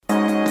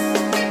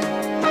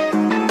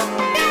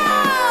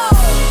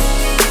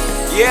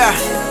Yeah.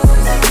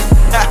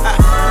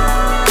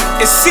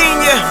 It's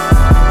senior.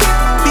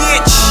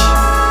 Bitch.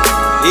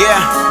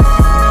 Yeah.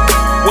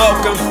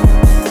 Welcome.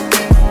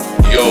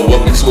 Yo,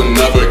 welcome to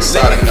another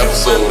exciting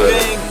episode of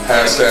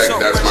Hashtag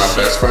That's My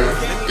Best Friend.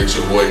 It's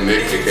your boy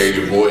Nick, aka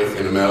your boy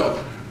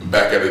NML,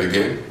 back at it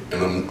again,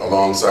 and I'm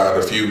alongside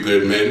a few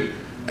good men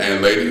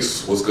and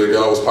ladies. What's good,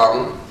 y'all? What's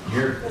poppin'?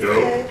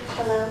 Yo.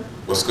 Hello.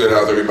 What's good?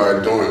 How's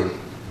everybody doing?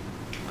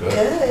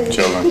 Good.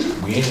 Chilling.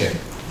 We in here.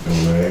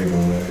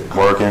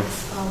 Working.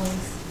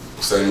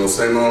 Always.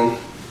 Same old.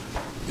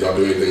 Y'all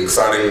do anything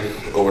exciting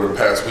over the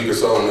past week or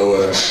so? I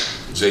know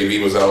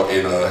JB was out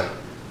in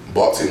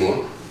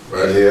Baltimore,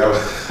 right? Yeah,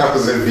 I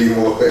was in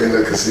B-more in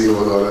the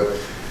casino and all that.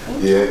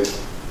 Yeah,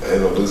 I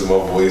ended up losing my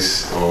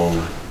voice.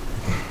 I'm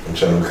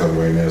trying to recover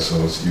right now,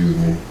 so excuse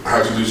me.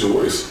 How'd you lose your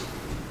voice?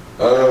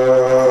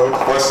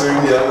 Fussing,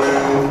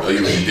 yelling. Oh,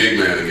 you mean Dig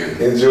Man again?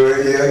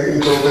 Enjoying, yeah, you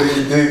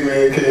Dig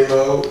Man came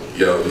out.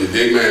 Yo, your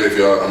Dig Man, if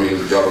y'all,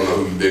 y'all don't know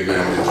who your Dig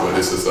Man is, but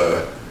this is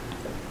the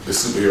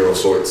superhero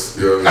sorts.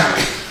 You know what I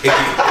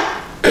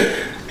mean?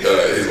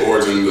 His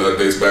origin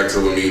dates back to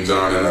when me,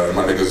 John, and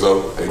my nigga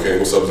Zoe, aka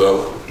What's Up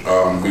Zoe.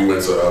 We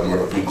went to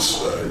Myrtle Beach.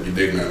 Your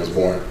Dig Man was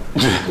born.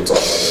 We'll talk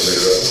about that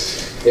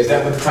later. Is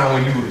that the time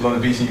when you were on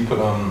the beach and you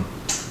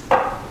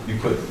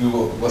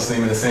what's the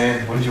name of the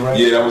sand? What did you write?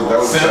 Yeah, that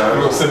was the time.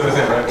 You wrote Simple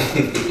Sand, right?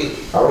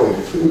 I don't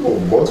know, we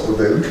wrote multiple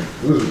things.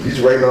 He's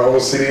writing our own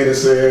city in the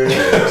sand,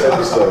 type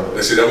of stuff.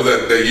 That was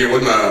that year,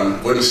 wasn't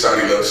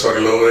Shawty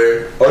Low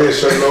there? Oh yeah,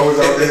 Shawty Low was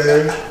out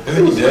there.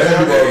 Isn't he dead?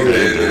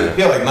 Yeah.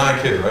 He had like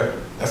 9 kids, right?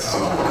 That's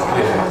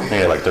yeah. He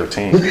had like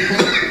 13.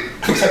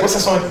 What's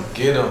that song?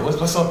 Get him. What's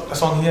that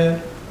song he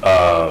had?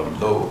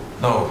 No.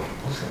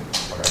 What's it?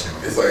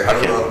 It's like, I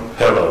don't know.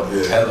 Hello.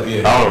 Yeah. Hello, yeah.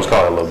 I don't know what it's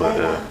called a little bit.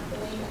 Yeah.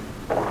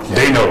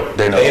 They know.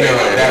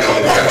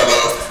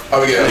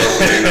 Oh, yeah.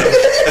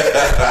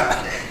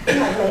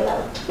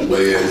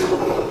 But yeah,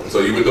 so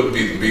you went up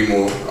to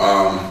B-more.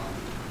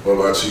 What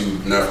about you,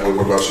 Neff?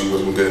 What about you?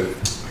 What's been good?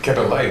 I kept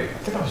it light. I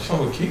think I was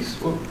chilling with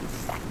Keith.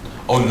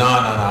 Oh,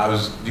 nah.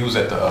 You was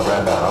at the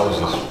rap battle. I was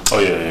just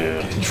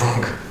getting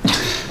drunk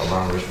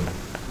around Richmond.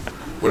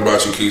 What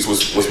about you, Keith?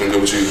 What's been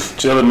good with you?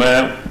 Chilling,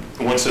 man.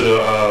 Went to the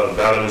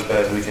battle this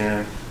past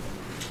weekend.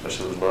 That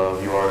shit was love.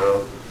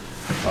 URL.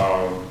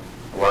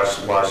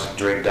 Watched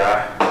Drake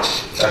die.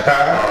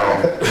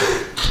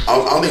 I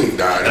don't think he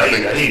died. I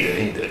think he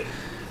did.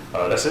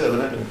 That's it. Other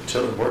than that,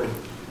 chilling, working.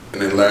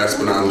 And then last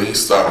but not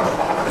least, we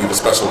have a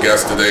special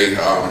guest today,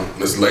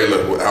 Miss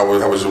Layla. How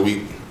was your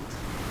week?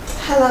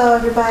 Hello,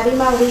 everybody.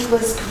 My week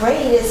was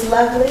great. It's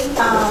lovely.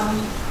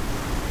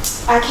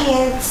 I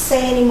can't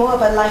say any more,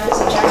 but life is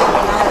a journey,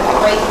 and I had a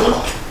great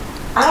week.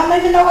 I don't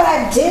even know what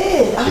I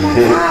did. Oh my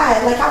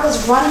God! Like I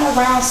was running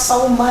around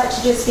so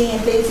much, just being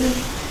busy,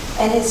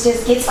 and it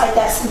just gets like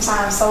that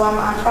sometimes. So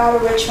I'm proud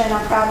of Richmond.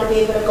 I'm proud to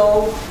be able to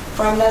go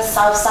from the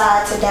south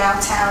side to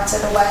downtown to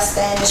the west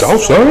end.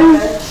 South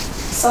side?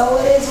 So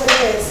it is what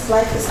it is.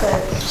 Life is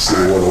good. See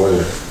one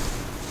way.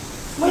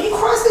 When you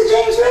cross the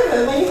James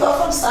River, when you go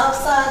from south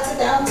side to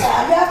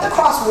downtown, you have to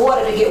cross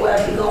water to get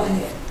wherever you're going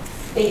here.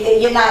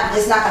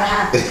 It's not gonna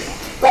happen.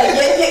 Like if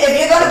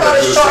you're gonna go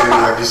to short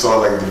like you saw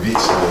like the beach.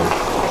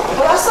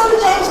 Well, I saw the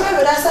James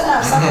River. That's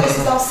enough. Some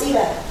places don't see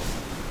that.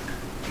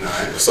 Nah,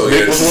 so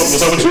yeah,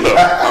 What's up with you though?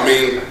 I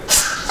mean,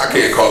 I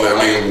can't call it. I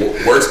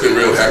mean, work's been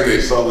real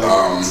hectic. Some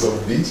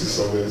beaches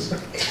somewhere.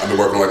 I've been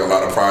working on like a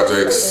lot of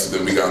projects.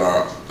 Then we got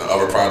the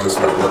other projects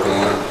we're working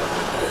on.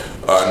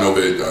 I know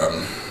that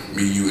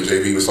me, you, and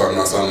JV was talking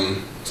about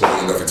something. So we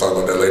can definitely talk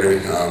about that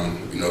later.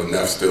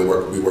 Neff still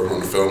we working on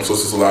the film. So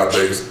it's just a lot of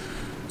things.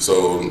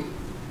 So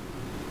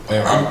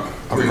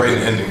I'm writing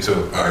the ending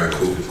too. Alright,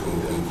 cool.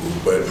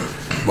 But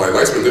my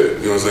life's been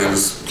good, you know what I'm saying?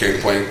 Just can't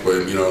complain, but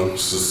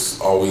it's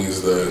just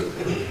always the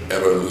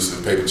ever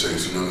elusive paper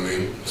chase, you know what I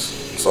mean?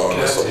 That's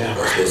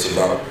what it's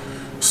about.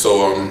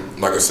 So,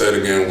 like I said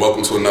again,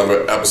 welcome to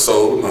another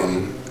episode.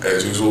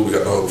 As usual, we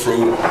got the whole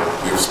crew. We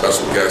have a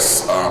special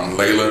guest,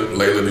 Layla.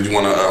 Layla, did you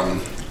want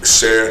to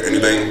share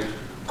anything?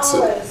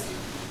 Always.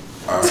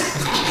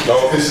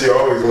 No, she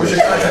always was.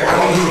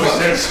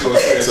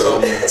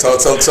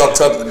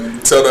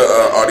 Tell the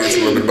audience a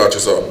little bit about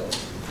yourself.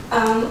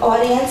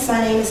 Audience,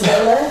 my name is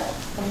Layla,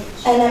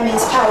 and that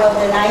means power of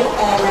the night.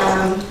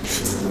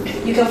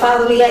 And you can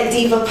follow me at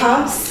Diva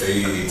Pumps,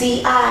 Hey.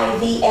 DIVAPUMPS,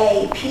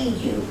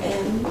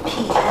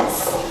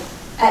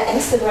 at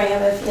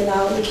Instagram if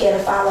you care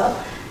to follow.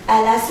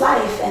 And that's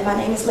life. And my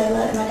name is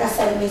Layla, and like I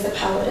said, it means the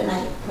power of the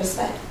night.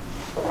 Respect.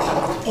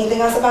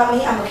 Anything else about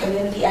me? I'm a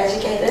community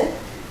educator.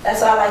 That's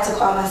what I like to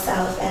call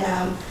myself, and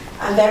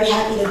I'm very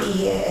happy to be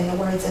here. In the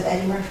words of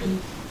Eddie Murphy.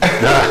 We're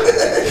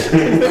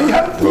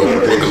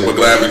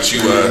glad that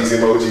you. These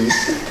emojis.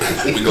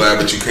 We're glad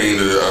that you came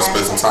to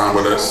spend some time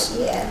with us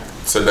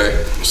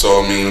today.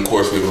 So of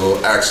course, we have a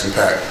little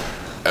action-packed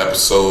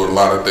episode. A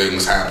lot of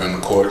things happen,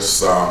 of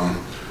course.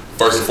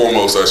 first and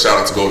foremost, shout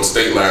out to Golden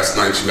State. Last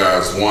night, you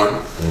guys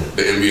won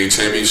the NBA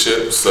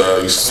championships.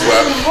 You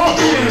swept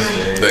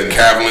the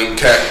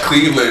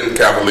Cleveland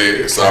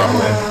Cavaliers.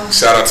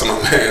 Shout out to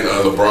my man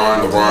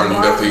LeBron. LeBron,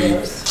 you definitely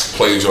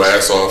played your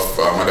ass off.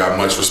 I got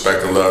much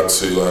respect and love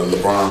to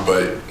LeBron,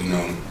 but you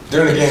know.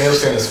 During the game, they were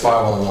saying it's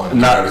 5-on-1.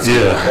 That's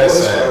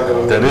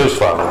sad. That is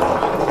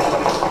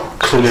 5-on-1.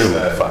 Clearly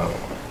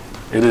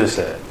 5-on-1. It is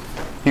sad.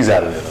 He's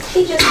out of there.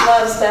 He just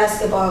loves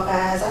basketball,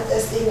 guys. I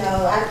just,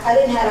 I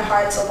didn't have a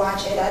heart to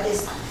watch it. I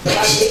just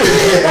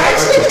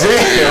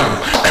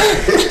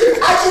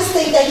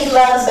think that he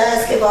loves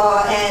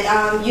basketball,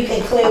 and you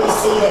can clearly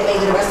see that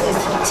maybe the rest of his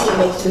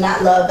teammates do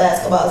not love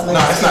basketball as much.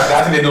 No, it's not.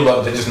 I think they do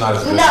love it. They're just not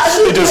as good. No,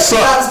 he just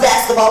loves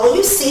basketball. When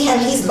you see him,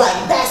 he's like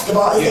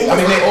basketball. Yeah,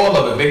 I mean, they all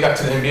love it. They got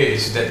to the NBA.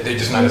 It's that they're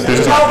just not as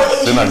good. No, but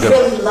he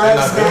really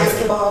loves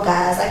basketball,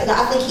 guys. Like,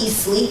 I think he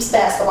sleeps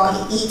basketball.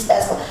 He eats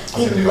basketball.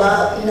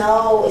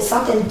 It's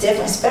something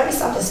different. It's very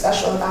something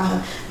special about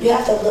him. You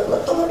have to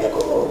look at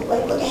Google.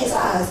 Like, look at his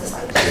eyes. It's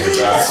like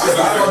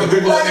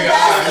Google LeBron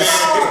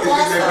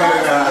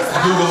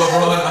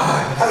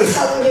eyes. I'm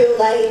telling you,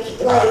 like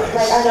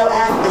I know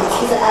athletes.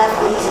 He's an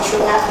athlete. He's a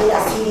true athlete. I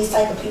see these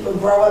type of people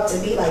grow up to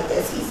be like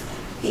this.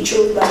 He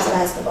truly loves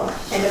basketball,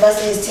 and the rest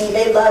of his team,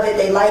 they love it.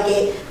 They like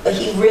it, but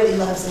he really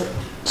loves it.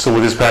 So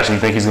with his passion, you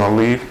think he's gonna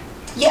leave?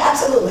 Yeah,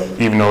 absolutely.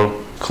 Even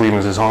though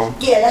Cleveland's his home?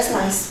 Yeah, that's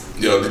nice.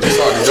 Yo, did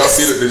y'all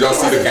see the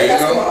game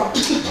though?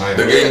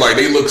 The game, like,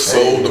 they look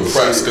so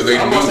depressed because they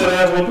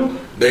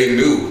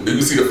knew. Did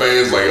you see the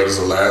fans like, yo, this is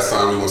the last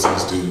time we want to see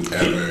this dude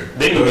ever?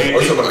 They knew. They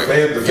were like,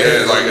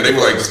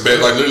 this bed,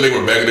 like literally they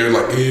were begging. They were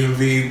like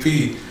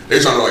MVP.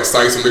 They're trying to like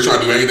size him. They're trying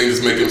to do anything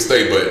just make him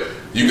stay, but.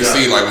 You can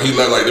see, like, when he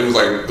left, like, it was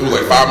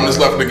like 5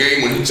 minutes left in the game.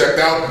 When he checked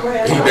out,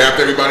 he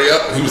dapped everybody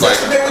up. He was like,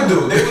 that's what they would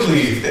do. They would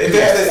leave. If they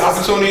had the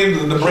opportunity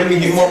to bring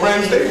and get more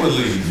rings, they would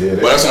leave.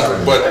 Yeah, but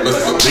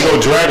they go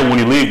drag him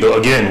when he leave,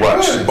 though. Again,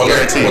 watch. But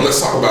let's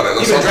talk about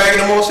it. He's been dragging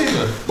him all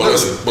season. But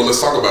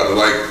let's talk about it.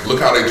 Like, look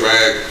how they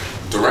drag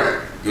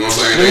Durant. You know what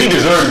I'm saying? He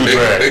deserved to be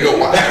dragged. They go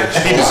wild.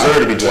 He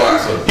deserved to be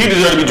dragged. He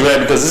deserved to be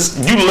dragged because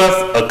you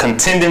left a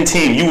contending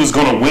team. You was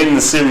going to win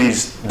the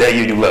series that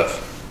year you left.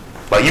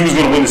 Like, you was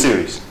going to win the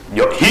series. He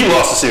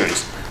lost the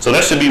series. So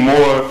that should be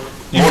more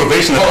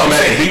motivation to come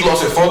at him. He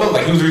lost it for them?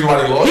 Like, he was the reason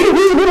why they lost? He the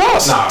reason we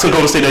lost to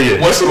Golden State that year.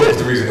 Westbrook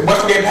was the reason.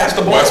 Westbrook gave past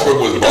the ball.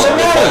 Westbrook was ball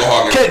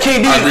hogging.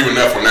 I agree with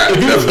that from that.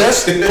 If you're the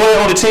best player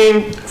on the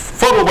team,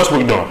 fuck what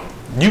Westbrook doing.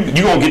 You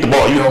gonna get the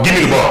ball. Give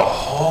me the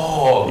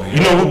ball.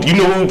 You know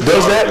who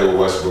does that?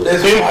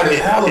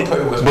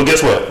 But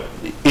guess what?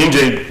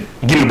 MJ,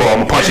 give me the ball.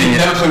 I'm gonna punch in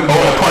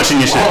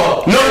your shit.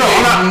 No,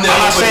 I'm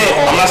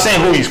not saying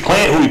who he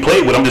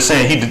played with. I'm just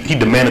saying he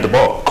demanded the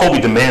ball. Kobe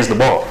demands the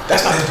ball.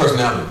 That's not his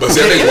personality. But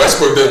see, I think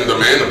Westbrook doesn't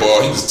demand the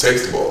ball. He just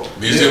takes the ball.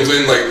 You see what I'm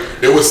saying? Like,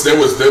 there was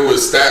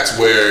stats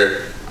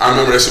where I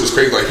remember that shit was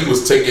crazy. Like, he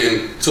was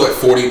taking to like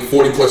 40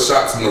 plus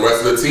shots from the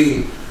rest of the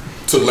team.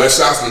 Took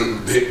less shots than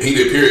he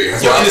did, period.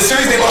 Yo, in the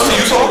series they lost to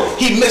Utah,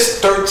 he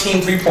missed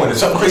 13 3-pointers,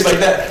 something crazy like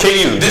that.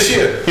 KU this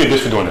year. He a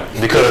bitch for doing that.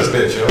 Because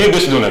he a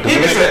bitch for doing that. He a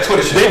bitch for that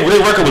Twitter shit.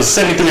 Their record was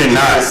 73-9.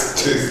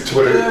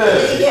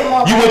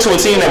 You went to a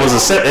team that was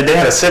they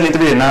had a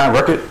 73-9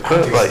 record.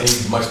 I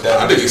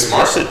think he's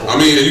smart. I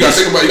mean, you gotta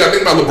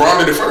think about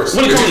LeBron did it first.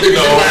 What do you think?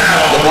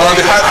 LeBron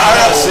did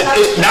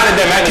it. Not at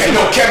that magnitude.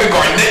 No, Kevin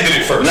Garnett did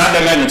it first. Not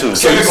that magnitude.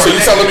 So you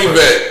telling me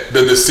that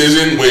the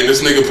decision when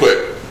this nigga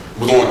was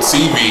on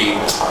TV,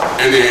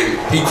 and then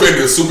he created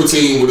a super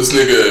team with this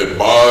nigga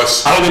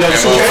Bosh. I don't think that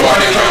was Kevin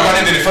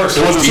Garnett did it first.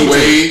 It wasn't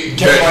D-Wade.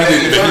 He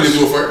didn't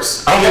do it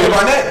first. I don't think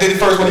Garnett did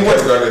it first when he went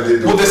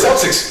with the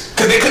Celtics.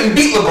 Because they couldn't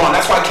beat LeBron.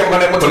 That's why Kevin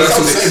Garnett went to the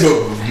Celtics.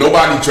 But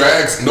nobody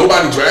drags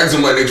him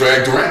like they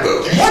drag Durant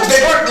though. What?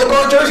 They burnt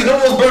LeBron jersey. No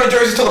one was burning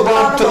jerseys till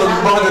LeBron jersey.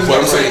 But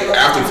I'm saying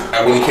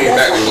when he came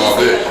back, it was all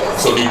good.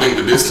 So do you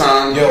think that this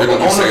time they're gonna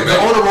do the same thing?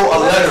 The owner wrote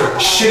a letter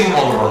shitting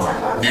on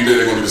LeBron. Do you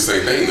think they're gonna do the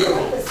same thing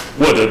though?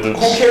 What? Who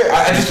cares?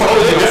 I just thought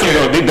they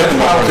definitely.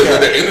 Because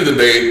at the end of the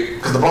day,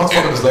 because LeBron's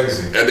fucking his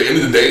legacy. At the end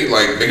of the day,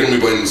 like they're gonna be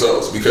blaming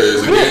themselves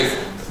because again,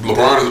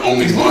 LeBron is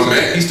only one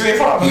man. He's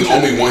 3-5. He's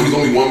only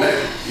one man.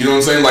 You know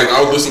what I'm saying? Like I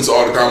was listening to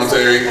all the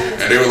commentary,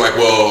 and they were like,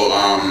 "Well,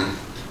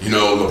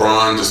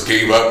 LeBron just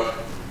gave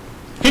up."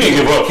 He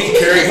didn't give up. He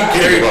carried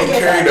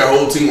that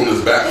whole team on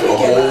his back for the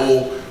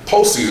whole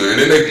postseason,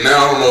 and then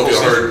now I don't know if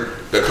you heard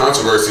the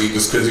controversy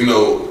just because he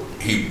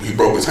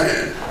broke his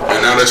hand,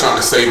 and now they're trying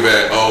to say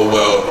that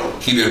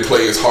he didn't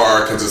play as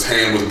hard because his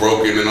hand was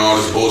broken and all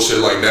this bullshit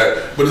like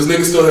that. But this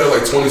nigga still had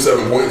like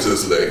 27 points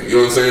yesterday.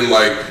 You know what I'm saying?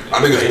 Like I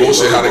think it's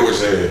bullshit how they were.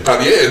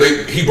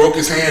 He broke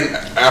his hand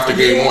after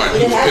game one.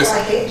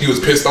 He was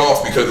pissed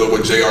off because of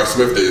what J.R.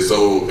 Smith did.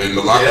 So in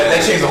the locker room,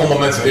 that changed the whole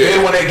momentum. If they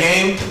didn't win that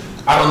game,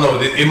 I don't know.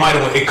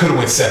 It could have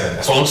went 7.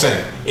 That's all I'm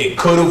saying. It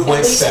could have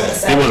went 7.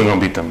 They wasn't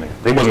gonna beat them, nigga.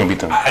 They wasn't gonna beat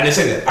them. I didn't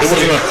say that. They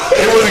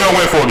wasn't gonna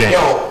win 4 games.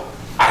 Yo,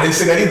 I didn't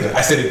say that either.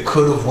 I said it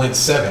could have went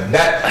 7.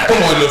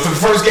 Come on, for the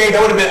first game,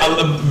 that would have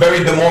been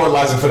very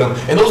demoralizing for them.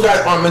 And those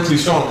guys aren't mentally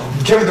strong.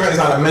 Kevin Durant is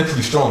not a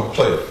mentally strong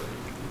player.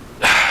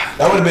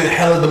 That would have been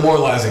hella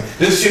demoralizing.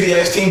 This shitty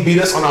ass team beat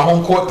us on our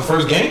home court the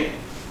first game.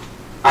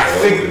 I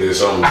think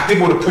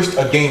it would have pushed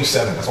a game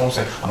 7. That's what I'm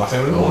saying. I'm not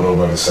saying we don't know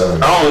about the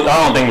 7. I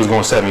don't think it was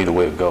going 7 either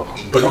way to go.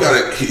 But you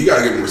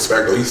gotta give him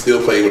respect though. He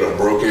still played with a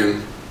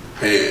broken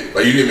hand.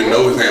 Like you didn't even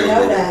know his hand was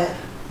broken. That.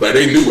 Like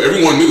they knew,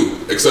 everyone knew,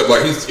 except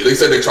like they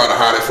said they tried to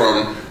hide it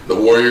from the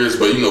Warriors,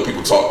 but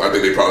people talk. I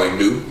think they probably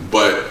knew,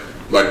 but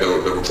like the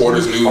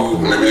reporters knew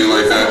and everything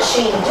like that.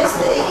 Machine, just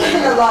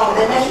even alone.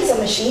 Then he's a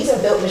machine. He's a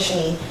built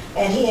machine,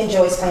 and he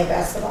enjoys playing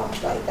basketball.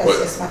 Like that's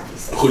just my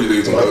piece. Who do you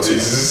think he's going to?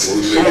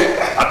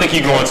 I think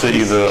he's going to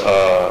either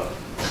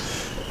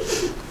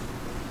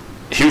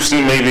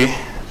Houston maybe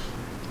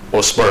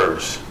or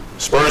Spurs.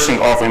 Spurs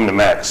can offer him the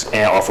max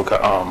and offer.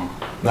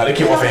 No, they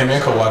can't offer him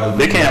and Kawhi.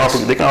 They can offer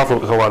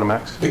Kawhi the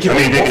max. They can't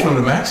offer him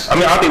the max. I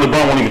mean, I think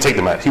LeBron won't even take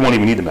the max. He won't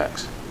even need the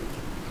max.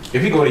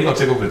 If he go, he's gonna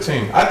take over the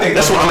team. I think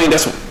that's what I mean.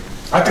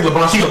 I think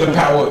LeBron should have the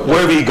power.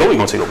 Wherever he go, he's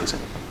gonna take over the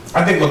team.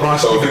 I think LeBron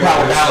should have the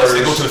power Dallas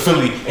and go to the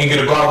Philly and get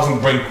a guard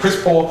and bring Chris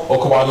Paul or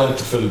Kawhi Leonard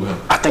to Philly with him.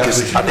 I think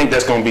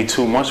that's gonna be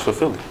too much for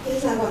Philly.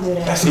 He's not gonna do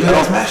that. That's the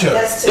best matchup.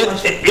 That's too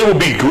much. It would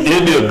be good.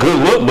 It'd be a good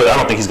look, but I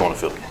don't think he's going to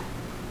Philly.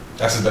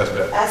 That's his best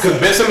bet. Because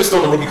Ben Simmons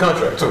still on a rookie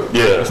contract too.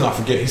 Yeah. Let's not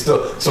forget he's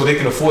still so they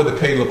can afford to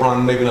pay LeBron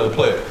and maybe another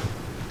player.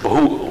 But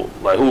who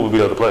would be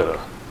the other player though?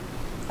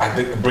 I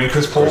think bring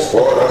Chris Paul. Chris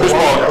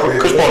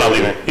Paul not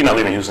leaving. He's not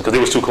leaving Houston because they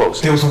was too close.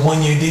 There was a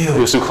 1 year deal. It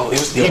was too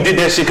close. He did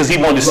that shit because he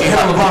wanted to see. He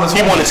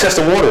wanted to test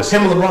the waters.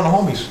 Him and LeBron are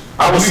homies.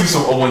 I would see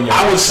a 1 year.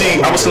 I would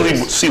see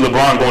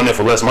LeBron going there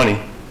for less money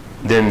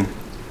than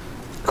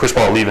Chris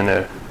Paul leaving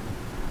there.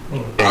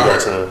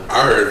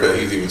 I heard that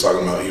he's even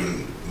talking about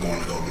even going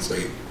to Golden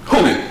State. Who?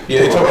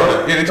 Yeah, they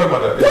talk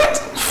about that. What?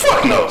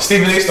 Fuck no.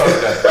 Stephen A.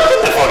 started that. Get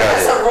the fuck out of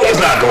here.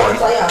 He's not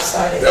going.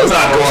 That's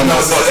not going.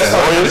 That's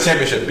the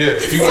championship. Yeah.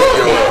 If you want,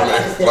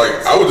 like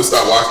I would just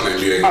stop watching the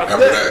NBA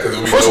after that because it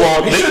would be first of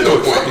all,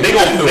 no point.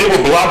 They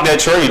will block that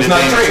trade. It's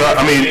not a trade.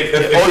 I mean, if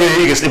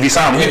he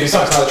signs, it's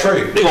not a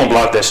trade. They gonna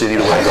block that shit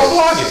either way. They gonna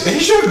block it. He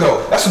should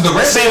go. That's what the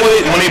same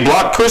way when they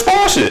blocked Chris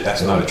Paul shit.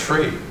 That's not a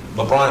trade.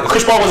 LeBron.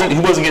 Chris Paul wasn't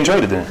getting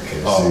traded then. He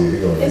was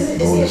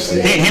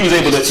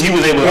able to. I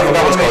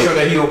forgot what it's called.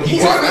 That he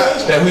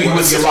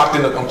wouldn't get locked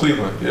in on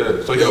Cleveland.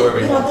 Yeah. So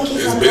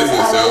it's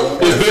business, yo.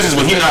 It's business,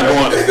 but he's not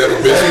going. It's never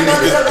business.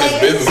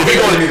 It's business.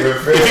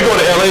 If you go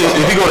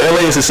to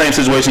LA, it's the same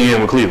situation you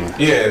in with Cleveland.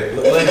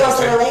 Yeah. If he goes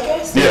to the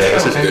Lakers. Yeah,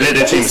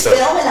 their team is He's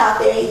filming out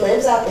there. He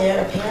lives out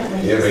there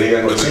apparently. Yeah, but he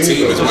got no team.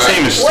 The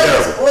team is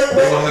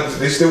terrible.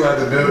 They still have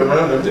to build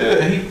around him.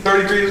 Yeah, he's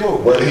 33 years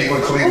old. But he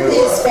went Cleveland.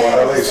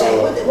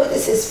 What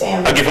is his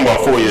family? I give him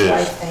about 4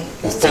 years.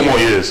 4 more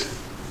years.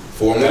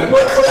 4 more? I'm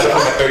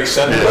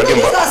 37. Yeah, I give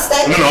him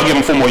I'll give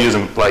him 4 more years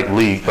in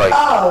league,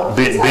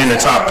 being the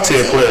top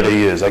tier player that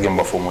he is. I give him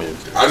about 4 more years.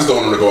 I just don't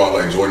want him to go out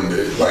like Jordan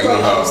did. Like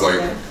how it's like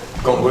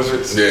going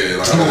Wizards. Yeah,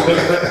 like I don't want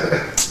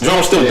that.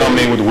 Jordan still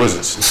dominating with the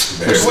Wizards.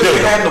 Still,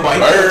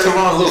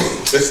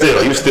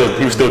 he was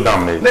still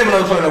dominating. Name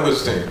another player on the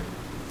Wizards team.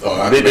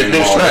 They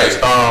was trash.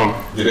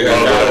 Did they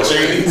have Calvin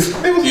Chaney?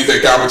 You think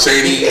Calvin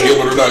Chaney?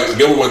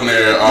 Gilbert wasn't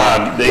there.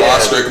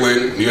 Rod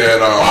Strickland. You had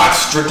Rod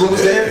Strickland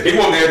was there. He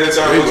wasn't there at that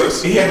time.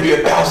 He had to be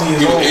 1,000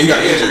 years old. He got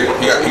injured.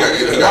 He got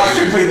injured.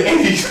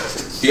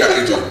 He got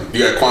injured.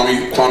 You got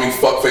Kwame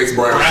Fuckface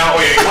Brown.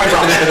 When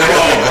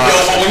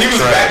he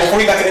was back before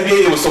he got to the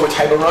NBA, it was so much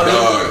hype around him.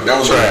 That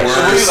was trash.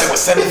 So he was like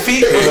 7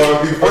 feet. Was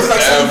it like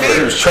 7 feet?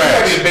 It was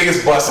trash. He had the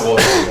biggest bust of all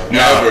time.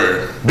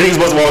 Never. Biggest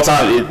bust of all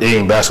time. It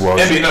ain't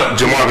basketball. NBA, no.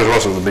 Jamarcus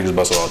Russell was the biggest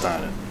bust of all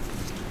time.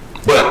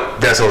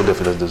 But that's all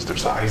different.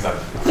 He's not.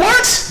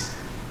 What?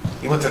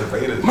 He went to the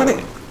Raiders.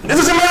 It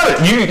doesn't matter.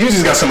 You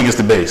just got something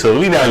against the Bay,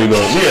 so we not even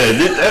going.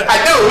 Yeah,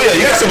 I know. Yeah,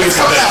 you got something against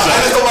the Bay.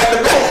 I just don't like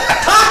the Bay.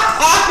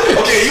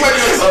 Okay, you might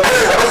be on something.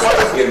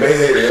 He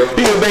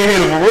was Bay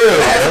hater for real.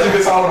 I had such a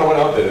good time when I went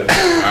out there.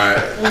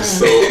 Alright.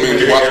 So I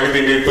mean,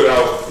 everything they put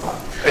out.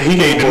 He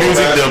hated the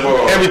music,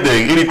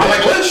 everything, anything. I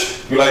like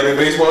Lynch. You like the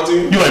baseball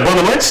team? You like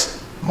Brother Lynch?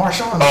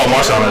 Marshawn. Oh,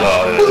 Marshawn.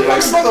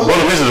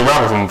 Brother Lynch is a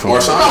rapper from. Marshawn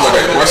is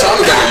like a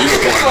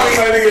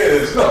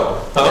unicorn.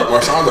 No.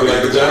 Marshawn's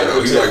like a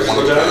giant. He's like one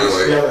of the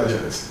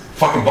kind.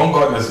 Fucking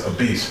Bumgarner is a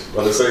beast.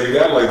 But they say you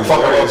got like the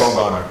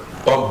Bumgarner.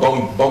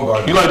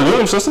 Bumgarner. You like the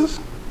Williams sisters?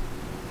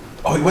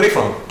 Oh, where they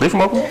from? They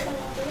from Oakland?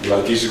 You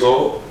like Keisha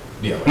Cole?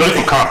 Yeah. No, they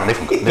from Compton. They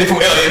from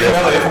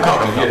LA. They from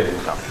Compton.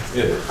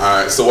 Yeah.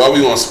 Alright, so while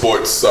we on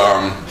sports,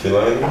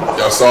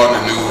 y'all saw in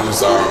the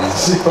news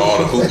all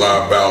the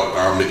hoopla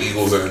about the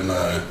Eagles and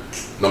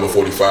number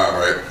 45,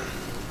 right?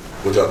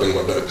 What y'all think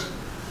about that?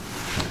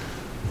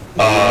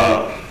 I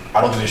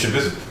don't think they should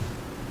visit.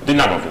 They're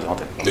not going to visit, I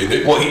don't think. They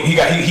did? Well, he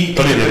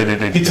took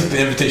the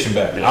invitation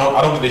back. I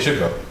don't think they should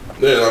go.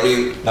 Yeah, I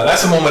mean, now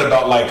that's a moment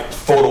about like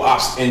photo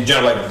ops in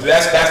general. Like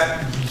that's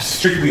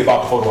strictly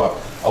about the photo op.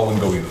 I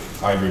wouldn't go either.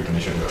 I agree with them.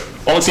 They shouldn't go.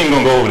 Only team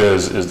gonna go over there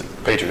is the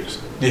Patriots.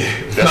 Yeah,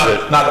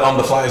 not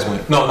the Flyers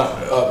win. No, not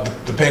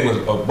the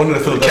Penguins. One of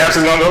the Philadelphia. Caps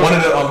is gonna go. One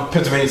of the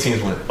Pennsylvania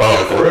teams win.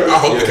 Oh, for real? I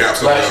hope the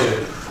Caps last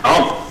year. I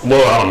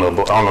don't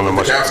know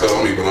much. The Caps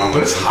don't me,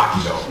 but it's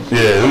hockey though.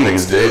 Yeah, them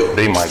niggas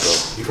they might go.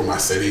 You from my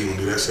city? You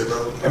gonna do that shit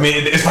though? I mean,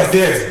 it's right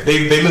there.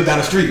 They live down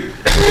the street.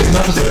 It's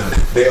nothing to them.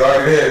 They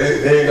are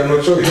there. They ain't got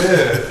no choice.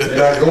 Yeah, you're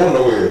not going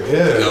nowhere.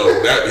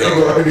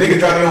 Yeah, They can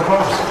drive their own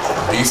cars.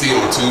 DC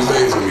on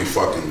Tuesday is gonna be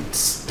fucking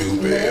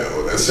stupid.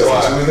 Yo. That's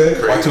just Tuesday.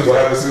 Crazy.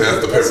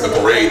 That's the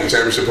parade, the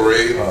championship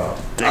parade.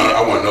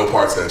 I want no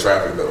parts of that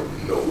traffic though.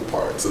 No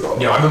parts at all.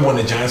 Yo, I remember when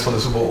the Giants won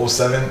the Super Bowl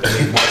 07 and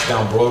they marched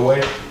down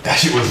Broadway. That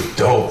shit was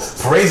dope.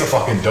 Parades are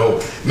fucking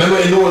dope. Remember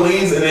in New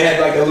Orleans and they had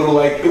like a little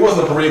it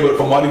wasn't a parade but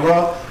for Mardi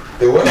Gras.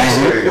 It wasn't a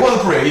parade. It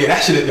wasn't a parade. Yeah,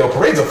 that shit. Yo,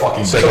 parades are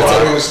fucking dope.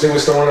 They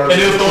was throwing out.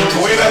 And they was throwing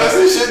toys at us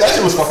and shit. That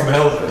shit was fucking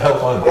hell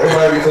fun.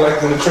 Everybody be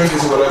collecting the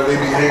trinkets or whatever. They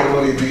be hanging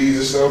on these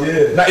beads and stuff.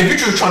 Yeah. Now, if you're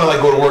just trying to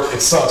go to work,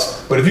 it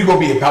sucks. But if you go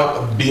be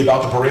about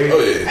the parade,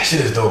 that shit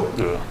is dope.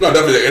 Yeah. No,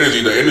 definitely the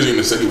energy in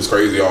the city was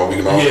crazy all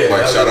week long.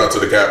 Shout out to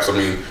the Caps. I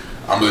mean,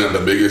 I'm really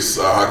the biggest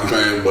hockey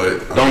fan,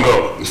 but don't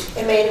go.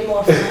 It made it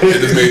more fun.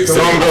 It just made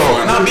don't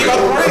go. Nah, be about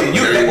the parade.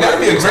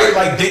 That'd be a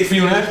great date for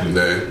you and Ashley.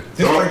 Yeah.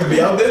 Just like to be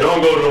out there.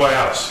 Don't go to the White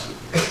House.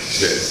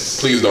 Yeah.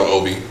 Please don't,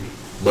 Obi.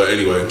 But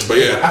anyway,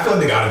 yeah. I feel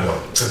like they gotta go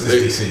because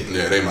it's DC.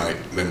 Yeah, they might.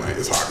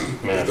 It's hockey.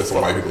 Man, that's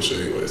what white people shit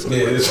anyway. So.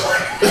 Yeah, it's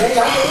okay,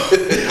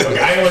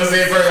 I didn't want to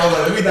say it first. I was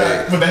like, let me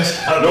not put that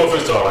shit out. No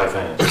offense to all white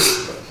fans.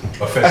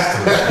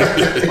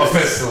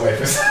 Offense to the white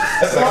fans.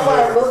 Don't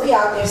worry, we'll be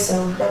out there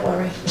soon. Don't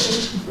worry.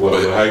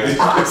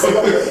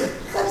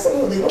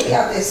 Absolutely, we'll be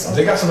out there soon.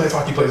 They got some nice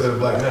hockey players that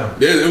are black now.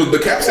 Yeah,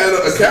 the Caps got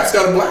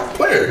a black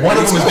player. One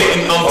of them was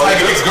dating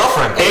Tiger Nick's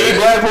girlfriend. A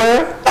black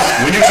player?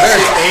 When you say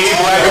A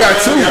black player, they got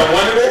two.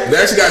 They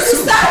actually got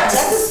two. That's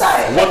a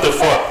start. What the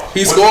fuck?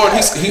 He scored.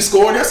 He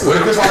scored yesterday.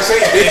 Chris Rock said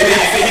if they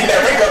hit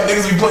that ring up,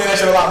 niggas be playing that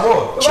shit a lot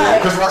more.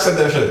 Right. Chris Rock said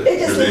that shit. It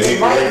just needs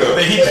right.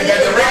 They got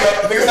the ring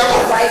up, niggas not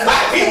gonna right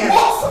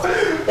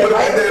the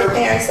right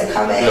parents to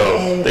come in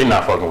and they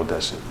not fucking with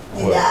that shit.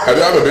 Have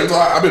you ever been to?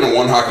 I've been to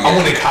one hockey game. I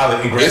went to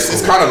college in grade school.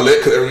 It's kind of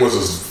lit because everyone's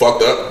just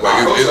fucked up.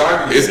 Like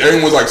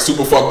everyone's like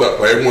super fucked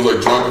up. Like everyone's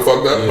like drunk and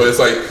fucked up. But it's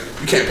like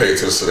you can't pay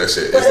attention to that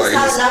shit. But it's like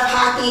not enough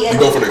hockey in you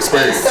go for the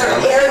experience.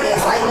 Certain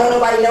areas, like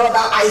nobody know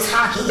about ice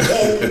hockey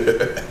and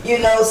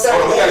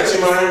certain. We got a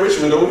team out here in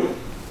Richmond, don't we?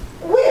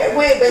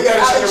 We're but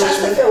out in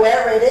Chesterfield,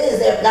 wherever it is,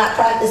 they're not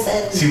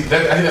practicing. See,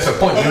 I think that's the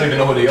point. You don't even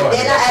know who they are.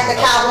 They're not at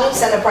the Calhoun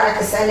Center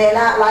practicing. They're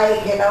not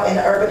like in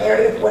the urban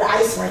area with an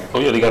ice rink.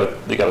 Oh yeah, they got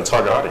a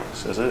target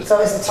audience. That's it.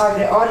 So it's a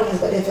targeted audience.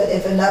 But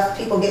if enough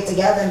people get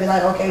together and be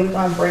like, okay, we're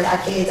gonna bring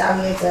our kids out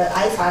here to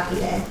ice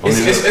hockey, then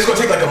it's gonna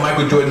take like a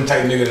Michael Jordan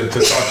type nigga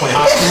to start playing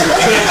hockey.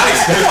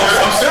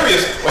 I'm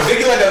serious. If they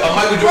get like a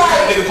Michael Jordan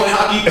type nigga playing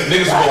hockey,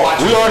 niggas will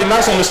watch. We already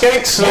nice on the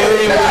skates, so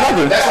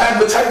that's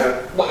why the Tiger.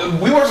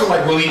 We wasn't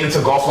like really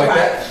into golf like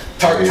that.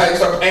 Tiger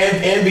stuff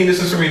and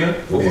Venus and Serena.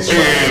 Man,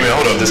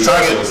 hold up. This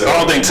Tiger,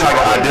 I don't think Tiger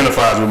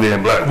identifies with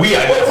being black. We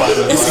identify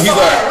with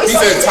he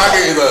said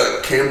Tiger is a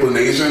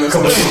Camblinasian or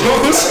something.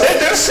 Who said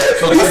that shit?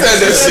 He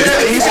said that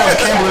shit. He's a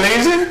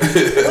Camblinasian?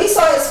 We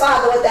saw his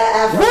father with that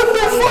afro. What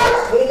the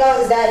fuck? We know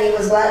his daddy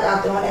was black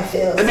out there on that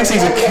field. I think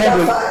he's a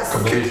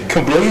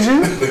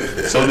Camblinasian?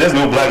 So there's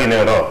no black in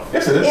there at all?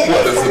 Yes, it is.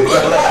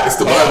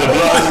 It's the blood.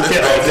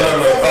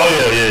 Oh,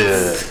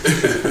 yeah.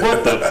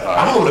 What the?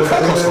 I don't know where the cut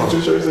comes from.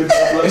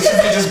 It's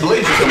just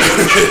Blasian.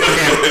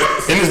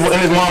 And his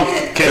mom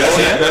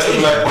Cambodian? That's the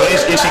black.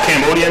 Is she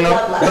Cambodian though?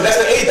 But that's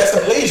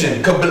the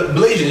Blasian.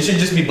 Blasian. It should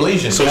just be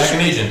Blasian. So black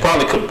and Asian.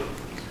 Probably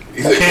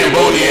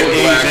Cambodian,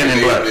 Asian,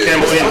 and black.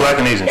 Cambodian, black,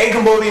 and Asian. And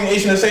Cambodian,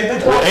 Asian, the same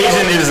thing. Well,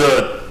 Asian is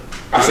a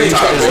ethnicity.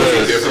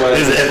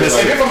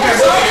 If you're from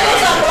Cambodia,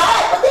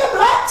 they're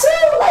black too.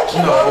 Like I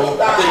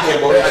think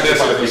Cambodia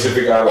identify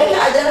Pacific Island. They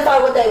can identify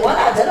what they want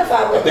to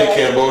identify with. I think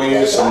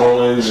Cambodians,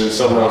 Samoans, and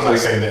something else. I'm not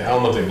saying that. I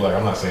don't know if they're black.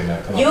 I'm not saying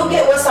that. You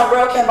get with some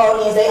real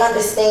Cambodians, they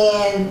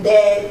understand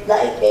that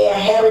their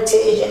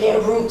heritage and their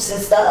roots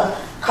and stuff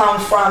come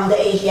from the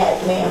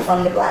Asiatic man,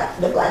 from the black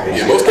man.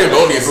 Yeah, most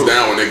Cambodians is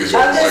down with niggas.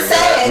 I'm just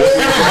saying.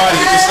 Everybody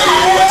can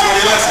study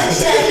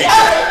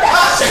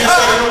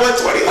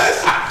 120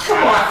 lessons.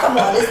 Come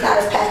on, it's not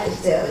a package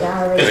deal.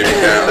 Y'all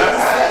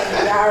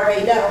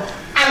already know.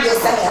 I'm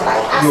just saying,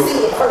 like, I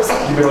see it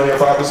firsthand. You been on your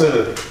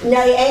 5%? No,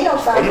 it ain't no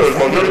 5%.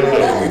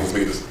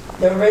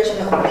 The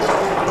original. No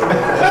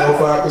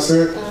 5%?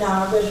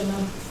 No, original.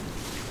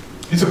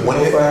 You took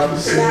 1.5%?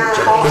 Because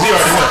he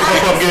already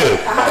fucked up good.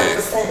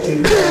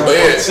 100%. But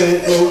yeah.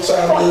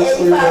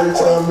 No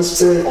time to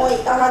spend.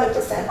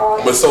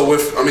 100%. But so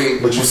with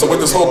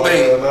this whole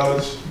thing.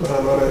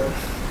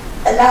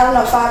 And I don't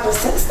know, 5%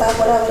 stuff,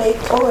 whatever they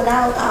pulling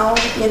out,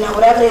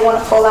 whatever they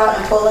want to pull out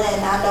and pull in,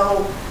 I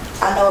know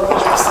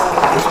original stuff.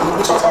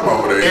 What y'all talking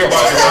about over there?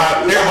 Everybody's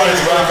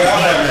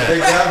They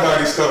got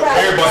body stuff.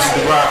 Everybody's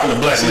derived from the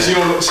black man. She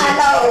know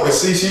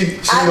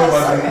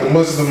about the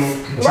Muslim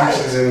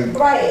teachings and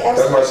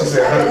that's why she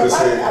said 100%.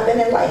 I've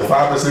been enlightened.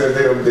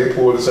 5% they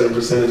pulled a certain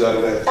percentage out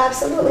of that.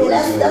 Absolutely,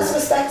 that's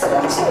respect to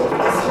them too.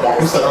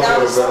 What's the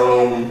other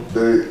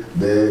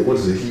the what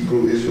is it,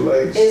 Hebrew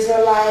Israelites?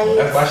 Israelites.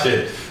 That's my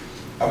shit.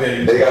 I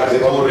mean, They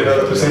pull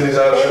another percentage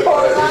out of it. They pull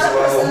a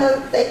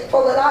lot. They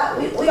pull a lot.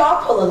 We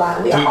all pull a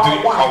lot. We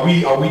all one.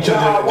 Are we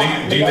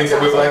children? Do you think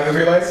that we're Black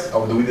Israelites?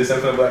 Or do we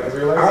descend from the Black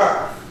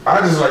Israelites? I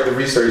just like the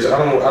research. I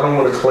don't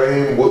want to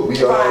claim what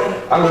we are.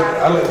 Right.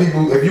 I let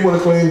people. If you want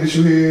to claim that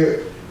you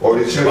here or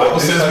that you, The Bible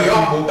says we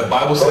are. The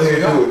Bible says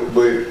we are. do it.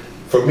 But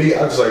for me, I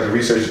just like the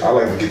research. I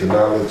like to get the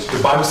knowledge. The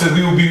Bible says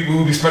we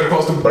will be spread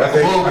across the world. But I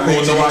think We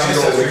will know our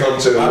when it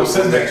comes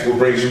to what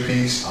brings you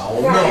peace. I don't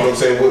You know what I'm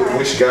saying?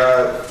 Which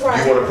God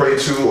Right. you want to pray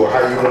to, or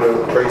how you want to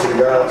pray to the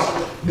gods,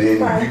 then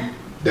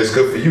that's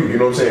good for you. You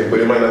know what I'm saying? But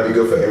it might not be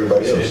good for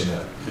everybody else.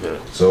 Yeah.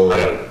 So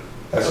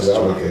that's what I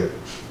look at.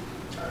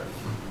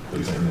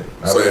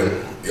 So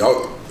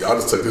y'all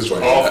just took this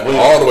joint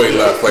all the way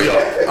left. Like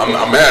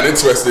I'm mad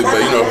interested, but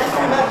you know,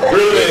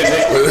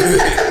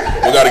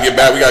 we gotta get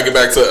back. We gotta get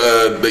back to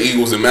the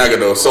Eagles and MAGA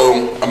though.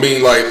 So I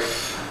mean,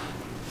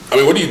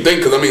 what do you think?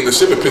 Because I mean, the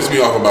shit that pissed me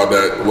off about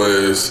that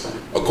was,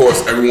 of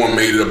course, everyone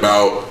made it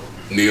about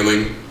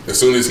kneeling. As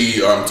soon as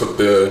he took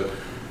the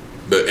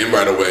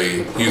invite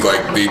away, he was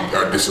like, they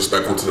are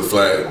disrespectful to the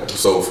flag.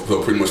 So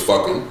pretty much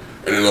fuck them.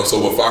 And then also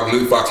what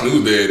Fox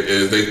News did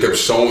is they kept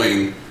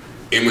showing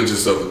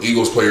images of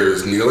Eagles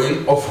players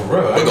kneeling. Oh, for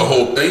real? But the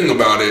whole thing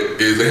about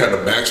it is they had to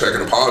backtrack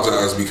and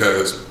apologize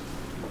because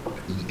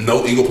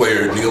no Eagle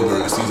player kneeled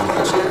during the season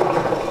last year.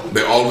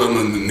 They all of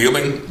them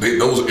kneeling.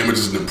 Those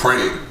images been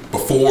praying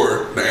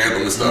before the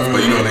anthem and stuff.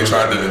 But you know, they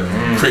tried to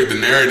create the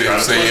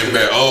narrative saying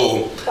that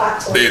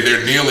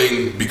they're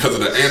kneeling because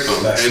of the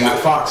anthem.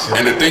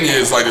 And the thing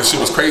is, like, this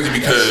shit was crazy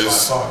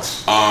because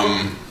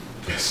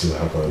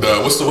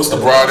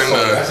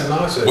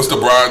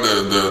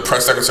the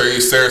press secretary,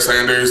 Sarah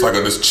Sanders, like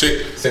this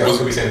chick,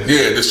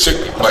 this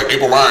chick, like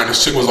April Ryan,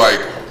 this chick was like,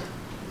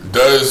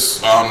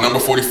 does number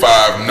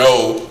 45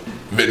 know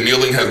that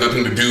kneeling has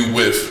nothing to do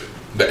with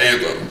the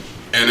anthem?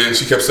 And then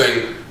she kept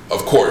saying,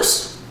 of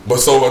course. But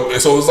so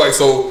it's like,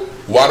 so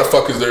why the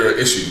fuck is there an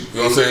issue? You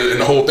know what I'm saying?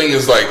 And the whole thing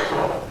is like,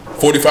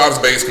 45's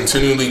base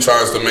continually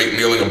tries to make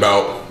kneeling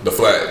about the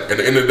flag. At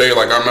the end of the day,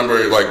 like I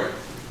remember, like,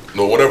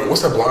 no, whatever.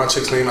 What's that blonde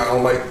chick's name? I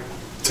don't like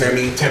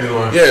Tammy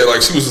Lauren. Yeah,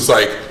 like she was just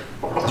like,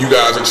 you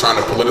guys are trying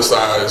to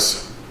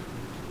politicize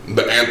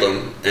the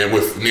anthem and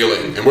with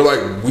kneeling, and we're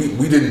like,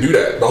 we didn't do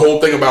that. The whole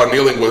thing about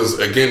kneeling was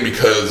again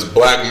because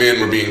black men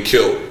were being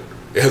killed.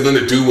 It has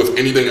nothing to do with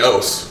anything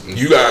else.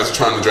 You guys are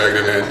trying to drag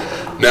it in.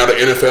 Now the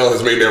NFL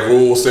has made their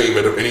rule saying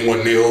that if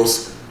anyone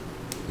kneels,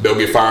 they'll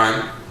get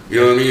fined. You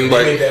know what I mean?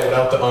 They made that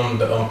without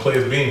the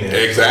players being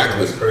there.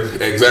 Exactly. That's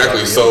crazy.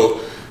 Exactly. So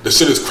the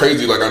shit is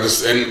crazy. Like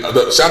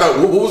shout out.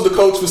 What was the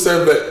coach who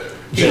said that?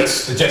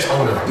 The Jets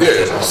owner.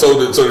 Yeah.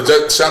 So the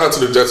Jets, shout out to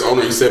the Jets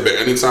owner. He said that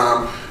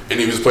anytime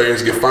any of his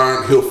players get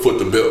fined, he'll foot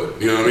the bill.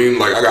 You know what I mean?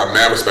 Like I got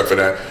mad respect for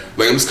that.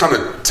 Like I'm just kind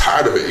of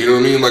tired of it. You know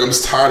what I mean? Like I'm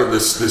just tired of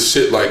this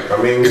shit. Like I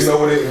mean, we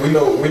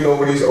know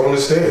what these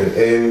owners stand,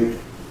 and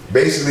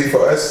basically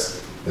for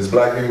us as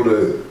black people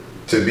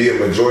to be a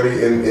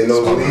majority in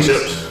those leagues,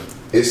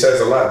 it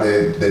says a lot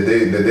that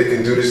they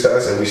can do this to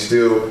us and we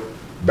still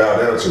bow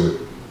down to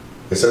it.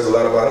 It says a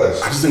lot about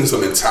us. I just think it's a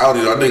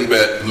mentality. I think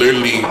that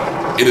literally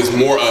it is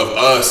more of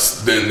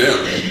us than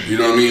them. You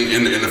know what I mean?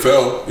 In the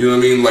NFL, you know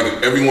what I mean?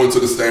 Like everyone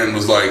took a stand and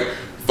was like,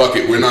 "Fuck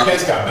it, we're not."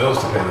 Cats got bills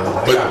to pay.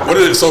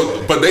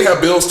 But they have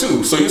bills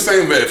too. So you're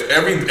saying that if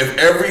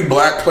every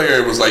black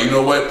player was like, you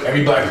know what?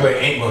 Every black player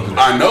ain't gonna do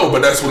that. I know,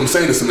 but that's what I'm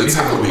saying. It's a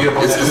mentality.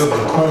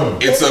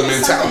 It's a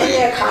mentality. In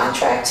their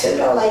contract too,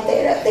 though, like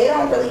they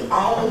don't really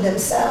own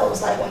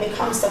themselves. Like when it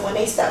comes to when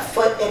they step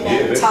foot in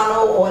that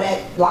tunnel or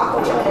that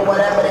locker room or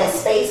whatever that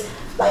space,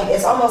 like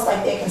it's almost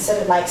like they're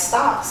considered like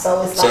stock.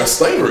 So it's like that's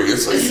slavery.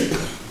 It's like.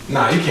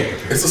 Nah, you can't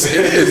compare.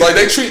 It is like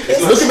they treat.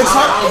 Look at the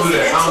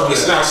time.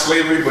 It's not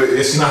slavery, but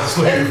it's not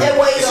slavery.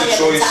 It's a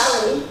choice.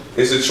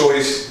 It's a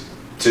choice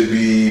to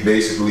be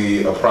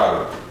basically a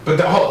product. But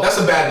that's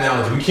a bad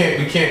analogy. We can't.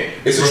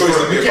 It's a choice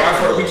to be a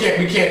product.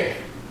 We can't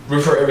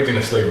refer everything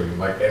to slavery.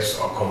 Like it's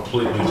a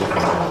completely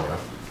different thing.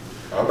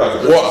 I'm not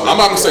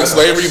gonna say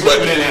slavery,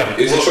 but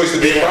it's a choice to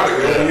be a product.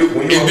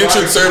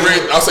 Indentured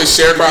servant, I'll say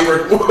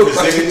sharecropper.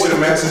 Presented to the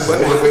masses the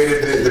way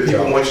that the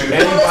people want you to.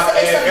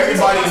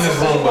 Everybody in this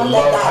room would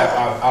love to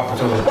have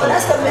opportunity. Well,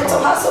 that's the mental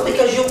hustle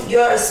because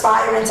you're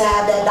aspiring to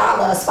have that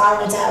dollar,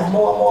 aspiring to have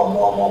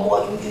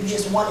more. You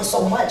just want it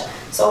so much.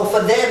 So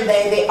for them,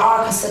 they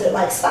are considered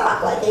like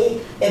stock. Like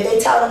if they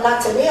tell them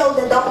not to kneel,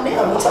 then don't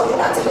kneel. We told you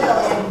not to kneel,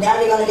 and now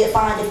you're gonna get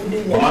fined if you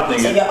do kneel.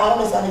 So your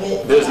owner's gonna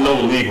get. There's no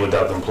league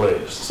without them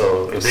players.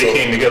 So if they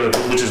came together,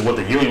 which is what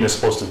the union is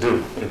supposed to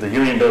do, if the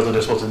union does what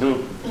they're supposed to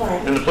do,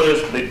 then the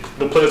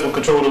players will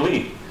control the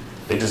league.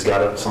 They just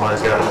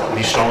somebody's gotta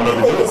be strong enough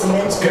to do it.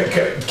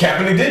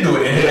 Kaepernick did do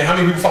it, and how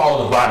many people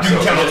followed him? You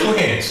can count on two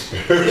hands.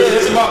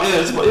 It's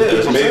 1,000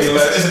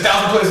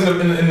 players in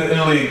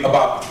the league.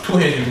 About 2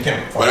 hands you can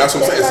count. But that's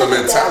what I'm saying. It's a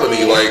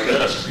mentality. Like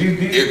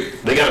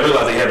they gotta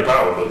realize they have the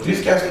power. But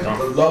these guys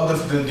love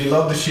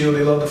the shield.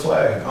 They love the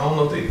flag. I don't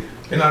know if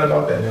they're not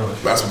about that.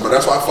 That's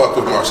why I fucked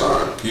with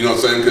Marshawn. You know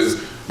what I'm saying? Because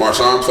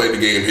Marshawn played the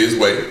game his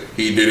way.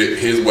 He did it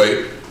his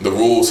way. The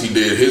rules he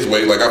did his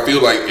way. Like I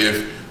feel like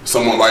if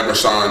someone like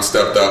Rashawn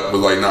stepped up,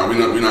 was like, "Nah, we're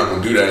not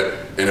gonna do that."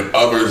 And if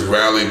others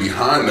rally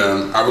behind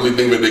them, I really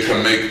think that they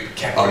can make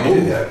a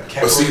move.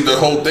 But see, the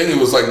whole thing, it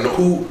was like,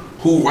 who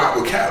rocked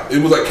with Cap? It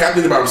was like Cap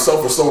did it by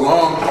himself for so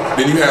long.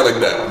 Then you had like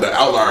the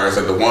outliers,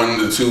 like the 1,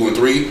 the 2, and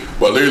 3.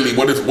 But literally,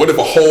 what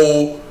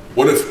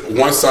if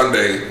one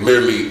Sunday,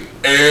 literally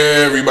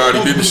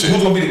everybody did the shit?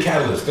 Who's gonna be the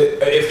catalyst?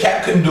 If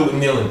Cap couldn't do it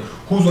kneeling,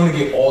 who's gonna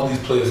get all these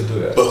players to do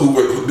that? But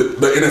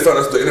the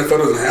NFL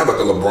doesn't have like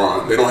a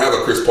LeBron. They don't have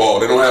a Chris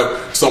Paul. They don't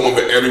have someone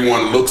that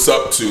everyone looks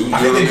up to.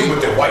 I think they do, but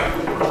they're white.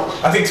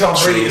 I think Tom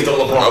Brady is the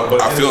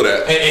LeBron. I feel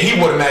that. And he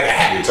would have made a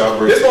happy.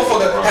 This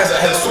motherfucker has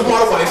a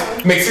supermodel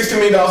wife, makes $60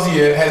 million a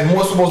year, has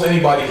more Super Bowls than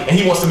anybody, and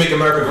he wants to make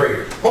America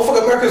great.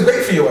 Motherfucker, America's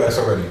great for your ass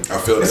already. I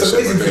feel that. It's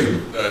amazing for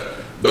you.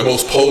 The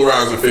most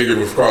polarizing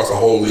figure across the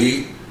whole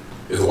league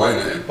is a white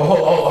man. But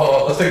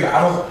hold, let's think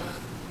about it.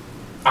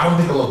 I don't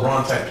think a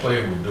LeBron type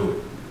player would do it.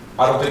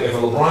 I don't think if a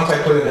LeBron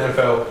type player in the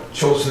NFL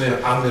chose them,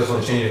 I don't think it's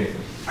going to change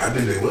anything. I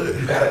think they would.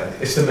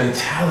 It's the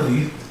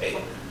mentality.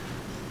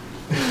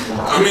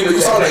 I mean, you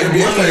saw the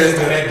NBA players.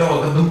 That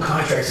dog, the new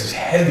contracts is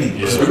heavy.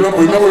 Yeah.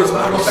 Remember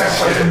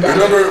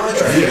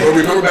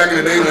back in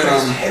the day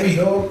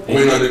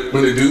when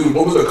when the dude,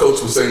 what was the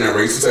coach was saying that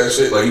racist ass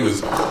shit? Like he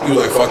was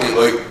like fucking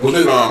like was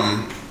it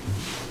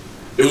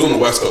was on the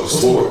West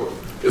Coast.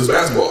 It was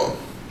basketball.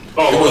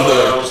 Oh, it was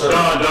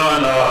Don.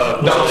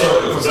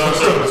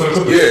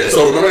 Yeah,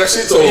 so remember that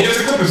shit? So he just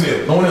the Clippers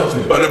knew. No one else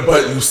knew.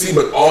 But you see,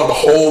 the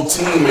whole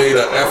team made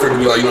an effort to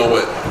be like, you know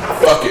what,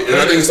 fuck it. And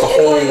I think it's the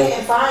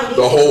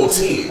whole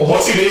team.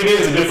 Well, see, the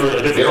NBA is a different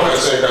They don't have the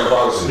same kind of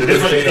policy. The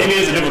NBA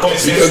is a different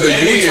culture. Because the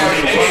union,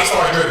 NBA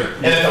started driven.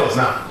 NFL is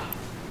not.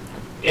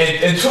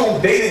 And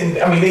two, they didn't.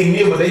 I mean, they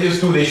knew, but they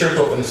just threw their shirts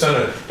off in the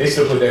center. They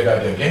still played that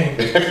goddamn game.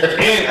 and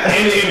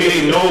the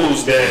NBA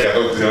knows that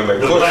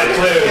the black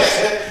players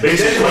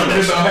basically run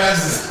that.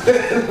 So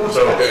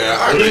the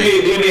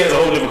NBA has a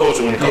whole different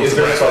culture when it comes to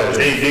black players.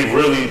 They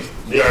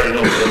already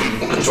know that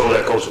we control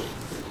that culture.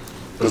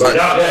 Because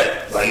without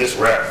that, like it's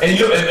rap. And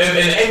the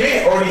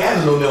NBA already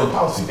has a no-nil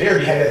policy. They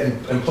already had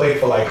that in play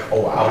for like a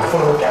while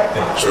before the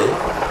captain. True.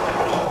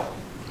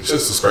 It's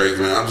just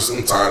crazy, man. I'm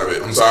tired of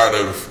it. I'm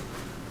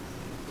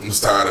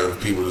just tired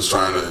of people just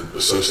trying to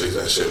associate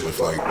that shit with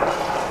like.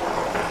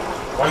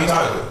 Why are you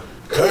tired of it?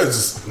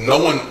 Because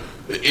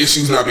the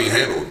issue's not being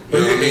handled. You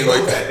know what I mean?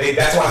 Like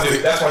that's why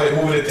they're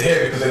moving it to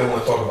here because they don't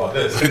want to talk about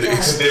this.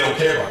 Because they don't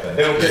care about that.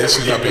 They don't care if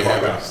we get being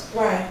handled.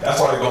 Right. That's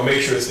why they're gonna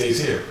make sure it stays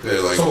here.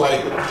 Yeah, so to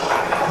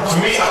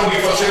me, I don't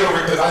get frustrated over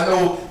it because I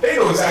know they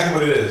know exactly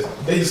what it is.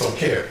 They just don't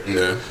care.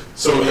 Yeah.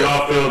 So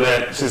y'all feel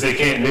that since they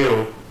can't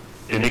kneel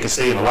and they can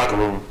stay in the locker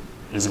room,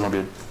 is it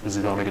gonna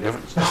make a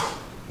difference?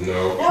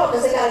 No,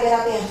 because they gotta get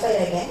out there and play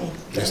that game.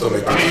 They still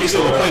make. I mean, they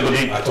still gonna play,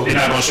 but they're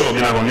not gonna show up.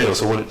 They're not gonna kneel.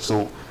 So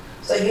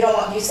you don't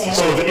want you saying.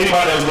 So if anybody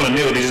that was gonna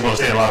kneel, they're just gonna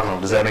stay in the locker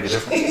room. Does that make a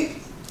difference?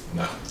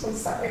 No. I'm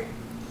sorry.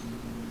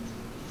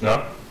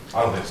 No.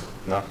 I don't think so.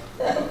 No.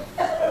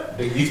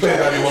 These players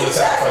gotta be willing to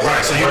sacrifice.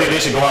 Right. So you think they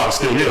should go out and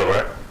still kneel,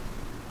 right?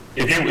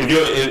 If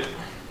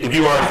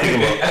you are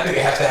thinking about, I think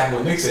it has to happen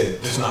what Nick said.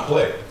 Just not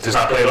play. Just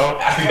not play at all.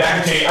 I think that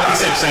can change. I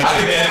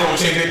think the NFL will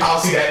change their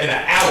policy that in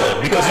an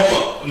hour. Because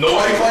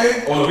nobody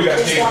playing, or we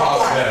got to change the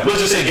policy now.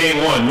 Let's just say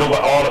game one.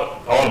 Nobody,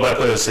 all the black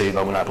players say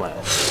no, we're not playing.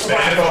 The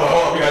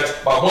NFL, we got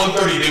by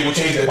 1:30 they will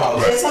change their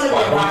policy. It's gonna be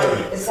a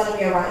riot. It's gonna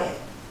be a riot.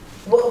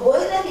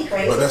 Wouldn't that be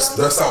crazy? But that's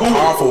how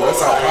powerful.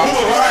 That's how powerful.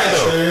 Who would riot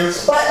though?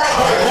 But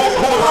like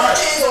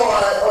coaches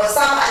or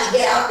somebody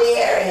get out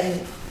there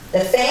and.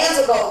 The fans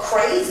would go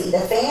crazy. The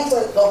fans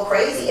would go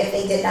crazy if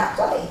they did not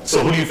play. So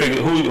who do you figure?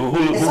 Who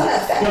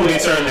would they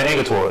turn the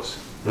anger towards?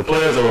 The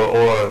players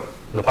or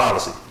the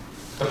policy?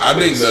 I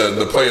think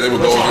the player they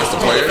would go against the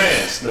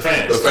players. The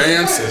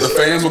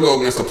fans will go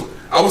against the.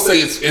 I would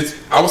say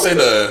I would say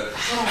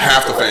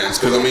half the fans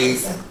because I mean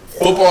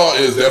football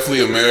is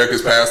definitely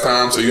America's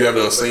pastime. So you have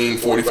the same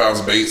 45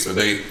 debates that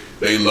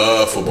they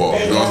love football.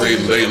 You know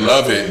they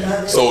love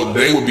it. So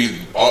they would be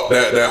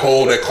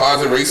that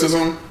closet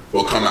racism.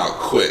 Will come out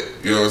quick.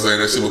 You know what I'm saying?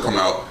 That shit will come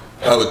out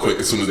hella quick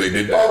as soon as they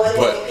did that.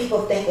 But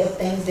people think of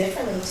things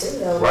differently too,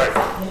 though. Right.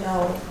 You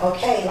know,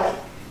 okay, like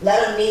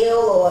let them kneel,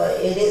 or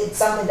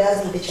something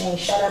does need to change.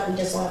 Shut up. We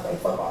just want to play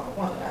football with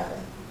one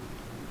another.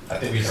 I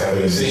think we just have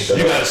to see.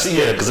 You gotta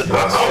see it because I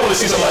want to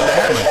see something like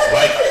that happen.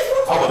 Like,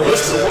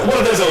 what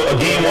if there's a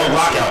game one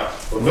lockout?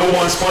 No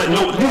one's playing.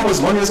 No, you know what's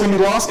money that's gonna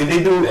be lost if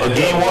they do a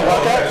game one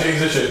lockout? Change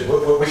this shit.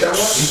 What y'all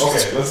want?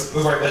 Okay, let's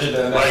write that shit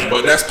down. Like,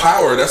 but that's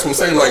power. That's what I'm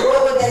saying. Like,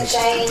 what would that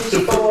change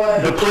for?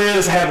 The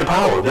players have the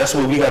power. That's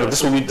what we got.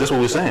 That's what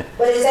we're saying.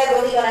 But is that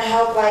really gonna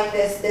help like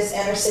this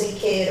inner city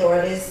kid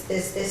or this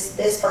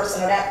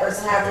person or that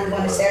person? However we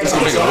want to say it. It's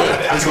gonna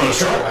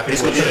start.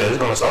 It's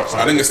gonna start.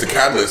 I think it's the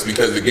catalyst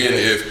because again,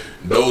 if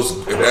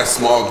that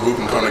small group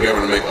can come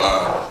together to make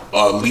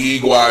a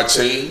league-wide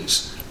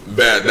change.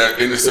 That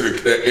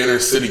inner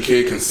city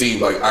kid can see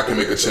like I can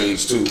make a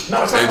change too.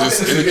 No, it's not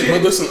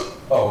but listen,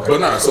 but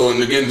not so.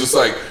 And again, just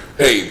like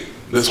hey,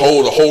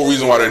 the whole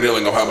reason why they're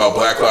kneeling about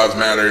Black Lives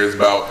Matter is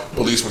about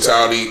police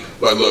brutality.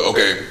 But look,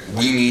 okay,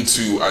 we need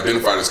to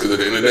identify this because at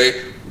the end of the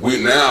day,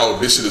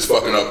 this shit is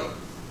fucking up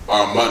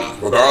our money.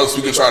 Regardless,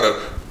 we can try to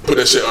put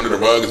that shit under the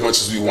rug as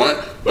much as we want,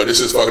 but this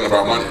is fucking up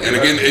our money. And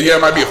again, yeah,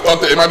 it might be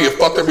a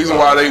fucked up reason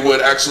why they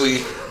would actually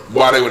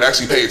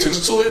pay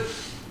attention to it,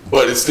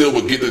 but it still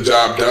would get the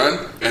job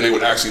done, and they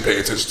would actually pay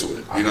attention to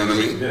it. You know what I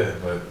mean? Yeah,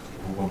 but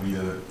who gonna be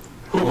the?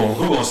 Who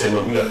gonna say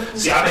look?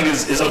 See, I think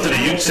it's up to the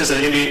union. Since the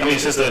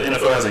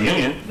NFL has a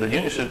union, the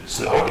union should.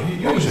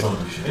 Unions don't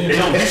do shit. They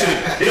don't do shit,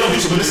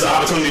 but this is an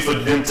opportunity for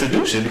them to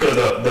do shit because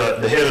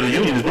the head of the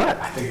union is black.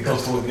 I think it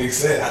comes to what Nick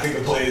said. I think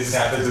the players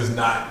have to just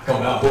not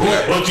come out. But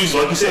like you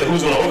said,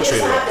 who's gonna orchestrate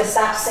have that? to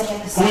stop singing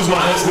the song. Who's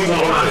gonna Honestly,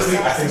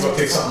 orchestrate I think it's gonna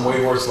take something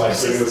way worse, like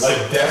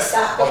a death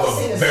of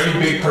a very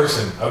big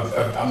person.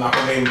 I'm not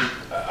gonna name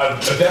a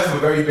death of a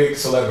very big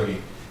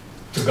celebrity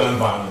to gun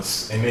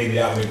violence, and maybe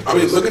that would. I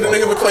mean, look at the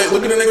nigga that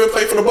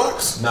play for the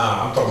Bucks.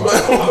 Nah, I'm talking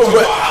about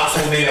a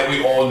household name that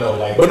we all know,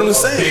 like. But I'm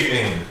just big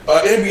saying, name.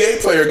 NBA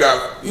player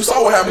you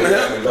saw what happened to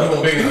him. He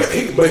won't big enough.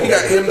 But he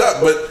got hemmed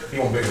up. But He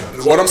won't big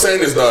enough. what I'm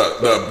saying is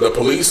the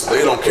police,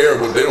 they don't care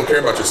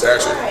about your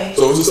stature. Right.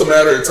 So it's just a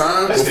matter of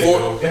time Yes,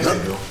 before they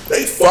do.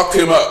 they fucked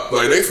him up.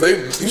 Like you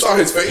saw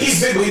his face.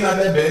 He's big, but he's not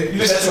that big. You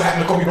think that's what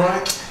happened to Kobe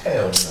Bryant?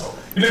 Hell no.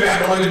 You think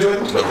that happened to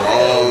Michael Jordan?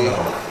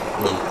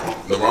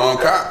 The wrong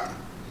cop.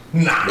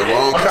 Nah. The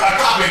wrong A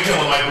cop ain't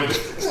killing Michael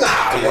Jordan.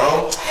 Nah,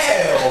 bro.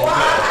 Hell no.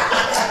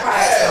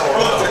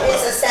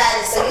 It's a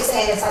status. So you're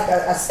saying it's like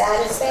a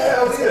status thing?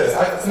 Hell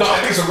yeah. No, I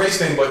think it's a race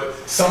thing, but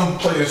some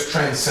players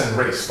transcend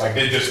race. Like,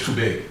 they're just too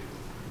big.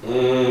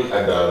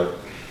 I doubt it.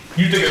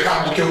 You think a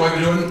cop will kill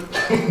Michael Jordan?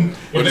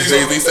 What did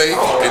Jay-Z say?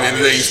 And then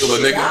today he's still a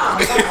nigga. What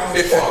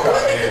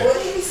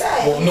did he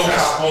say? Well, no,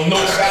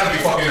 that'd be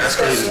fucking. That's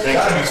crazy.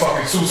 That'd be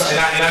fucking suicide.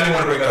 And I didn't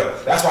want to bring that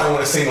up. That's why I don't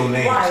want to say no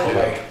names. Right. But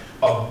like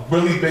a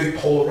really big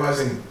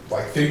polarizing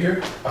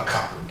figure, a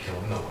cop would kill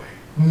him. No way.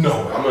 No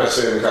way. I'm not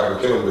saying the cop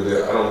would kill him,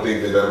 but I don't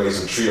think that makes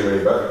him treat him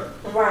any better.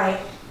 Right.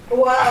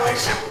 Well, I think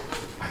so.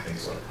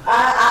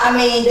 I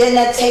mean, then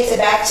that takes it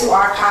back to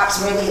our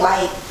cops really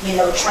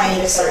trained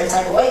a certain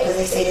type of way because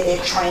they say that they're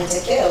trained to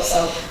kill.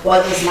 So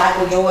whether it's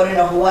Michael Jordan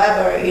or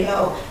whoever, if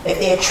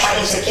they're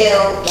trained to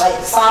kill,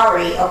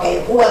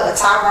 whoever,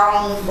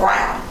 Tyrone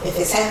Brown, if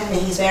it's him and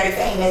he's very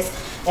famous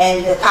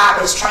and the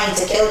cop is trained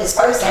to kill this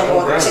person.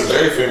 Brown is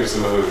very famous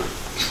in the hood.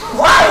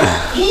 Right,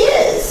 he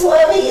is.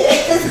 Well, he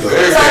is. So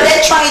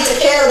they're trained to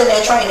kill, and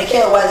they're trained to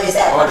kill whether it's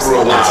that person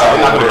or not.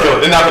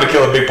 They're not going to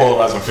kill a big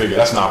polarizing figure.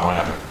 That's not going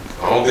to happen.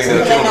 I don't think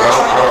they're killing.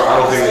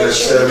 I don't think that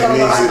necessarily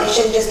means They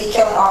shouldn't just be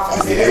killing off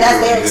because that's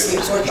their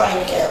excuse. We're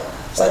trained to kill.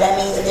 So that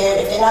means that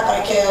if they're not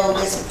going to kill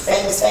this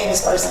famous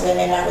person,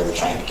 then they're not really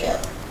trained to kill.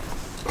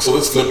 So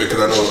let's flip it because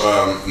I know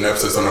Neff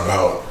said something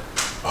about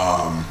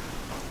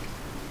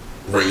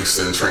race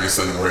and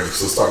transcending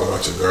race. Let's talk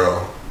about your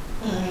girl,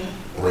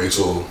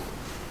 Rachel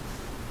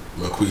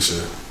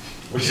LaQuisha.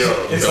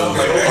 It sounds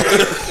like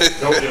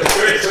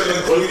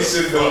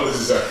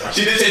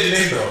she did change the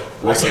name though.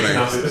 What's I her can't name?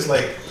 pronounce it. It's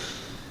like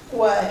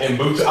What? in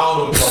boots. I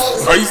don't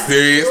know. Are you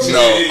serious? No.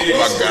 Oh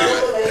my God.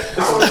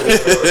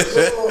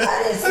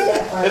 I didn't see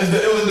that part.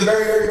 It was the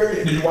very, very, very.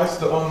 Did you watch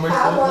the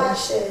I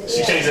watched it. She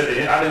Yeah. changed at the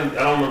end. I don't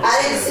remember.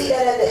 I didn't see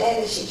that at the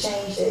end that she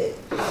changed it.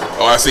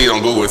 Oh, I see it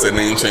on Google. It said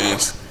name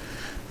change.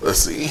 Let's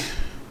see.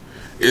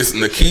 It's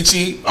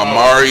Nkechi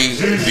Amari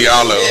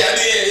Diallo.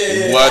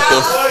 What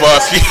the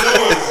fuck?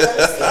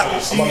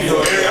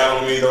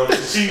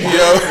 Yo,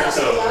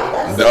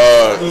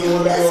 dog.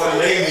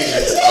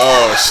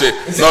 Oh shit.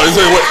 No, this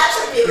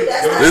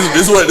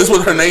is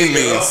what her name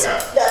means. No,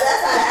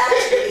 that's not an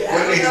attribute. I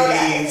don't know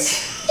that.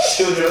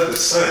 Children of the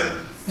sun.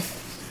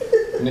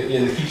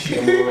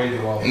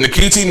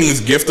 Nkechi means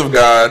gift of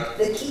God.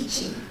 The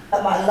Kichi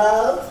of my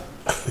love.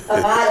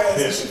 Amade,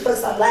 so she put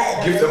some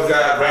Latin. Gift of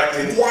God wrapped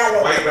in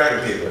white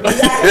wrapping paper.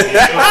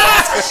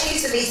 She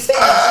used to be Spanish. She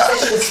said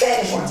she was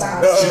Spanish one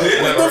time. She did?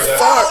 What the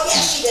fuck? Oh,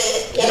 yes, she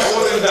did. Yes, That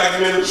wasn't a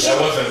documentary. Yes,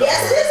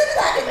 it is in the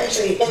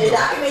documentary. In the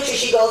documentary,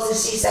 she goes and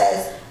she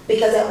says,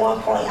 because at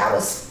one point I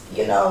was,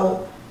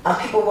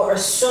 people were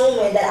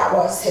assuming that I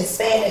was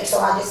Hispanic, so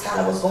I just kind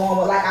of was going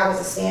with like I was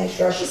a Spanish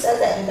girl. She says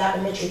that in the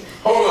documentary.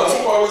 Hold on,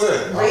 what was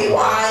that?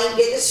 Rewind,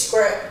 get the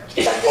script.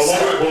 Check the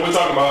script. What we're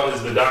talking about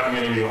is the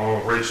documentary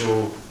on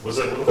Rachel. What's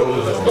that? The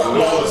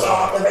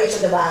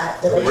racial divide.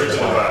 The racial Rachel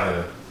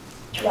divide.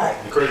 Divide. Right.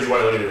 The crazy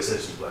white lady that said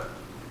she's black.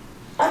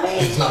 I mean,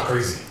 It's not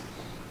crazy.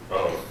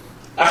 Oh,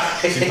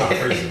 She's not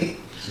crazy.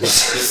 No.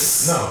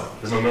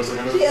 there's no mental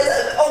illness. she has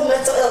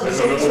mental illness. There's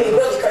no mental You mean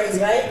really crazy,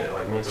 right? Yeah,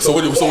 like mental. So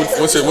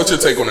what's your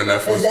take on the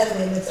Netflix? It's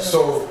definitely mental illness.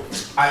 So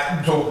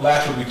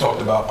last week we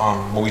talked about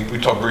we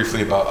talked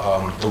briefly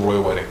about the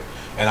royal wedding,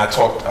 and I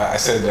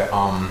said that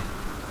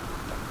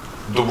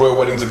the royal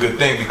wedding's a good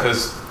thing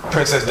because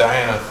Princess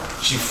Diana,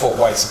 she fought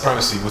white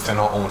supremacy within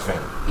her own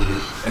family,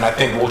 and I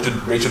think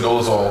Rachel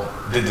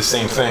Dolezal did the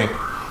same thing,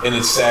 and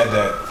it's sad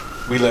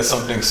that we let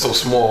something so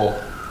small.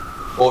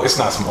 Well, it's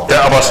not small.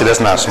 Yeah, I'm about to say that's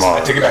not small.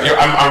 I take it back.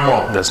 I'm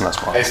wrong. That's not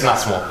small. It's not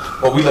small.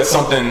 But we let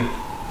something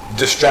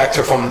distract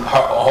her from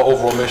her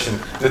overall mission.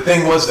 The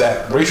thing was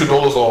that Rachel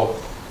Dolezal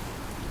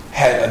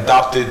had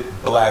adopted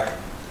black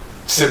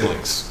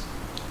siblings,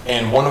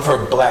 and one of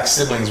her black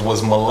siblings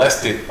was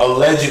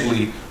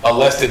allegedly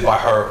molested by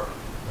her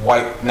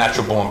white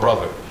natural-born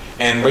brother,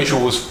 and Rachel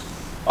was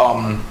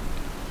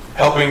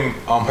helping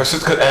her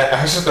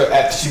sister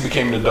after she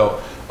became an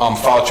adult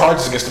filed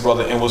charges against the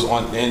brother and was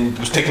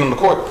taken him to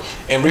court,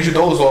 and Rachel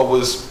Dolezal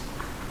was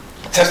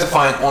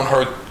testifying on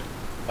her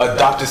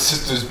adopted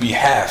sister's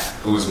behalf,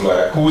 who was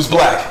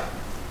black,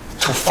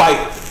 to fight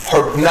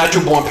her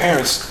natural-born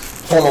parents'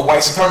 form of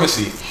white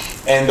supremacy.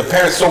 And the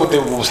parents saw what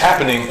was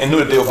happening and knew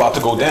that they were about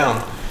to go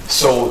down,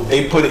 so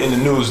they put it in the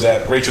news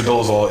that Rachel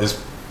Dolezal is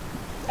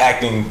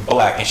acting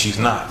black and she's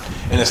not.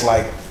 And it's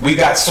like we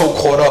got so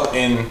caught up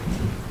in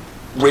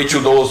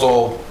Rachel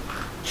Dolezal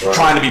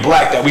trying to be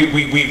black that we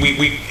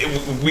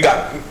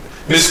got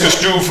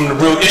misconstrued from the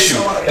real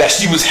issue that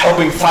she was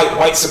helping fight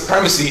white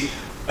supremacy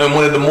in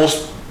one of the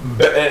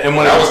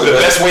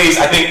best ways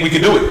I think we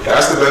could do it.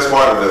 That's the best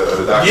part of the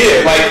documentary.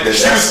 Yeah, like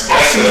she was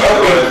actually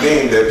helping.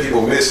 Thing that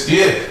people miss.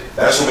 Yeah.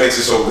 That's what makes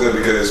it so good,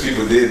 because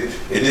it did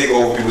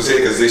go over people's head,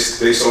 because they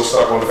so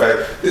stuck on the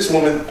fact this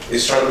woman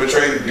is trying to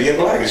betray being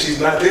black and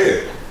she's not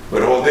there. But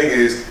the whole thing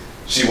is,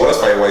 she was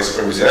fighting white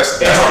supremacy. That's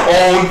her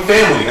own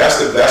family. That's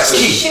the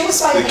key. She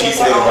was fighting the key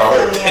against thing her own about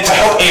her. family. And to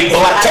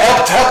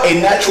help a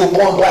natural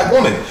born black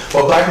woman.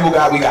 But black people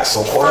we got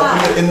so caught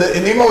up in the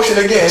emotion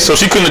again. So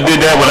she couldn't have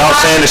did that without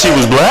saying that she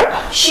was black?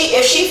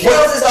 If she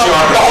feels as though the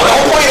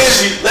whole point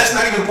is let's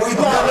not even worry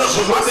about that.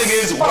 But my thing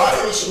is, why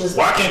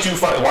can't you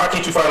fight on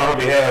her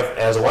behalf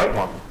as a white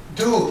woman?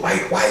 Dude,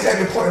 like, why is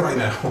that important right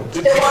now?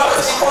 Then why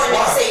was it important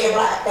to say you're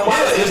black? Then why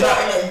was it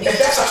important to be? If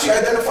that's how she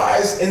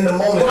identifies in the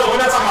moment. No, we're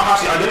not talking about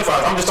how she identifies.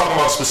 I'm just talking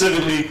about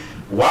specifically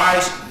why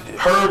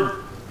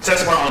her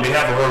testifying on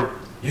behalf of her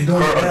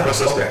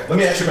sister. Okay, let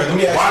me ask you. Why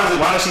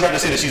does she have to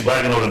say that she's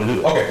black in order to do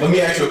it? Okay, let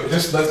me ask you. Let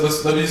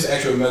me just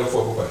ask you a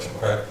metaphorical question.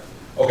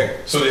 Okay.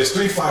 So there's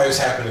 3 fires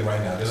happening right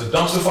now. There's a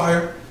dumpster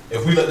fire.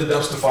 If we let the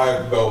dumpster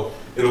fire go,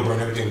 it'll burn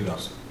everything in the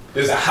dumpster.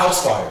 There's a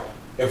house fire.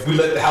 If we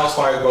let the house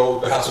fire go,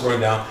 the house will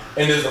burn down.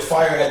 And there's a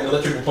fire at an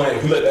electrical plant.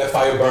 If we let that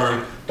fire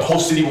burn, the whole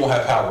city won't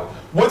have power.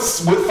 What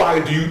fire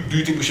do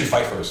you think we should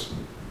fight first?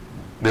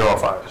 They're all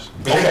fires.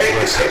 Okay,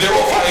 they're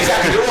all fires.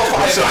 Exactly, they're all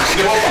fires. The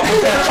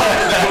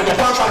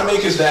point I'm trying to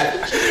make is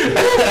that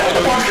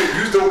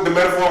use the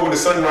metaphor when the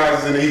sun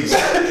rises in the east. the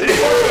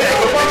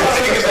point I'm trying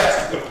to make is that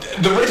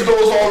the rich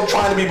goes on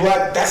trying to be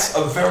black. That's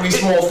a very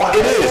small fight.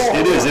 It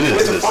is.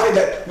 It's a fight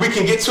that we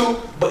can get to,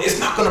 but it's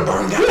not going to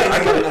burn down. Yeah,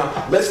 I get it.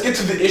 Now, let's get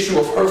to the issue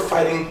of her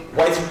fighting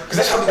white, because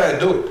that's how we got to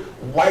do it.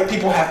 White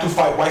people have to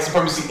fight white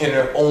supremacy in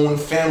their own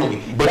family.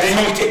 But that's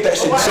how we take that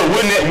shit. So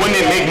wouldn't it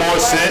make more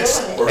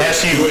sense as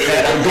she's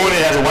doing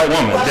it as a white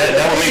woman? That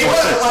would make more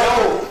sense.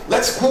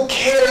 Who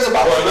cares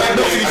about what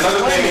another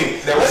thing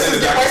that was in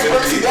the white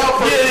supremacy down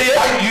for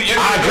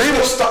I agree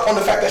with stuck on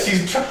the fact that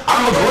she's.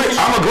 I'm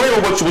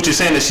agreeing with what you're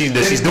saying that she's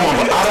doing,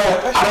 but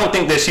I don't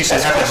think that she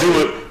should have to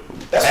do it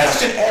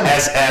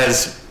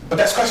as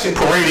but that's question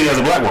parading as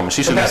a black woman.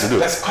 She shouldn't have to do it.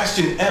 That's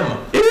question M.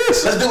 It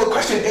is. Let's do it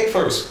question A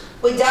first.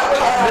 We dealt with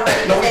that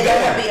already. No, we they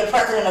didn't. want to be the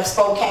president of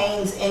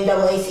Spokane's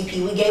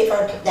NAACP. We gave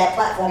her that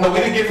platform. No, we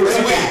didn't give her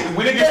anything.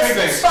 We didn't give her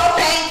The anything.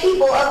 Spokane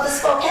people of the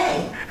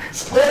Spokane.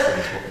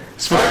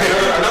 Let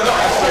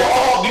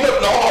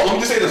me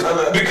just say this.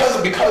 Because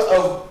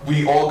of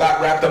we all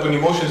got wrapped up in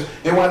emotions,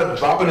 they wound up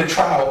dropping the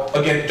trial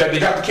again. They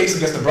dropped the case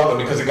against the brother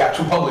because it got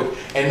too public,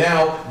 and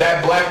now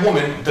that black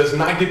woman does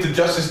not get the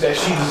justice that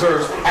she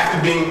deserves after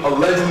being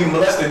allegedly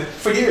molested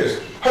for years.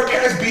 Her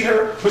parents beat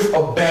her with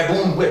a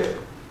baboon whip.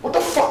 What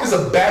the fuck is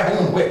a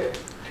baboon whip?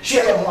 She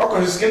had a mark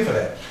on her skin for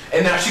that,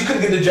 and now she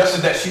couldn't get the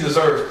justice that she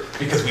deserves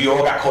because we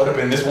all got caught up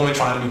in this woman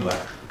trying to be black.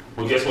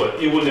 Well, guess what?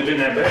 It wouldn't have been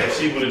that bad.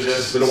 She would have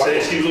just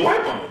said she was a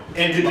white woman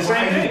and did the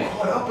same thing.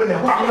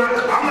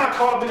 I'm not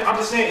caught up in it. I'm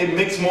just saying it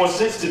makes more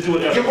sense to do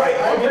it as You're right,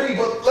 I agree,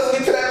 but let's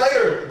get to that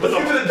later. Let's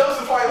get to the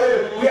dumpster fire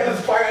later. We had this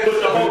fire.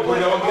 But the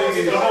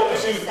whole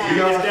issue is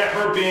that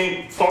her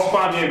being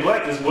falsified being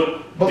black is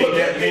what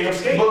made her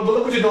skate. But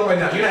look what you're doing right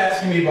now. You're not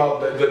asking me about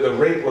the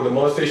rape or the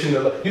molestation.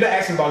 You're not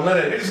asking about none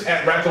of that. You're just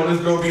rapped on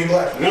this girl being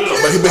black. No.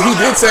 But he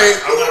did say,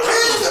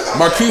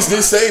 Marquise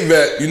did say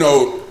that,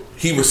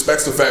 he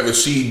respects the fact that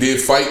she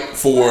did fight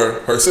for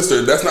her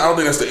sister. I don't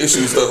think that's the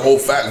issue. It's the whole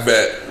fact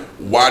that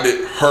why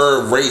did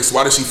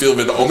she feel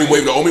that the only way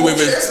is,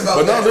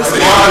 but no, listen.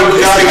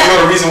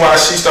 The reason why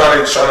she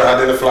started trying to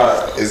identify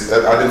as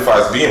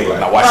being black.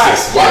 Now watch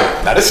this. Why?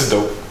 Now this is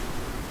dope.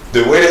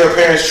 The way that her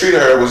parents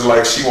treated her was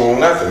like she won't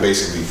nothing,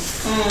 basically.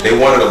 They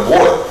wanted a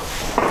boy.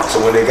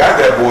 So when they got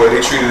that boy,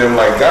 they treated him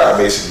like God,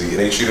 basically, and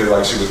they treated her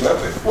like she was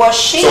nothing. Well,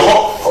 she. So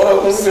hold on,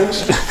 let me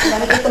finish.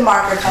 Let me get the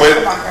marker.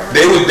 But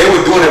they were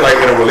doing it like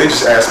in a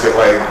religious aspect,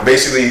 like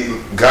basically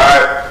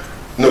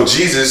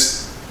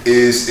Jesus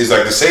is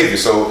like the savior.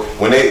 So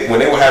when they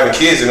were having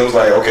kids, and it was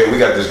like, okay, we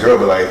got this girl,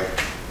 but like,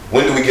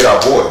 when do we get our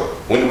boy?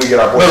 No,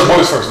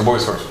 the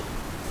boys first.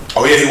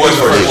 Oh yeah, he was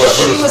first.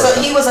 He was a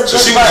good He birth. was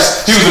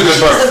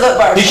a good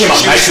birth. He came out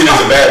She nice.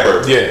 was a bad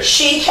birth. Yeah.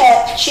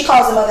 She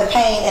caused the mother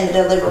pain in the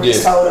delivery,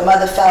 so the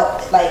mother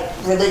felt like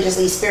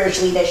religiously,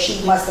 spiritually that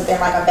she must have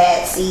been like a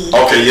bad seed.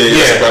 Okay,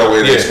 that's a better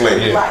way to explain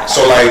it. Right.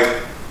 So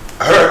like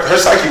her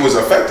psyche was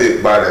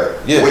affected by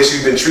that. The way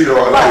she's been treated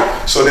all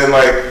night. So then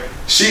like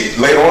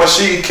later on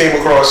she came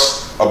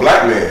across a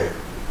black man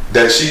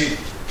that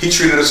he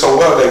treated her so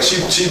well that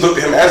she looked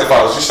at him as a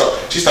father.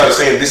 She started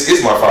saying, "This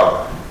is my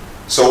father."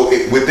 So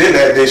within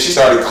that, then she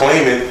started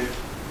claiming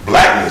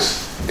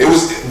blackness. It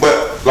was,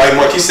 but like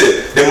Marquis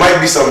said, there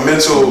might be some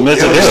mental Okay, let's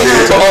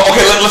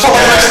talk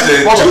about that has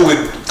to do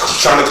with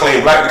trying to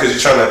claim black because you're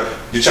trying to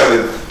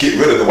get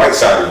rid of the white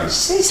side of you.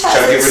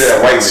 Trying to get rid of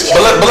that whiteness.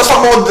 But let's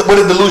talk about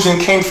where the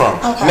delusion came from.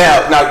 Okay.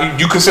 Now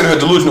you consider her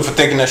delusional for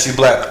thinking that she's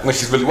black when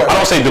she's really white. I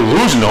don't say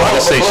delusional. I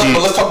just say she.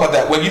 But let's talk about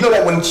that. Well, you know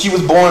that when she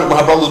was born, when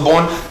her brother was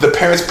born, the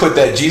parents put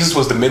that Jesus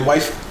was the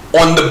midwife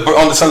on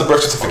the son's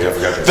birth certificate.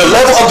 The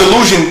level of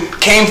delusion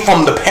came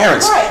from the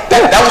parents. Right.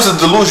 That was a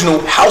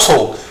delusional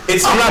household. I'm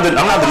not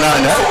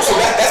denying that. So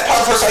that's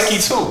part of her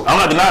psyche too.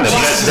 I'm not denying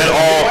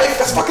that.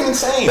 That's fucking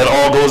insane. That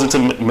all goes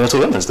into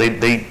mental illness.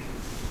 They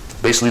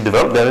basically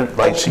developed that.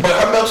 But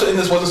her mental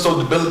illness wasn't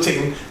so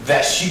debilitating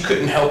that she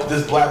couldn't help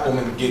this black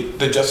woman get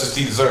the justice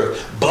she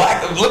deserved.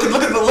 Look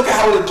at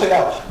how it played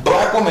out.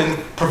 Black woman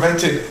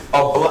prevented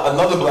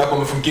another black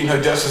woman from getting her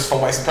justice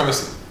from white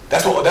supremacy.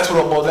 That's what it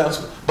all boils down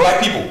to.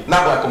 Black people,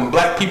 not black women,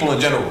 black people in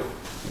general.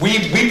 We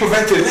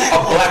prevented a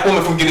black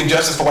woman from getting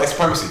justice for white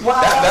supremacy.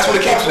 That's what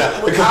it came to now.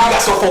 Because we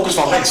got so focused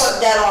on race.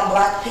 Put that on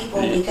black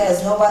people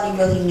because nobody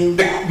really knew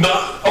that. I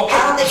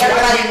don't think So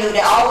everybody knew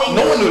that.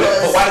 No one knew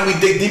that. But why did we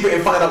dig deeper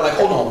and find out, like,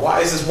 hold on, why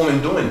is this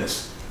woman doing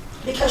this?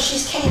 Because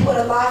she's came with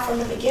a lie from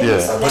the beginning.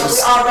 Yeah. So now we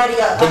already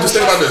But just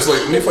think about this.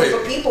 Like, let me play. For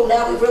people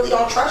now, we really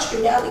don't trust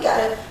you. Now we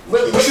gotta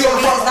really But look for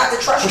reasons not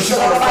to trust you. So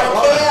nobody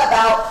care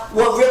about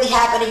what really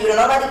happened to you.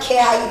 Nobody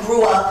care how you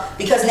grew up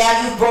because now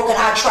you've broken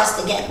our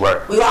trust again. Right.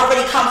 We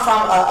already come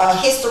from a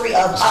history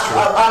of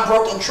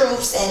unbroken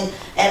truths and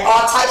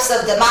all types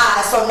of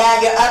demise. So now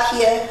you're up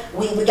here.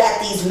 We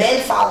got these men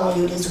following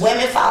you, these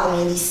women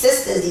following you, these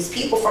sisters, these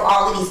people from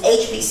all of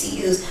these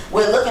HBCUs.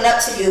 We're looking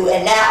up to you,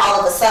 and now all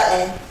of a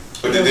sudden.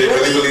 But did they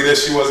really believe that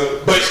she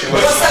wasn't? But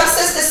some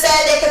sisters said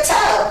they could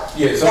tell.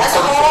 Yeah, that's a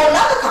whole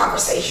nother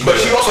conversation.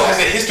 But she also has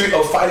a history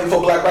of fighting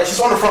for black rights.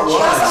 She's on the front lines.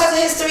 She also has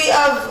a history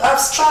of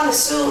trying to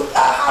sue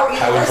Howard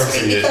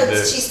University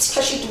because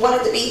she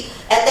wanted to be.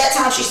 At that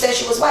time, she said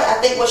she was white. I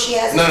think what she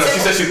has. No, she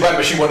said she's black,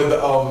 but she wanted to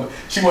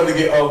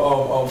get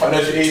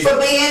financial aid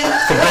for being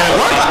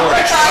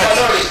white.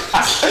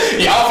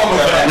 Yeah, I'm from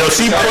that. No,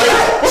 she played.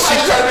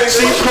 She's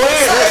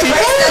playing.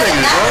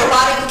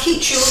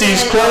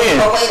 She's playing.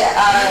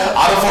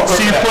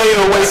 She played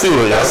her way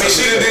through it. I mean,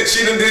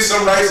 she done did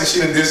some rights and she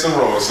done did some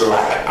wrong. So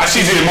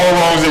she did more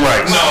wrongs than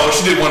rights. No,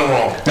 she did one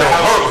wrong. No,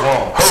 her was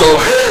wrong. So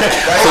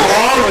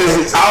wrong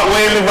is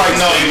outweighing the right.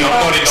 No.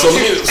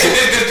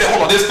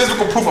 Hold on. There's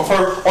physical proof of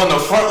her on the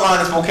front line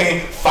of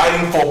Spokane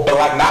fighting for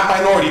black, not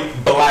minority,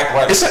 black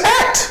rights. It's an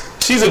act.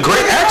 She's a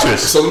great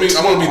actress. So I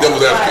want to be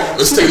devil's advocate.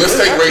 Let's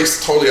take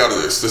race totally out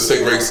of this. Let's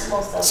take race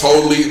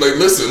totally. Like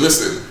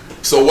listen.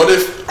 So what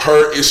if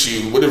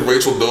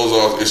Rachel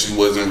Dolezal's issue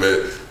wasn't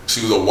that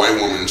she was a white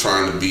woman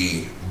trying to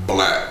be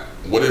black?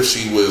 What if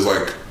she was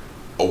like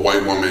a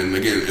white woman?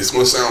 Again, it's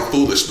going to sound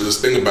foolish, but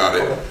just think about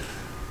it.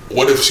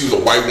 What if she was a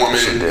white woman?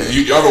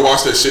 You ever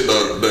watch that shit,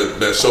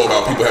 that show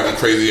about people having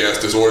crazy ass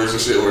disorders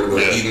and shit, or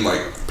eating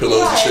like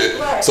pillows and shit?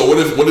 Right. So what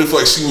if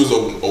like she was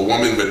a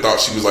woman that thought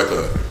she was like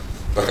a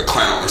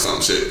clown or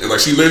some shit, and like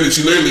she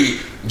literally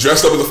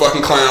dressed up as a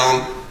fucking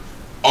clown,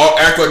 all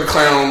act like a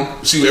clown.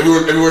 She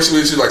everywhere she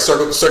went, she like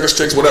circus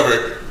chicks,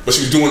 whatever, but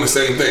she was doing the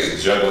same thing.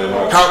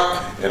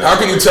 How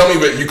can you tell me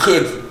that you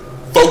could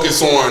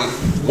focus on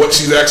what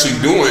she's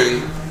actually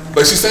doing?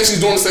 Like she's saying she's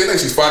doing the same thing.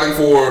 She's fighting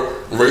for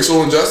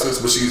racial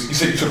injustice, but she's. You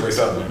said you took race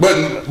out of it. But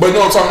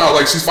no, I'm talking about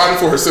like she's fighting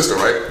for her sister,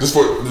 right? Just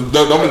for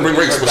don't bring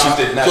race, but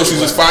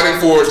she's just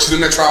fighting for. She's in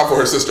that trial for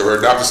her sister, her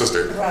adopted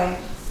sister. Right.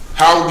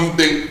 How do you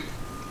think?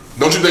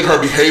 Don't you think her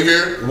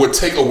behavior would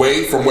take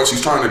away from what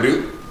she's trying to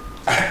do?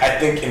 I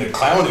think in the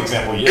clown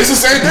example, yeah. It's the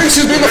same thing.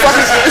 She's being the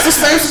fucking. It's the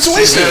same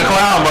situation. She's a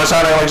clown, but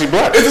trying to act like she's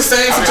black. It's the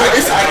same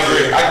situation. I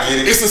agree. I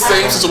get it. It's the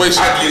same situation.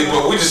 I get it,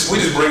 but we just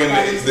bringing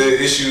the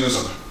issues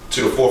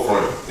to the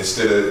forefront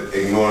instead of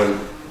ignoring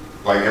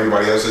like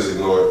everybody else is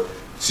ignored.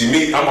 See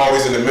me, I'm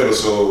always in the middle,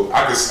 so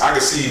I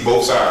can see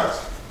both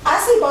sides. I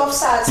see both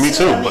sides. Me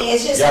too. I mean,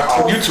 it's just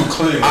you too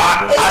clear.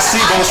 I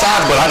see both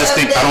sides, but I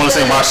don't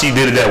understand why she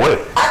did it that way.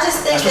 I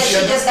just think that she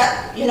just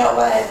got, you know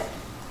what?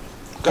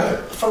 Go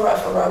ahead. For real.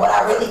 What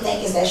I really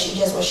think is that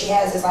what she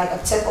has is like a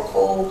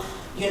typical,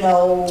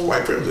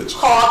 white privilege,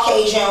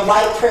 Caucasian,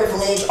 white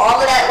privilege, all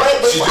of that. I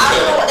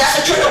don't know what that's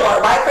a trigger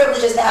word. White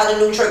privilege is now the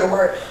new trigger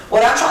word.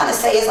 What I'm trying to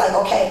say is like,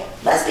 okay,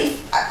 let's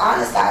be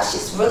honest, guys. She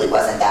really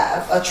wasn't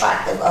that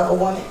attractive of a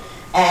woman,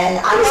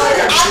 and I know.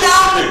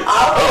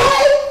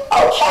 Okay.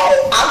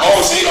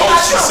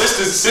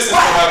 Sisters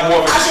gonna have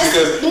more of an issue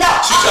because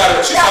she try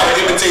to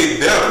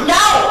imitate them.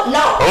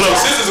 So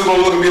sisters are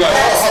gonna look and be like,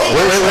 wait.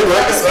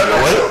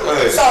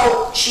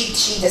 So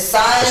the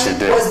son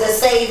was the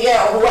savior,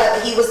 or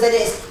whoever he was the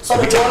this. So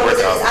the daughter was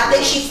the this. I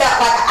think she felt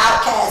like an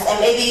outcast,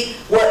 and maybe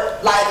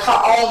like her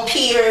own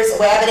peers,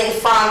 wherever they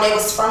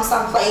was from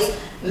someplace.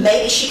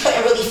 Maybe she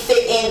couldn't really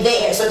fit in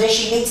there. So then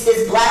she meets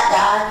this black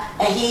guy,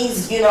 and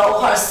he's,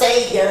 her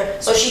savior.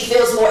 So she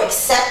feels more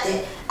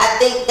accepted. I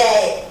think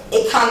that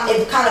it kind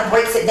of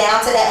breaks it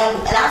down to that,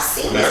 and I've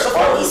seen this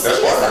before. We see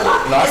this a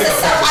lot. It's a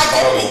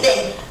self-identity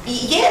thing.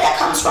 Yeah, that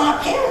comes from her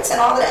parents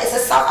and all of that. It's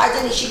a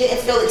self-identity. She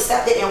didn't feel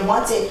accepted and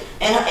wanted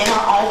in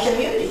her own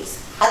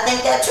communities. I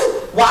think that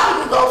too. Why do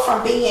you go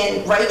from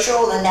being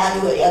Rachel and now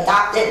you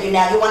adopted? You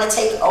want to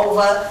take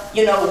over? Why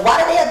do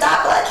they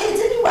adopt black kids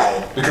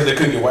anyway? Because they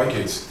couldn't get white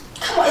kids.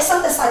 Come on, it's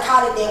something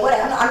psychotic there.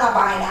 Whatever. I'm not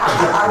buying that.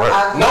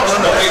 No,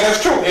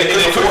 that's true.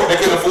 They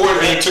couldn't afford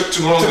it. It took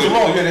too long.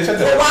 Yeah, they said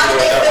that. But why do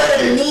they feel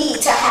the need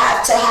to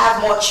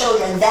have more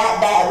children that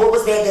bad? What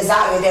was their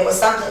desire? There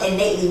was something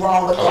innately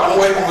wrong with them. A lot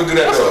of white people do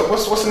that though.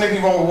 What's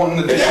innately wrong with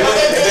wanting to do that? Yeah, but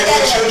they did that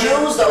and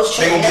abuse those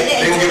children. They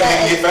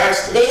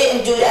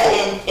didn't do that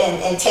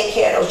and take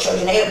care of those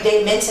children.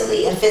 They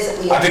mentally and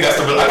physically. I think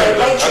the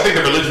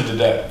religion did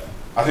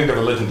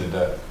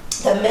that.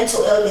 The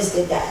mental illness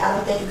did that. I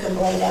don't think you can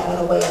blame that on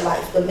a way of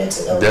life. The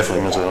mental illness.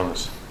 Definitely mental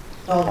illness.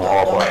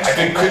 I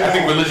think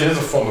religion is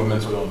a form of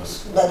mental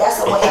illness. But that's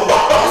a way of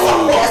life.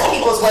 That's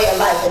people's way of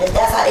life. And if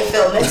that's how they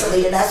feel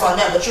mentally, then that's on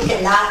them. But you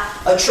cannot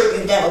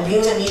attribute them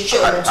abusing these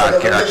children to the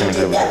religion.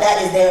 That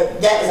is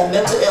a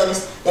mental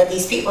illness that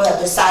these people have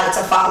decided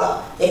to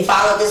follow. They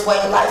follow this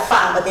way of life,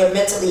 fine, but they're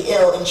mentally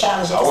ill and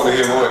challenged. I want to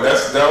hear more.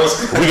 That was.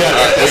 We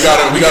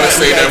gotta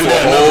say that for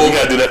a whole.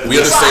 We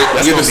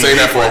gotta say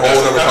that for a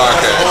whole other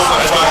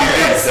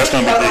podcast. That's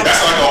gonna be deep. That's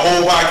like a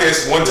whole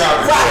podcast, one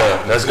topic.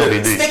 Right. That's gonna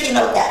be deep. Sticky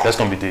note that.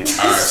 That's gonna be deep.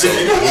 All right,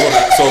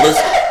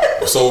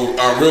 so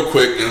real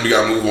quick, and we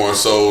gotta move on.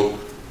 So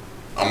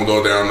I'm gonna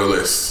go down the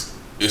list.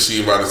 Is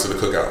she invited to the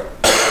cookout?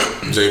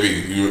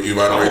 JB, you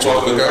invited Rachel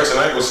to the cookout? Person I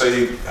ain't gonna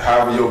say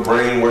however your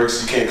brain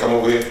works. You can't come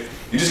over here.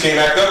 You just can't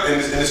act up in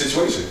this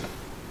situation.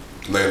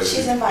 Layla,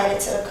 she's invited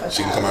to the cookout.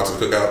 She can come out to the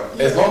cookout.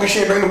 As long as she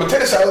ain't bring the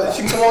potato salad,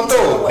 she can come on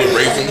through. I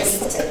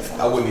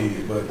wouldn't eat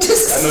it, but I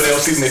know they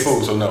don't season their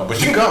food, so no. But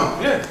she can come.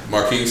 Yeah.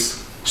 Marquise.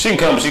 She can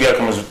come, but she gotta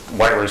come as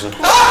white Rachel.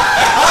 Dead ass.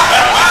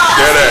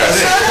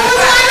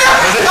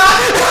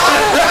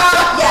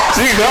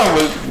 She can come,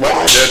 but white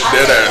Rachel.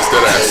 Dead ass.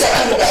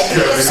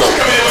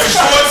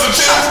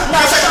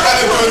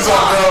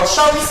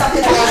 Show me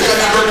something. Dead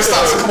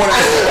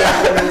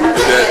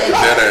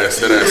ass.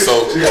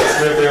 So she got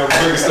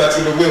Birkenstocks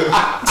in the whip.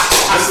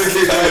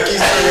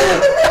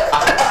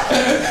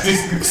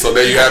 So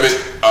there you have it.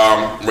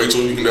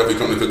 Rachel, you can definitely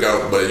come to the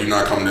cookout, but you're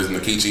not coming as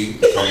Nikichi.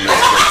 You're coming as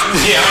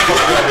Rachel. Yeah,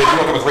 I'm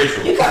coming as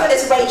Rachel. You're coming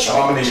as Rachel.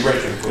 I'm coming as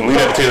Rachel. We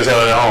have potatoes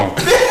out at home.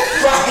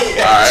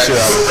 Right. Alright.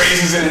 Put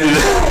raisins in it.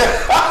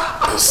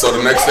 So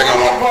the next thing I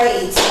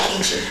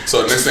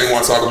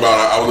want to talk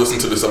about, I was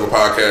listening to this other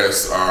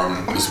podcast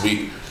this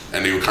week,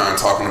 and they were kind of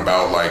talking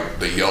about like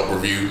the Yelp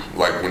review,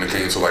 like when it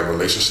came to like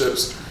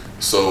relationships.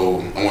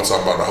 So I want to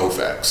talk about the whole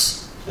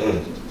facts.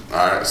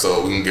 Alright,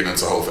 so we can get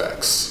into whole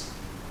facts.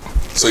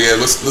 So yeah,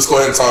 let's go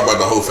ahead and talk about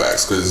the whole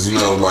facts, because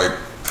like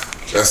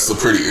that's a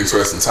pretty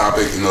interesting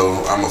topic.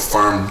 I'm a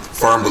firm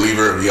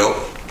believer of Yelp,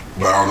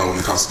 but I don't know when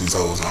it comes to these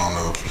hoes. I don't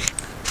know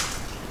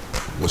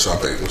what y'all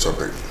think.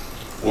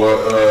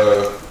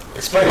 Well,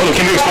 explain.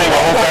 Can you explain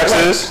what whole facts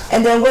is?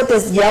 And then what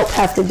does Yelp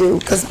have to do?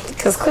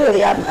 Because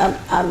clearly I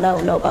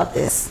don't know about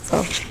this.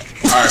 So.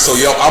 Alright, so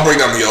Yelp, I'll break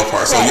down the Yelp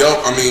part. So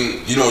Yelp,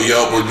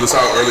 Yelp, or just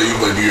how earlier you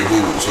do your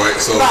Googles, right?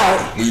 So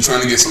when you're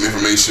trying to get some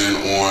information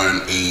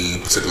on a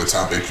particular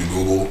topic, you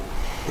Google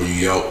or you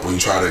Yelp, or you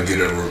try to get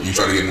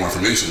more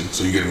information.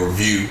 So you get a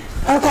review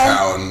of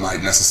how it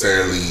might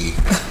necessarily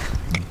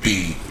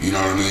be. You know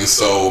what I mean?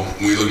 So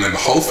when you're looking at the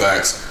whole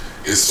facts,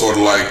 it's sort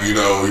of like,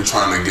 you're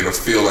trying to get a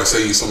feel. Like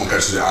say someone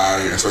catches your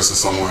eye, you're interested in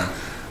someone,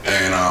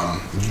 and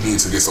you need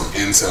to get some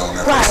intel on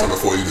that person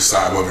before you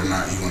decide whether or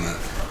not you want to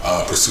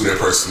pursue that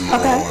person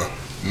or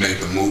make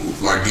the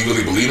move. Like, do you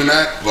really believe in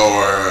that, or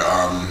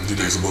do you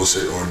think it's a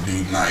bullshit, or do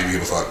you not even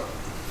give a fuck?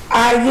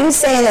 Are you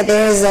saying that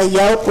there is a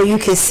Yelp where you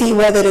can see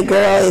whether the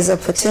girl is a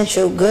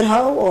potential good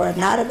hoe or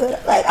not a good?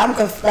 Like, I'm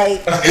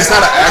confused. It's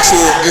not an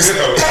actual. It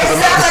sounds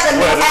like a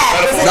new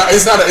app.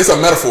 It's a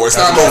metaphor. It's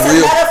not no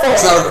real.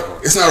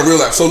 It's not a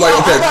real app. So like,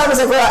 okay. I thought it was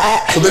a real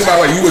app. So think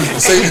about like you would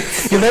say.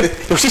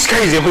 She's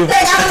crazy. I was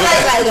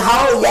like,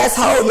 hoe, yes,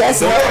 hoe. Right.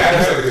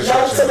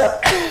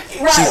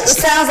 It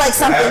sounds like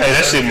something. Hey,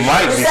 that shit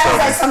might be something. It sounds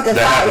like something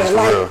fire.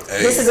 Like,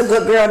 this is a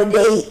good girl to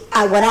date.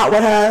 I went out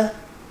with her.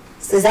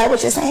 Is that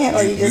what you're saying?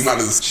 Or you might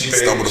have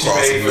stumbled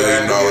across $1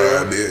 million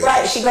idea.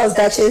 Right, she goes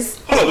Duchess.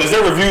 Hold up, is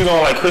there reviews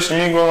on like Christian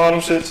Mingle and all them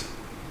shits?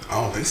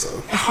 I don't think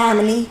so.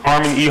 Harmony.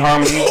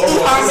 eHarmony.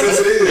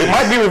 It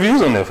might be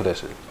reviews on there for that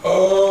shit.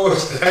 Oh,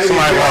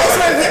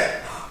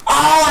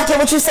 I get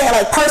what you're saying,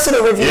 like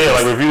personal reviews. Yeah,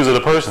 like reviews of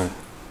the person.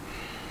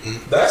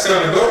 That's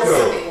kind of dope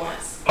though.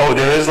 Oh,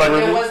 there is like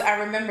there was. I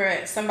remember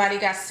it. Somebody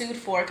got sued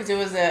for it because it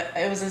was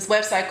this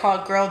website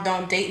called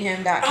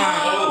GirlDon'tDateHim.com.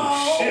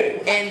 Oh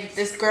shit! And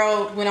this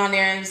girl went on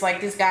there and was like,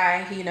 this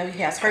guy, he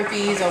has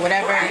herpes or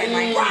whatever, and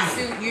like he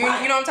sued. You know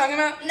what I'm talking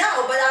about?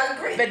 No, but I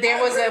agree. But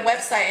there was a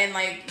website and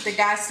like the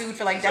guy sued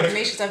for like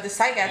defamation of the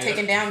site got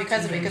taken down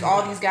because of it because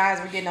all these guys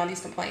were getting all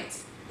these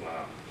complaints.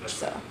 Wow.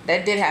 So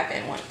that did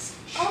happen once.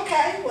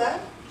 Okay, well.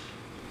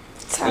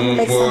 Time to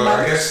make some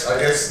money. I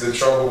guess the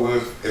trouble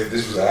with if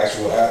this was an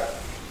actual app,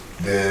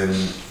 then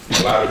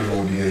a lot of people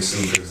would be in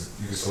suit because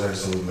you can slander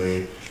someone's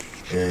name,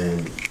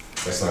 and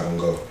that's not gonna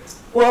go.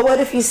 Well, what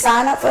if you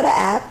sign up for the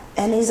app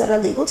and these are the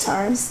legal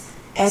terms,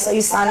 and so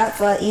you sign up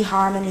for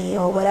eHarmony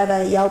or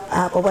whatever Yelp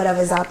app or whatever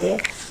is out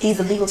there. These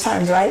are legal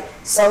terms, right?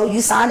 So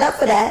you signed up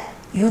for that.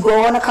 You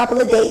go on a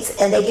couple of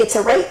dates, and they get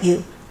to rate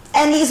you,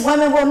 and these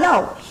women will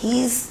know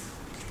he's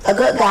a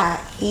good guy.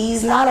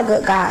 He's not a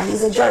good guy.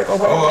 He's a jerk or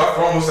whatever. Oh,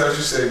 I almost thought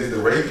you said they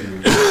rape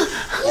you.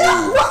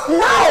 No,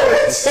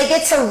 they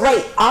get to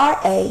rate.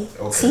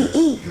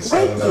 R-A-T-E.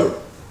 Rate you.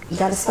 You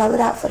gotta spell it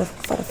out for the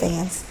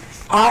fans.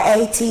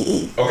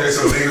 R-A-T-E. Okay,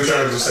 so legal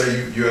terms will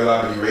say you're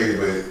allowed to be rated,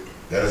 but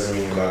that doesn't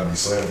mean you're allowed to be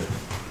slandered.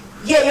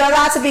 Yeah, you're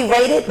allowed to be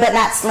rated, but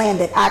not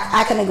slandered.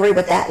 I can agree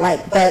with that.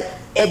 But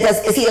it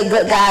does. Is he a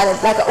good guy?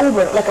 Like an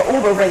Uber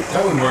rate?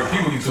 That wouldn't work.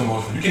 People get too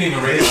emotional. You can't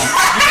even rate it. You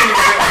can't even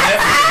rate on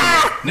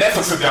Netflix.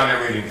 Netflix took down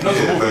their rating.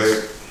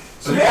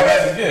 So you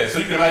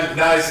can imagine.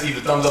 Now it's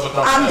either thumbs up or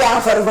thumbs down. I'm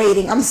down for the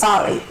rating. I'm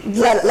sorry.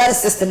 Let a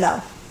sister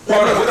know. I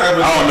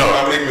don't know.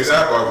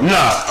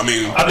 Nah, I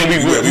mean, I think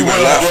we went a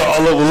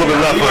little bit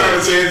left. You about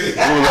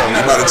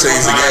to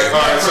change the game.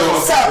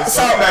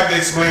 So back to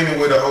explaining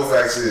what the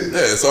Hofax is.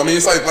 Yeah, so I mean,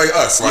 it's like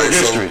us, right?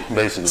 History,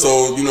 basically.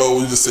 So we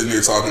just sitting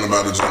here talking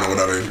about a joint or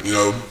whatever.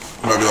 You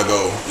might be like,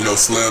 oh,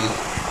 Slim,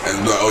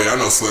 and oh yeah, I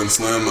know Slim.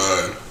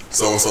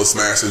 So and so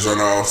smashed the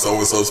joint off. So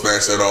and so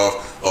smashed that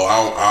off. Oh,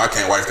 I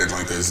can't wipe that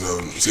joint because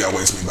she got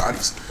way too many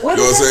bodies. What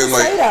is that to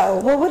say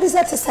though? Well, what is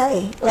that to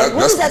say? Like,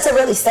 what is that to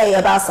really say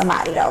about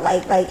somebody though?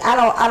 Like I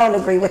don't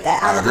agree with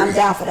that. I'm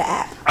down for the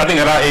app. I think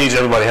at our age,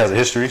 everybody has a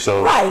history,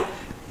 so right.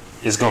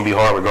 It's gonna be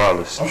hard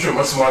regardless. I'm sure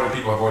much smarter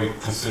people have already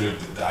considered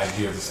the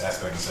idea of this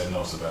aspect and said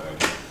no, it's a bad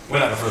idea. We're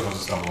not the first ones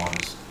to stumble on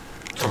this.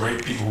 To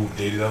rate people who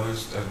dated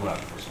others, we're not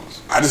the first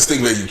ones. I just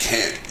think that you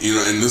can't,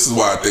 and this is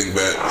why I think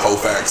that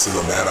Hofax is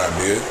a bad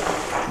idea,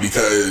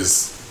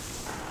 because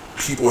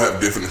people have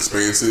different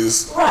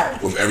experiences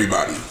with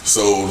everybody.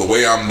 So the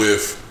way I'm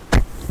with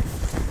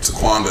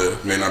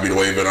Taquanda may not be the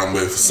way that I'm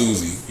with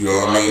Susie, you know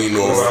what I mean,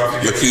 or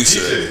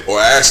Lakeisha, or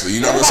Ashley,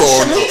 or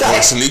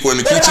Shaniqua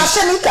and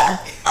Nikisha.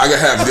 I can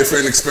have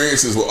different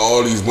experiences with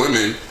all these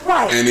women,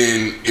 and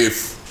then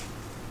if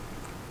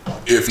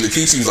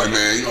Nikishi's like,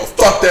 man,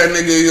 fuck that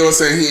nigga, you know what I'm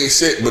saying, he ain't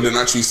shit, but then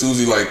I treat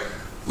Susie like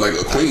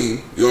a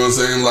queen, you know what I'm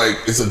saying, like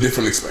it's a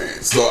different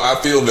experience. So I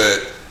feel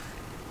that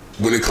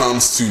when it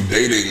comes to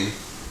dating,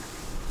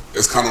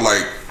 it's kind of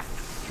like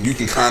you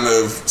can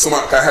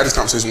I had this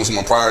conversation with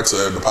someone prior to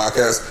the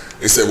podcast.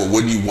 They said, well,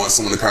 wouldn't you want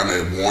someone to kind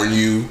of warn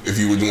you if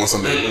you were doing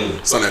something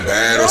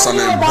bad or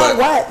something? But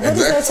what is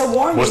there to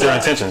warn you? What's their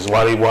intentions?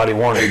 Why they warn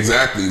you?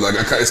 Exactly. Like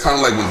it's kind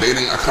of like when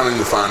dating, I kind of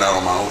need to find out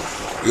on my own.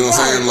 You know what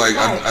I'm saying? Like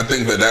I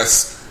think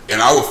that's,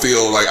 and I would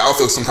feel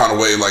some kind of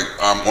way. Like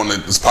on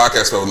this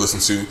podcast I would listen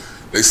to,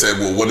 they said,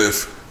 well, what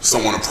if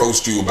someone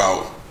approached you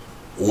about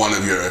one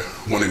of your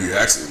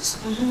exes,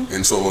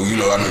 and so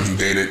I know you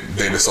dated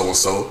so and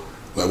so.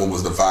 Like, what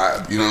was the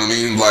vibe? You know what I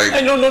mean? Like,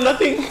 I don't know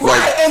nothing.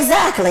 Right,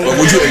 exactly.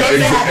 Would you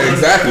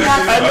exactly?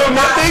 I know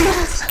nothing.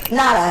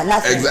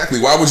 Nothing.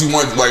 Exactly. Why would you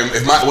want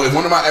if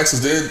one of my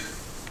exes did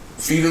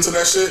feed into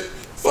that shit?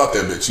 Fuck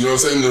that bitch. You know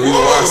what I'm saying? The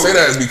reason why I say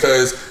that is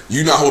because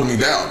you're not holding me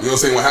down. You know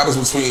what I'm saying? What happens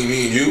between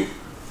me and you,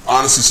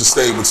 honestly, should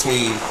stay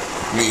between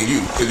me and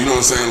you. Because you know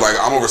what I'm saying? Like,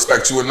 I'm gonna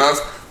respect you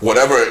enough.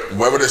 Whatever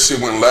that shit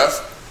went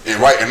left.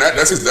 And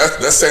that's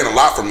saying a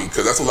lot for me,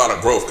 because that's a lot of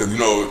growth. Because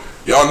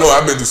y'all know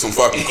I've been through some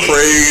fucking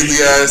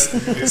crazy ass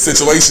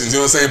situations. You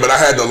know what I'm saying? But I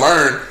had to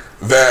learn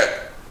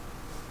that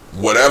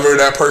whatever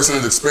that person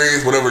has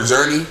experienced, whatever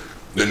journey,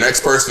 the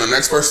next person,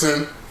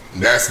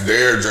 that's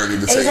their journey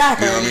to take.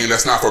 Exactly. You know what I mean?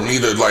 That's not for me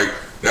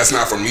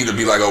to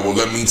be like, oh well,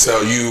 let me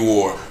tell you,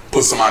 or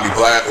put somebody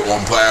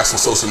on blast on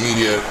social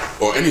media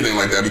or anything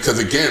like that. Because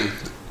again,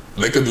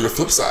 they could do the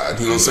flip side.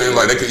 You know what I'm saying?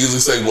 Like they could easily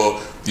say,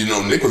 well,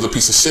 Nick was a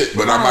piece of shit,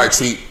 but I might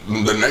treat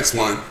the next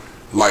one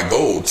like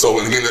gold. So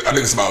again, I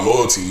think it's about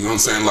loyalty. You know what I'm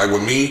saying? Like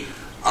with me,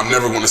 I'm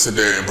never going to sit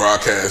there and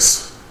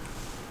broadcast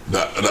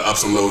the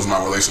ups and lows of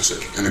my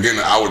relationship. And again,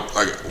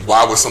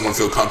 why would someone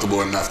feel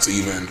comfortable enough to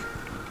even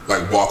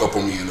walk up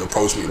on me and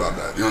approach me about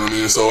that? You know what I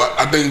mean? So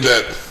I think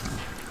that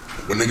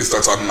when niggas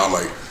start talking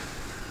about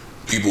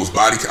people's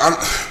body count,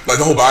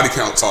 the whole body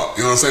count talk.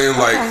 You know what I'm saying?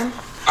 Like.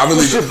 I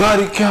really what's your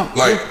body count?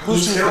 Like,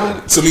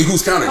 to me,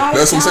 who's counting?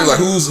 That's what I'm saying. Like,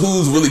 who's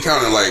really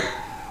counting? Like,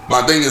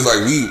 my thing is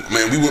we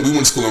went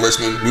to school in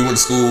Richmond. We went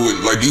to school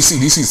in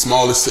DC's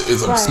smallest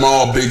is a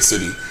small big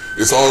city.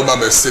 It's all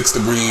about that 6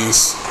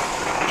 degrees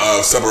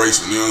of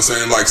separation. You know what I'm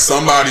saying? Like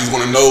somebody's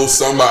gonna know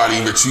somebody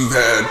that you've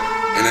had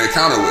and then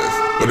counter with.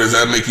 But does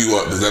that make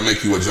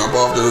you a jump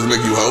off? Does it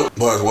make you hoe?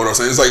 But what I'm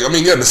saying is like, I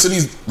mean, yeah, the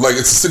city's like,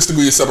 it's a 6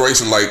 degrees of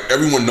separation. Like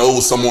everyone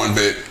knows someone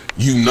that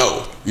you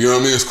know. You know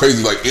what I mean? It's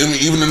crazy. Like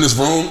even in this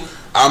room,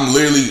 I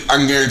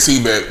can guarantee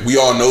that we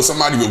all know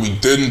somebody, but we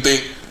didn't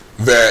think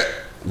that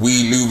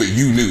we knew that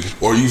you knew,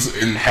 or you.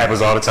 And it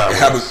happens all the time. It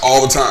happens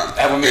all the time.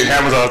 It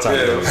happens all the time.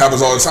 It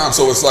happens all the time.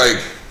 So it's like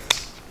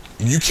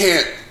you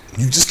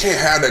just can't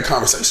have that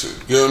conversation.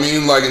 You know what I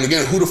mean? Like, and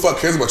again, who the fuck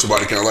cares about your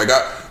body count? Like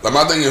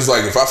my thing is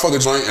like, if I fuck a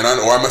joint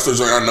or I mess with a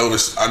joint, I know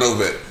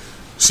that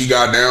she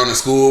got down in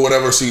school, or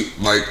whatever. She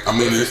like, I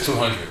mean, it's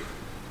 200.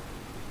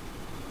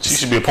 She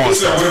should be a porn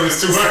star. What if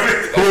it's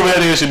 200? Whoever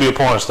that is should be a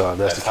porn star.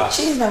 That's the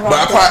case. But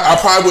I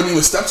probably wouldn't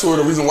even step to her.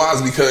 The reason why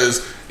is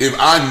because if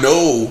I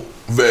know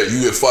that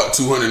you have fucked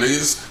 200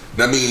 niggas,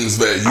 that means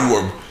that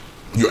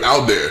you're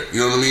out there. You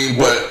know what I mean?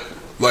 But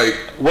like,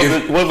 what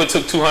if it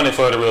took 200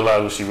 for her to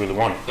realize what she really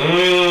wanted?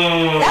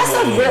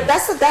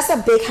 That's a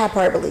big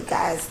hyperbole,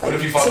 guys. Like, what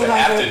if you fucked it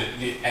after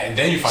and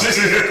then you find it?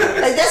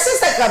 Like that's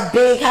just like a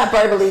big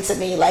hyperbole to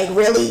me. Like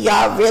really,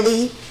 y'all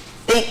really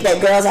think that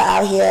girls are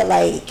out here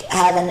like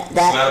having that?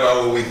 It's not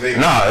about what we think.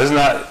 No, it's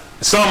not.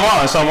 Some are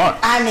and some aren't.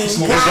 I mean,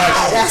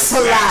 God, that's a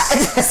lot.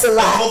 That's a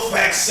lot. The whole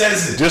fact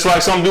says it. Just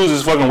like some dudes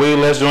is fucking way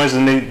less joints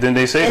than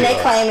they say. And they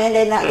claiming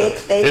they're not.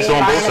 They're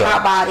lying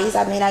about bodies.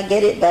 I mean, I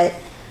get it, but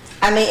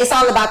I mean, it's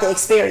all about the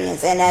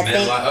experience. And I think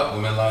men lie up,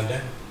 women lie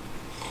down.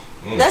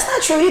 That's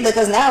not true either.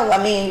 Because now, I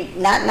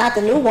mean, not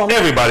the new woman.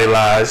 Everybody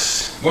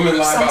lies. Women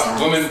lie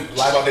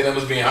about their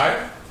numbers being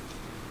higher.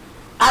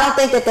 I don't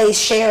think that they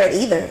share it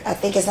either. I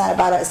think it's not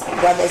about us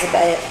whether it's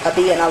about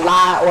being a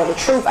lie or the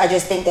truth. I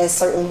just think that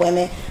certain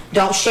women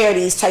don't share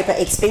these type of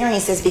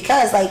experiences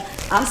because, like,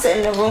 I'm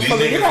sitting in a room full of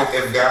Do you think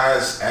if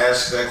guys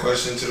ask that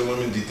question to the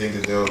women, do you think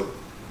that they'll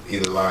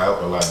either lie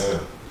up or lie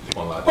down?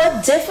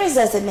 What difference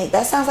does it make?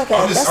 That sounds like a.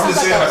 I'm just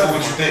saying, like, what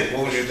would you think?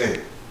 What would you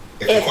think?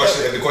 If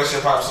the question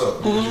pops up,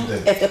 what would you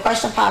think? If the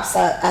question pops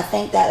up, I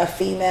think that a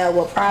female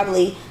will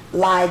probably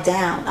lie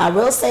down. I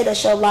will say that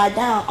she'll lie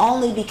down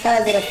only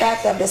because of the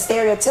fact of the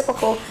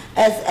stereotypical,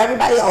 as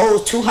everybody,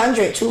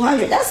 200.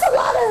 That's a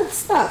lot of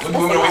stuff. When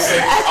women always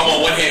say, I'm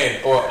on one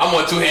hand or I'm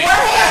on two hands. One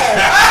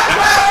hand.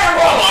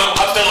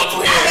 I'm still on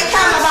two hands. I can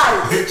count my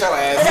bodies. Your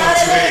ass on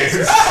two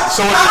hands.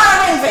 So I'm on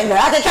a ring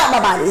finger. I can count my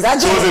bodies.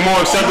 So is it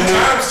more acceptable?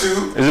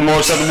 Is it more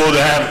acceptable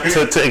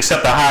to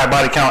accept a higher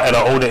body count at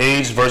an older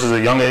age versus a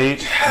younger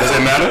age? Does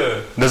it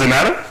matter? Does it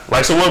matter?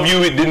 Like, so what if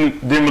you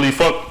didn't really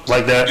fuck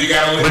like that?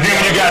 But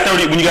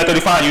then when you got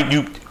 35,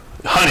 you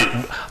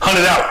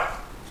hunted out.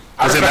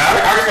 Does it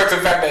matter? I respect the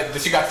fact that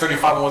she got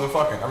 35 and wasn't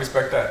fucking. I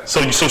respect that.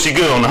 So she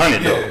good on the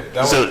 100 though. We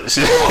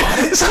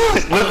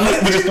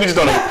just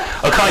don't know.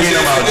 A Kanye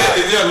number.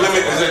 Is there a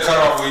limit? Is there a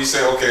cutoff where you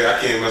say, okay, I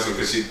can't mess with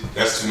this shit?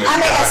 That's too much.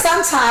 I mean, at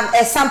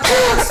some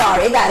point, I'm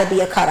sorry, it got to be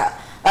a cutoff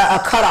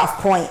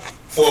point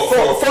for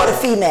the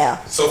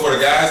female. So for the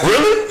guys,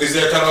 really? Is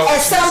there a cutoff?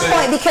 At some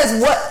point, because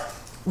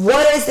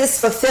what is this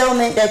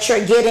fulfillment that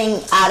you're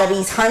getting out of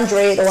these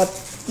 100 or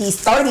these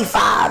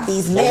 35,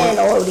 these men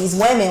or these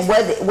women?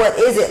 What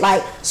is it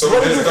like? So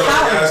what is are you it cutoff for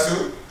counting? guys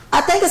too?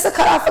 I think it's a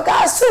cutoff for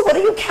guys too. What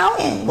are you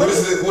counting? What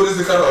is the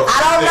cutoff? I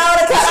don't know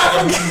the cutoff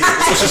for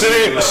guys.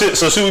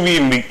 So should we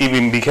even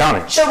be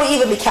counting? Should we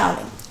even be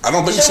counting? I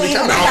don't think we should be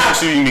counting. I don't think we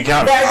should even be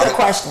counting. Very good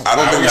question. I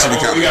don't think we should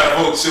be counting. We got to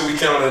vote. Should we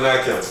count or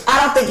not count?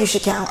 I don't think you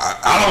should count.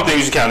 I don't think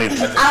you should count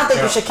either. I don't think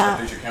you should count.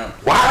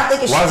 Why? I don't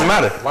think you should Why does it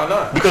matter? Why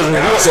not? Because I'm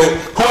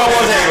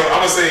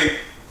gonna say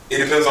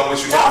it depends on what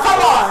you.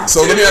 Come on.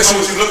 So let me ask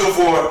you what you're looking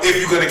for if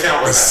you're gonna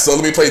count or not. So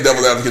let me play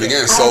devil's advocate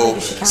again.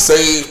 So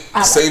say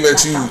that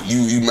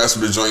you mess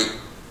with a joint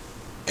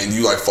and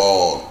you like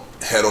fall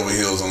head over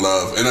heels in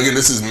love. And again,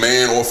 this is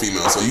man or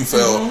female. So you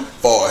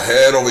fall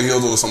head over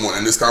heels over someone,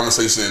 and this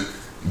conversation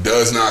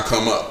does not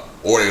come up,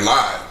 or they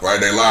lie, right?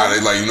 They lie.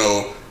 They like,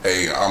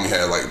 hey, I only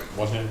had like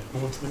one hand,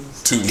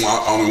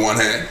 only one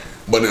hand.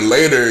 But then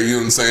later, you know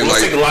what I'm saying?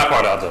 Let's like, take the lie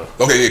part out though.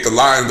 Okay, yeah, because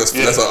lying that's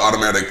an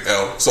automatic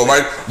L. So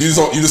right, you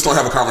just don't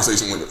have a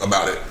conversation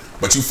about it.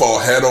 But you fall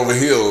head over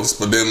heels.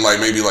 But then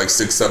maybe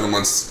 6-7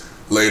 months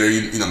later,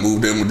 you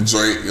moved in with the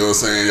joint. You know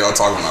what I'm saying? Y'all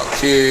talking about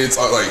kids,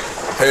 like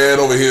head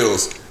over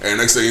heels. And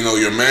next thing you know,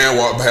 your man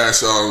walk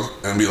past y'all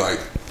and be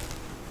like,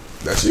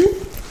 "That's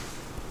you?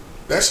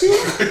 That's you?"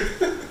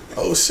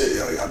 Oh shit,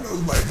 y'all know,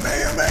 like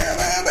man.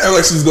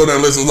 Like she's going there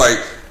and listen like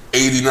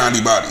 80,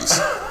 90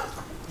 bodies.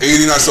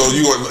 89, so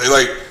you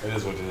like. It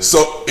is what it is.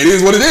 So it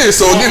is what it is.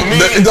 So again,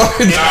 I'm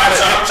chopping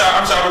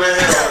that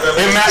head off.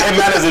 It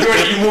matters if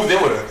you moved in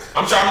with her.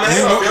 I'm chopping that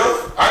head off,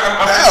 yo.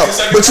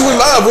 But you in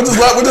love. What is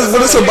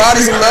her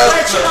body's in love?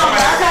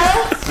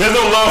 There's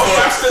no love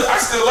for her.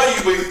 I still love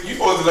you, but you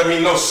supposed to let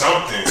me know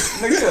something.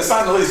 Nigga,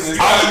 sign the lease. You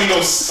gotta let me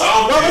know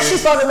something. What was she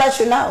supposed to let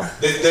you know?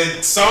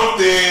 That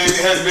something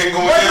has been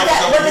going down for a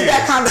couple What did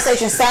that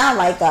conversation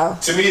sound like, though?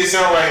 To me, it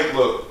sounded like,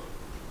 look,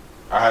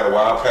 I had a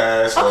wild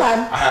past. Okay.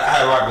 I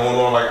had a lot going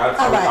on. Like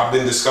I've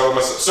been discovering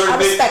myself. Certain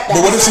things. Respect that.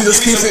 But what if she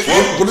just keeps it?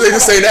 What if they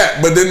just say that?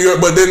 But then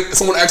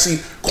someone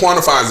actually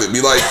quantifies it.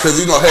 Be like, because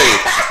hey,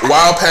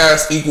 wild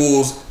past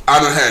equals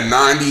I done had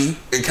 90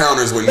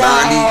 encounters with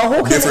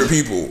 90 different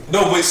people.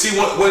 No, but see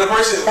when a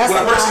person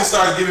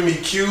starts giving me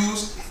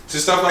cues to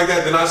stuff like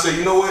that, then I say,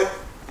 you know what?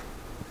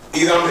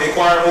 Either I'm gonna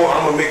inquire more, or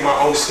I'm gonna make my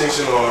own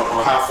distinction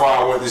on how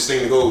far I want this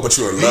thing to go. But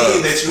you're in love.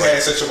 Being that you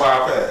had such a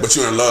wild past. But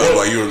you're in love.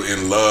 Like you're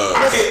in love.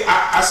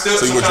 I still.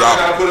 So you would drop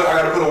I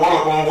gotta put a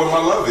wallop on what my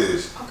love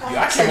is. Okay.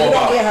 Yeah, I care more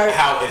about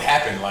how it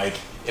happened. Like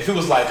if it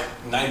was like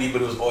 90,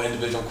 but it was all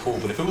individual, cool.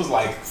 But if it was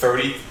like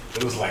 30,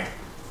 but it was like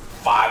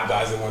 5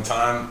 guys at one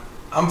time,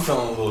 I'm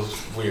feeling a little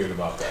weird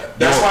about that.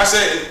 That's why I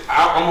said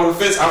I'm on the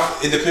fence.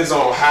 It depends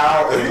on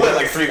how and what.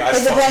 Like 3 guys.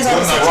 It depends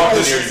on the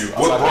situation.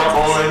 What brought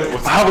on?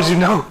 How would you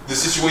know? The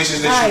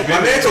situations that you've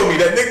been. My man told me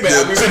that Nick man.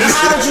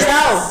 How would you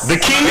know? The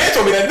key. My man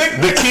told me that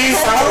Nick. The key.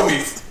 Told me.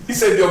 He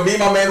said, "Yo, me,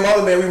 my man,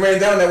 mother man, we ran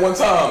down that one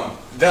time."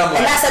 Then I'm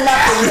like, and that's enough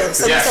for you.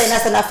 So you're saying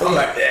that's enough for you.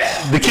 I'm like, yeah.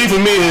 The key for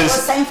me is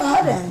same for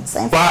her then.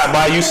 Same for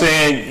by you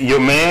saying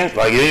your man,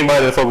 like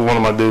anybody that fuck with one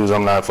of my dudes,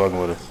 I'm not fucking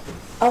with it.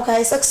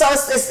 Okay, so it's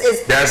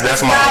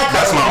that's my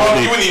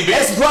only.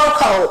 It's bro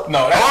code.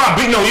 No,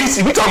 we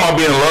talking about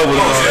being in love with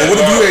him. And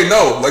what if you ain't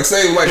know? Like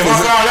say like if I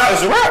found out,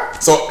 it's a rap.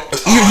 So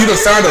you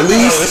just signed a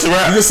lease.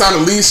 You just signed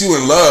a lease. You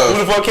in love.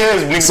 Who the fuck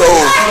cares? So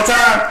all the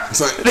time.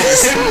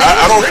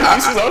 I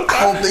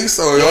don't think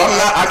so. Yo.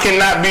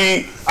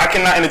 I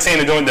cannot entertain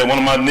a joint that one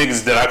of my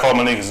niggas that I call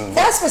my niggas.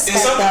 That's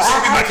respect though.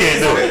 I can't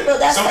do it.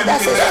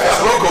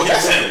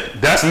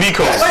 That's me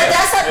code.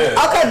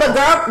 Okay, but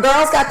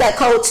girls got that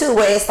code too,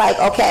 where it's like,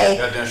 okay,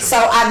 so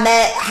I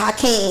met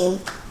Hakeem.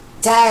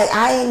 Dad,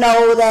 I didn't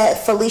know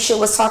that Felicia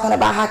was talking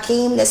about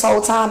Hakeem this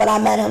whole time, but I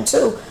met him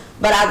too.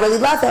 But I really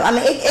love him. I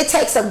mean, it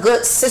takes a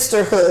good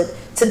sisterhood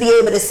to be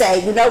able to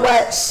say, you know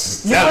what? It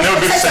takes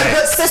a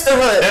good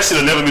sisterhood. That should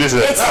have never been this.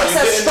 It takes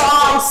a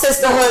strong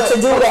sisterhood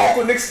to do that.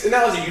 For Nick's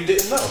analogy, you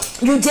didn't know.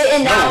 You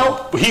didn't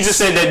know. No, he just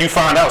said that you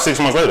find out 6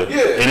 months later.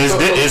 Yeah. And it's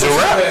a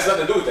rap. It has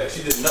nothing to do with that.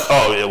 She didn't know.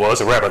 Oh yeah, well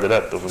it's a rap after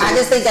that. I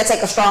just think that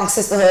take a strong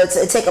sisterhood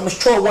to take a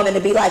mature woman to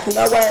be like, you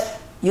know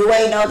what? You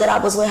ain't know that I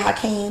was with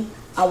Hakeem.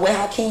 I'm with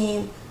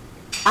Hakeem.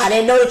 I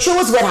didn't know that you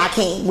was with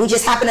Hakeem. We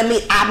just happened to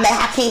meet. I met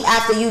Hakeem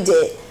after you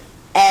did.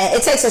 And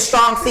it takes a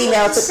strong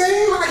female to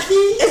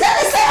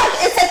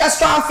it takes a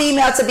strong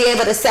female to be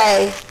able to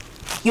say,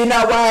 you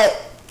know what,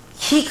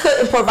 he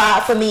couldn't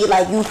provide for me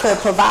like you could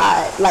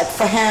provide like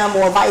for him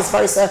or vice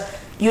versa.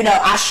 You know,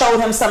 I showed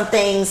him some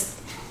things.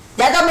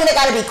 That don't mean they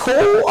gotta be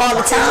cool all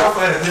the time.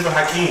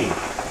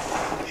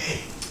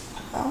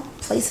 Well,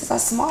 places are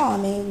small. I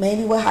mean,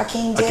 maybe what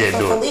Hakeem did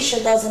for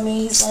Felicia doesn't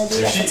mean he's gonna do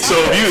that. So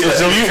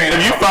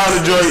if you found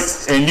a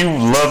joint and you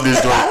love this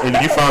joint and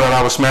you found out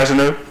I was smashing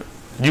her,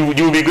 you would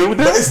be good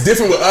with that? But it's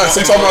different with us.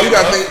 You talking about you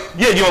gotta think.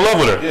 Yeah, you in love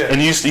with her, and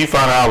you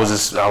found out I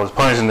was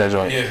punishing that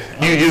joint. Yeah.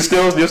 You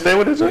still stay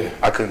with that joint?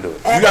 Yeah. I couldn't do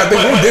it. You gotta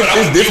think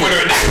it's different.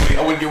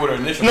 I wouldn't get with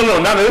her initially. No,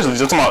 not initially.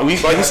 Just talking about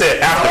like you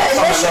said after.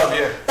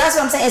 That's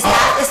what I'm saying. It's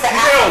the after.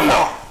 Hell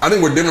no. I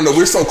think we're different though.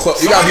 We're so close.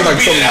 You gotta be like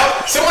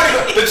somebody.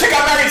 The chick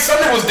I married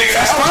Sunday was digging.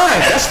 That's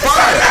fine.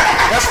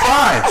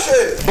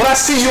 But I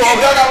see you all.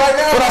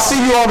 But I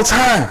see you all the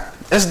time.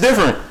 That's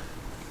different.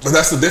 But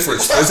that's the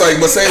difference. It's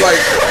like, but say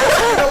like.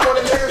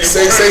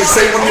 Say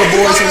one of the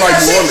boys from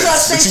like New Orleans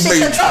that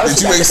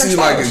you may see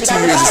like in 2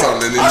 years or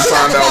something, and then you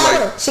find out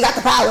like she got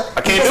the power.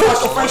 I can't do it.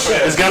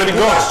 It's gotta be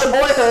gone. Lost your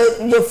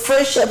boyhood, your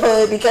friendship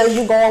hood because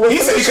you going with.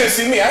 He said he couldn't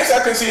see me. I said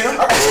I couldn't see him.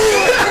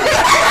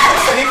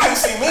 He couldn't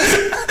see me.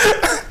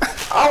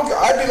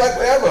 I'd be like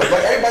whatever.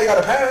 Like everybody got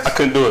a pass. I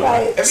couldn't do it.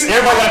 Right.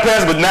 Everybody got a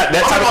pass, but not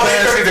that type of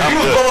pass. If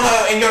you was blowing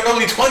her in your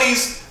early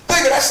 20s,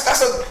 nigga, that's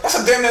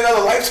a damn near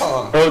another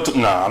lifetime.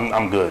 Nah,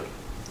 I'm good.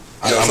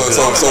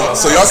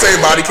 So y'all say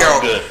body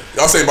count.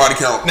 Y'all say body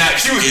count. Now,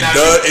 if she was,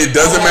 it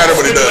doesn't matter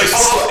what it does.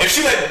 If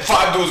she let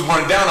 5 dudes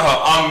run down to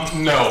her,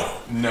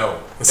 no.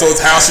 So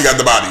it's how she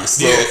got the bodies.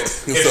 So,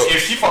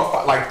 if she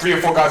fucked like 3 or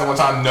 4 guys at one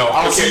time, no.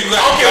 I don't care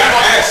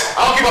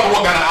about the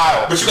walk down the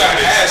aisle. But you gotta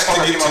ask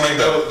to get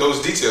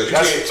those details.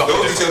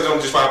 Those details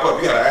don't just pop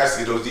up. You gotta ask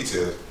to get those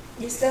details.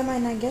 You still might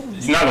not get them.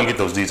 You're not gonna get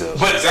those details.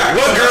 But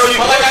what girl?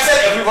 But like I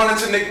said, if we run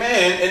into Nick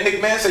Man and Nick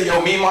Man say,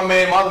 "Yo, me and my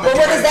man, my other man."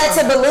 But what is that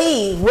to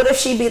believe? What if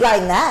she be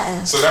like,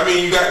 nah? So that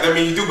means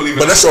you do believe it.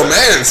 But that's your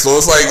man. So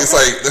it's like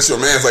that's your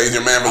man. It's like, is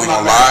your man really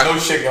gonna lie? No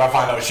shit. If I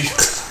find out she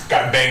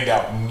got banged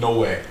out, no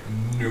way,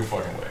 no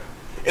fucking way.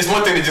 It's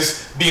one thing to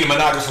just be in a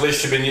monogamous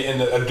relationship and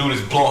a dude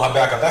is blowing her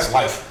back up. That's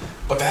life.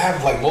 But to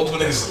have like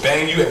multiple niggas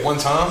bang you at one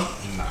time,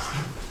 nah.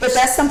 But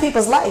that's some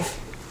people's life.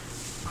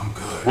 I'm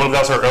good. What if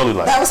that was her early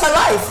life? That was her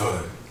life. I'm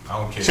good. I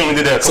don't care. She only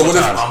did that a couple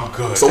times. I'm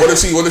good. So what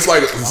if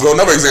like so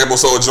another example?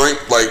 So a joint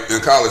like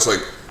in college, like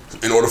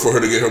in order for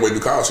her to get her way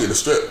through college, she had to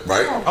strip,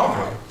 right?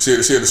 Okay. She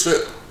had to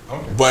strip.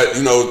 Okay. But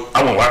you know,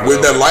 with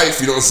that life,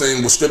 you know what I'm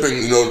saying, with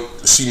stripping, you know,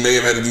 she may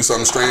have had to do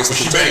something strange.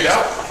 Was she banged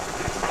out?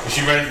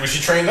 Was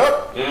she trained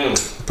up?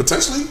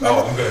 Potentially.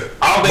 Oh, I'm good.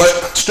 I don't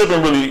think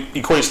stripping really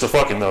equates to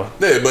fucking though.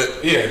 Yeah,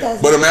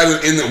 but imagine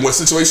in what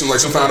situation like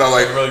she found out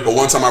like, but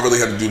one time I really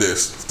had to do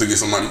this to get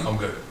some money. I'm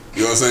good.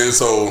 You know what I'm saying?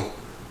 So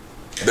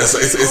that's I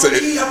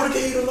would have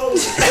gave you the loan.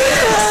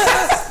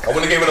 I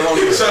wouldn't have gave it a loan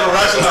either. Trying to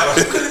rationalize.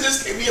 You could have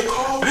just gave me a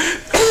call.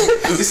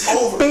 It's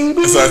over.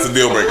 So that's a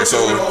deal breaker. So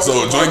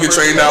joint get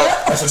trained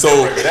out.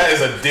 So that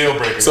is a deal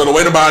breaker. So the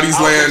way the bodies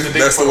land,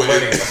 that's the way.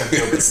 That's a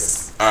deal breaker.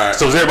 All right.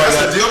 So does everybody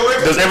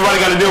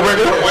got a deal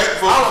breaker?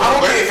 I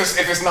don't care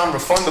if it's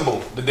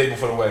non-refundable the day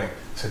before the wedding.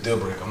 It's a deal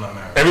breaker. I'm not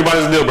married.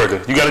 Everybody's a deal breaker.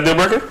 You got a deal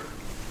breaker?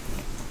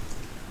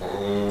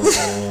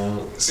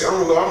 See,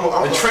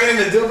 I'm training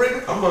the deal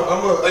breaker. I'm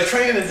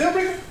training the deal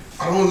breaker.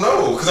 I don't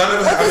know, because I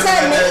never What does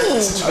that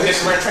mean? I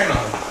guess we're training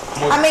on it.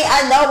 I mean,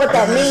 I know what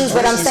that means,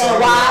 but I'm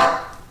saying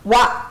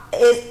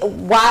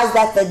why is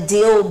that the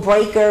deal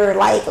breaker?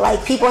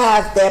 Like people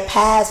have their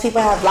past,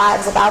 people have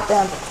lives about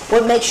them.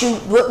 What makes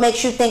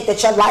you think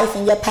that your life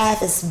and your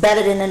path is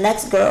better than the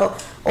next girl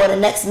or the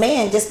next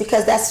man just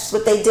because that's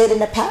what they did in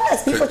the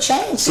past? People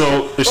change.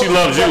 So if she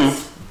loves you,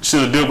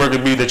 should a deal breaker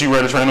be that you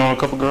ready to train on a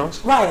couple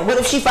girls? Right. What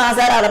if she finds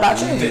that out about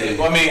you?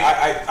 I mean,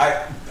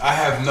 I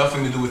have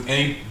nothing to do with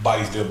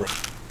anybody's deal breaker.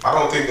 I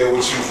don't think that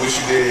what you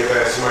did in your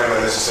past, you might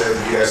not necessarily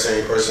be that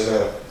same person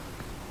now.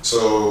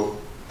 So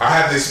I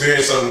have to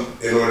experience something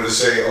in order to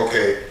say,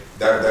 okay,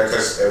 that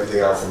cuts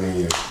everything out for me and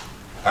you.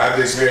 I have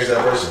to experience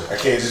that person. I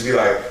can't just be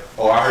like,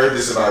 oh, I heard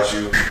this about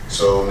you,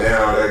 so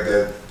now that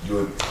the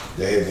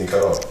head been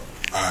cut off.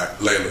 All right,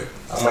 Layla.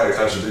 I might have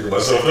contradicted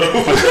myself.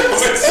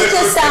 It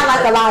just sounds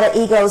like a lot of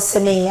egos to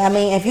me. I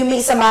mean, if you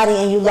meet somebody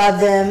and you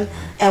love them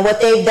and what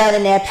they've done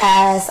in their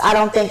past, I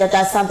don't think that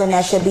that's something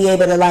that should be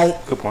able to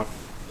Good point.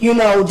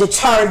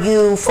 Deter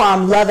you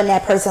from loving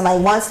that person.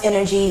 Like once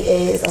energy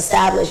is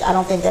established, I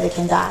don't think that it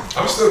can die.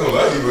 I'm still gonna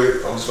love you,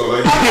 but I'm just gonna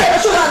love you. Okay,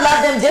 but you're gonna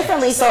love them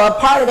differently. So a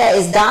part of that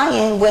is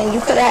dying when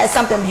you could have had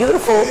something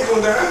beautiful.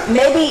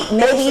 Maybe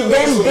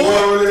them being.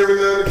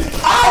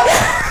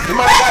 It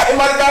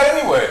might have died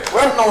anyway.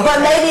 But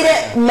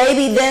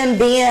maybe them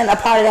being a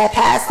part of that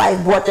past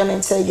life brought them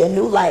into your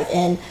new life,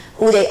 and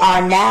who they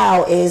are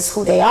now is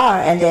who they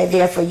are, and they're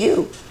there for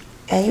you.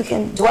 And you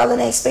can dwell in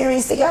the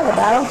experience together, but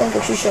I don't think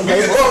that you should. You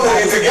can dwell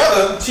in it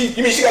together.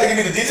 You mean she got to give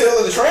me the details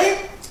of the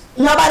train?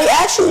 Nobody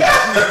asked you.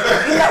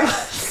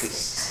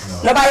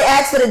 Nobody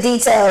asked for the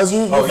details.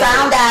 You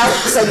found out,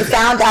 so you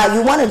found out.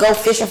 You want to go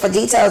fishing for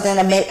details, and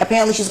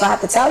apparently she's gonna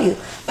have to tell you.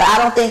 But I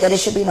don't think that there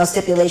should be no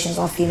stipulations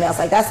on females.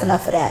 Like that's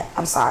enough of that.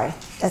 I'm sorry,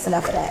 that's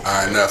enough of that. All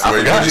right, enough.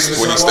 Where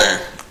you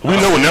stand? We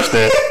know enough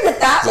stand.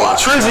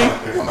 Trizzy.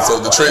 So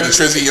the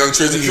Trizzy, young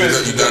Trizzy,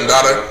 you done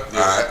daughter.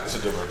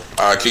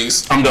 All right,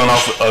 Keys. I'm done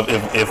off of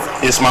if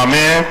it's my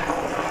man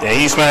and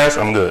he smashed,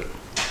 I'm good.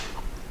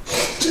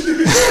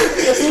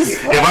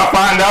 If I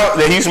find out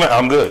that he smashed,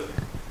 I'm good.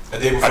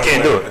 I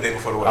can't do it. A day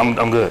before the wedding.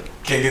 I'm good.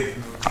 Can't get.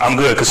 I'm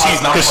good because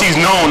she's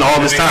known all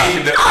this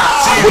time.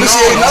 What does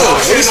she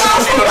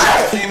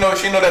know?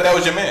 She know that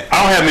was your man.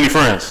 I don't have many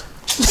friends,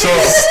 so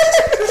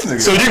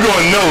you're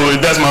gonna know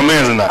if that's my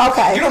man's or not.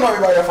 Okay. You don't know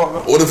everybody that fuck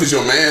up. What if it's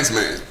your man's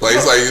man? Like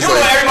it's like if it's my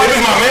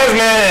man's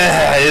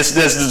man, it's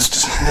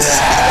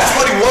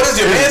Money Waters,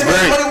 your man's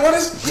man. Money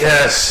Waters.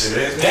 Yes.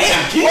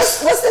 Damn.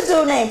 What's the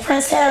dude named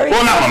Prince Harry?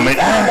 Well, not my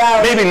man.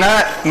 Maybe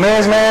not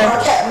man's man.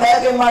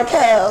 Meghan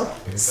Markle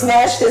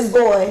smashed his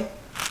boy.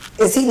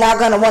 Is he not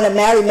gonna want to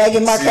marry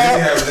Meghan Markle?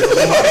 It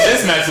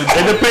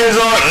depends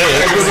on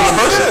the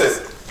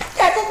person.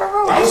 Got different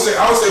rules. I would say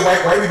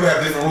white people have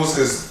different rules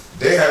because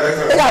they have that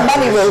kind of. They got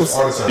money rules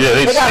all the time. Yeah,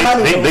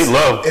 they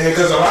love. And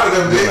because a lot of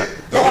them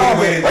the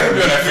only way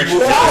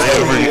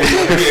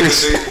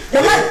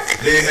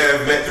they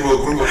have met through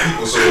a group of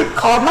people. So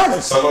called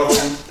money. Some of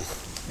them,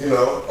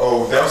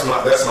 that's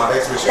my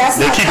expertise.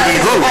 They keep it in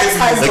the group.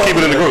 They keep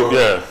it in the group.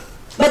 Yeah.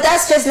 But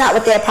that's just not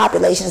with their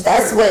populations.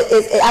 That's what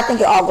I think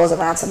it all goes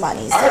around to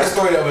money. So. I heard a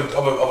story of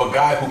a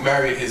guy who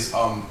married his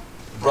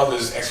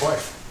brother's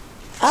ex-wife.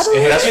 That's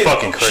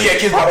fucking crazy. She had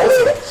kids by both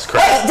of them.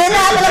 Wait, didn't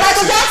that happen to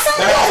Michael Jackson?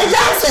 Yeah, the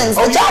Jacksons.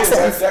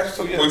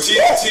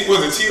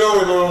 Was it Tito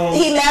and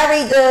he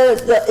married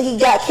he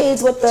got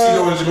kids with the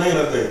Tito and Jermaine,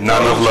 I think.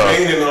 Not enough love.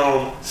 Jermaine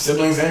and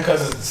siblings and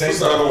cousins. The same. What's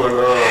the other one?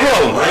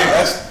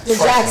 the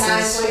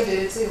Jacksons. Shania Twain did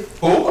it too.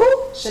 Who?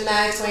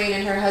 Shania Twain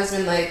and her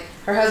husband,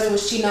 her husband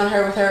was cheating on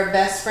her with her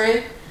best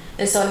friend.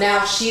 And so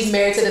now she's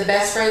married to the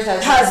best friend's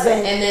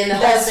husband. And then the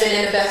husband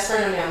and the best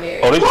friend are now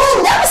married. Oh,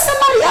 that was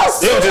somebody else.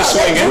 They were just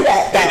swinging.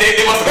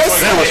 They must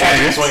have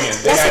been swinging.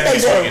 That's what they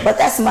do. But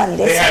that's money.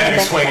 They had to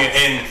be swinging.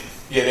 And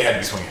they had to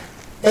be swinging.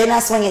 They're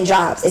not swinging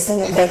jobs. They're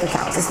swinging bank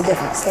accounts. It's the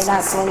difference. They're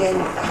not swinging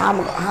how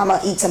I'm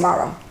going to eat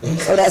tomorrow.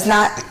 So that's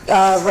not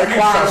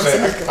required.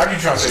 I keep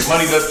trying to say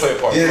money does play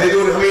a part. Yeah, they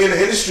do it. I mean, in the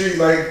industry,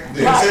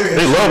 they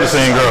love the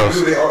same girls.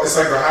 It's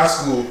like a high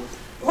school.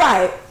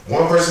 Right.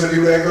 One person to be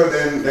with that girl,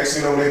 then next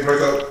thing you know, when they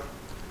break up,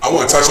 I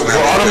want to touch on that.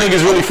 All them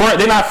niggas really friends.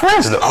 They're not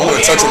friends though. I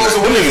want to touch on that.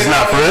 Them niggas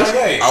not friends.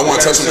 I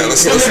want to touch on that.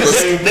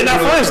 They're not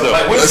friends though.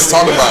 Let's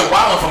talk about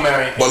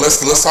it. But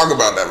let's talk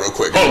about that real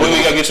quick. Oh, we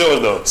gotta get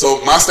yours though.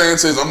 So my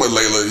stance is I'm with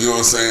Layla. You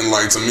know what I'm saying?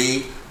 Like to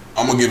me,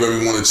 I'm gonna give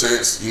everyone a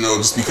chance. You know,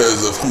 just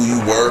because of who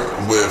you were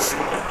with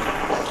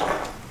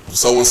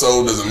so and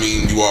so doesn't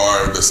mean you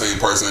are the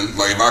same person.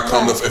 Like if I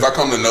come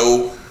to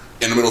know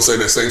in the middle, say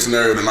that same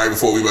scenario the night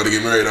before we about to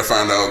get married, I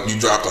found out you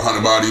dropped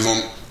 100 bodies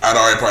on. I'd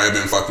already probably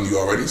been fucking you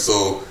already.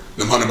 So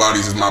them 100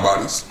 bodies is my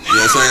bodies. You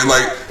know what I'm saying?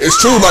 Like it's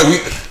true.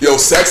 Like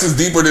sex is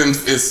deeper than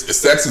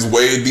sex is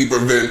way deeper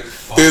than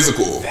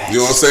physical. You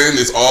know what I'm saying?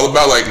 It's all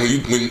about like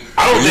when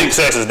I don't think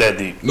sex is that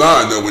deep.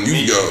 Nah, no. When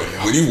you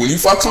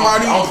fuck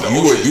somebody, you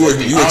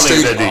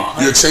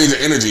exchange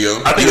energy,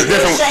 yo. I think it's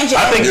different. I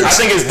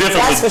think it's different.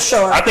 That's for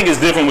sure. I think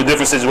it's different with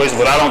different situations,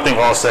 but I don't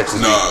think all sex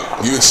is. Nah,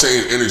 you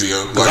exchange energy,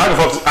 yo. Like,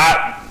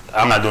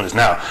 I'm not doing this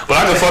now, but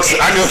I could fuck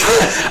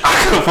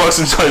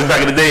some choices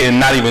back in the day and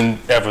not even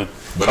ever.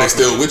 But they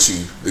still with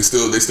you. They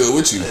still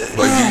with you.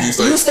 Like you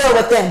still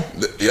with them.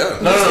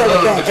 Yeah. No.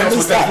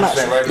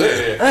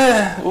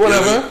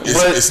 Whatever.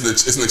 It's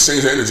an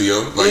exchange of energy,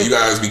 yo. Like you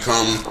guys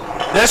become.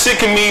 That shit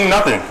can mean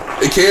nothing.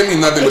 It can mean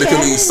nothing, but it can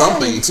mean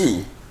something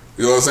too.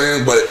 You know what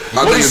I'm saying? But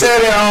my what thing he is,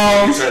 said,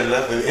 you turned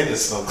nothing into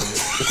something.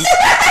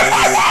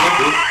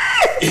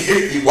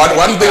 why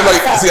do you think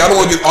like? See, I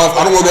don't want to get off.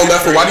 I don't want to go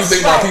left. But why do you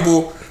think about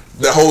people?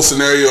 That whole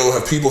scenario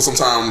have people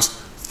sometimes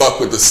fuck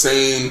with the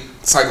same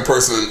type of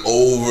person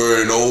over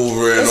and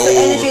over and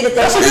over.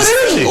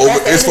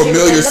 It's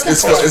familiar. It's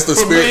the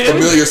spirit.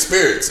 Familiar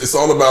spirits. It's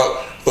all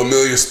about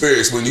familiar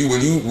spirits. When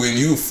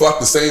you fuck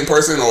the same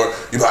person, or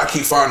I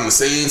keep finding the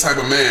same type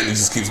of man. He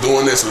just keeps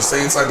doing this, or the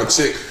same type of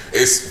chick.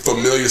 It's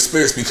familiar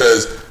spirits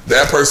because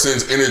that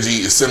person's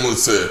energy is similar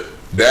to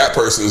that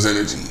person's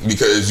energy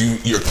because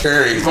you're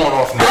carrying. I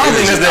don't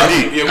think that's that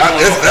deep.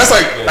 That's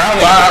like 5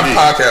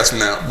 podcasts from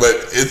now,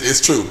 but it's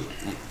true.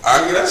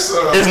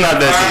 It's not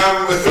that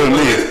deep for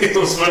me.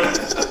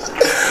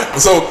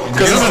 So,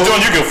 because this is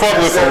doing you can fuck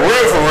with for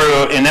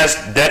real, and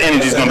that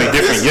energy is gonna be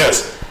different.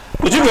 Yes,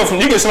 but you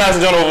can smash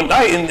the joint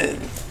overnight, and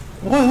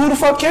who the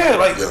fuck cares?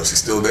 Like, yo, she's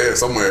still there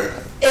somewhere.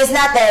 It's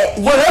not that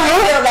you don't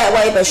feel that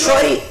way, but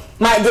Shorty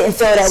didn't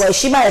feel that way.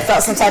 She might have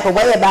felt some type of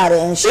way about it,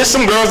 and there's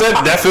some girls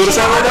that feel the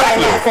same way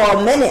that for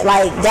a minute.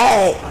 Like,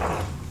 Dad,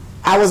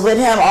 I was with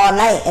him all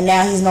night, and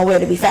now he's nowhere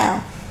to be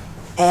found,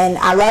 and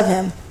I love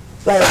him.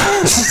 Like,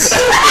 that's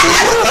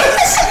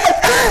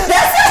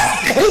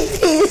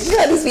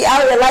he's be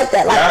out here like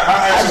that. Like,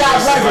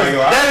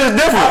 that is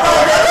different.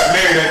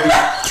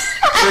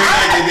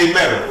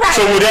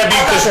 So would that be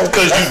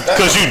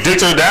because you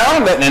dicked her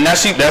down and now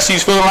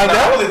she's feeling like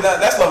that?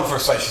 That's love for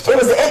sight. It's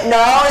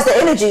the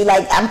energy.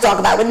 Like I'm talking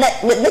about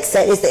what Nick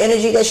said. It's the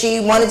energy that she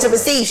wanted to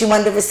receive. She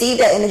wanted to receive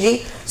that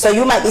energy. So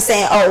you might be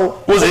saying,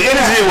 "Oh, was it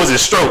energy or was it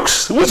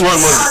strokes? Which one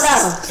was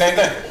it?" Same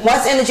thing.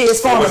 Once energy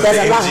is formed, it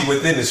doesn't lie. Energy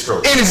within the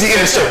stroke. Energy in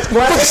the stroke.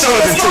 Once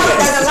energy is formed, it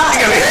doesn't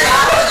lie.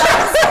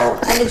 So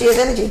energy is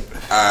energy.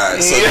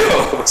 Alright,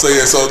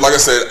 so like I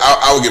said,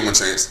 I would give him a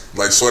chance.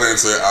 Like short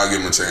answer, I'll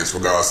give him a chance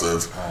regardless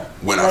of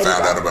when I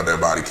found out about their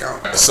body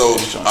count. So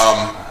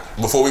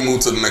before we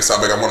move to the next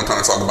topic, I want to kind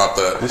of talk about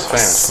the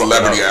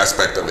celebrity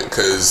aspect of it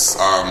because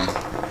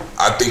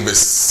I think that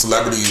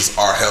celebrities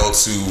are held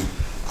to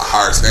a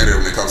higher standard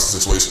when it comes to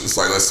situations.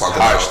 Like let's talk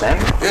about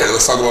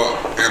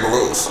Amber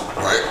Rose,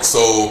 right?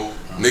 So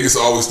niggas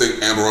always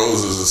think Amber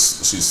Rose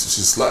is she's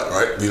a slut,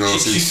 right? You know,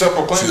 she's a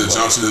jump. She's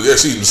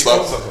a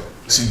slut.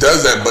 She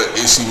does that, but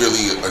is she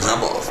really a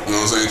jump off? You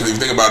know what I'm saying? Because if you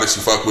think about it, she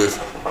fucked with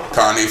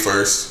Kanye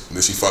first,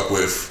 then she fucked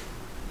with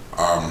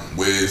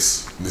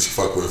Wiz, then she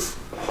fucked with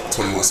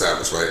 21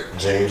 Savage, right?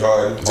 James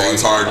Harden.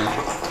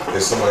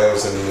 There's somebody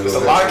else in the middle. There's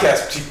a lot of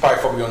cats she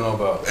probably fuck we don't know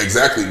about.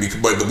 Exactly,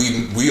 but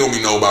we only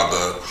know about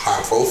the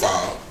high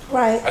profile.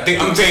 Right. I think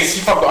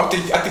she fucked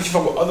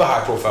with other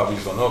high profile we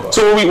just don't know about.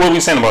 So what are we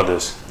saying about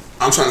this?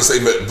 I'm trying to say,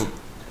 but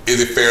is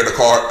it fair to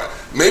call?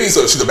 Maybe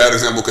so. She's a bad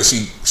example because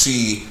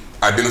she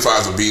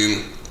identifies as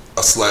being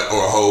a slut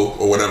or a hoe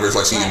or whatever. It's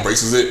like she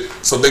embraces it.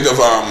 So think of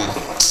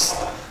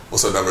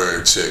what's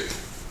another chick?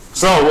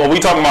 So are we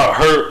talking about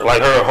her,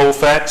 like her whole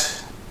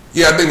facts?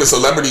 Yeah, I think the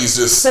celebrities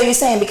just. So you're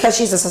saying because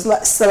she's a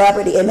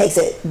celebrity, it makes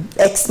it more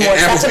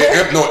acceptable?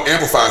 No, it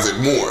amplifies it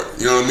more.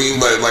 You know what I mean?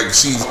 Like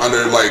she's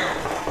under like.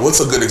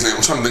 What's a good example?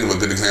 I'm trying to think of a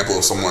good example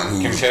of someone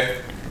who. Kim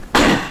K.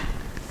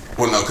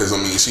 Well, no, because I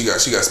mean she got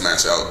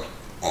smashed out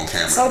on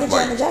camera. So did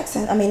Janet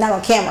Jackson. I mean, not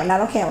on camera.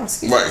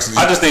 Right.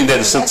 I just think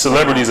that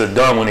celebrities are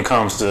dumb when it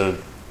comes to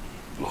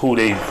who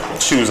they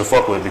choose to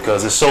fuck with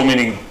because there's so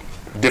many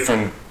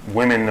different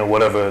women or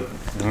whatever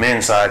the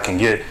men's side can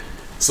get.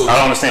 So I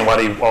don't understand why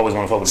they always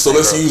want to fuck with. So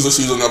let's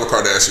use another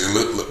Kardashian,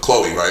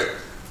 Khloe, right?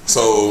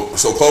 So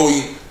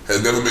Khloe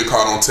has never been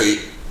caught on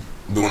tape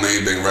doing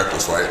anything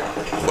reckless, right?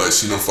 But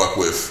she done fuck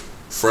with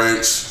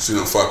French. She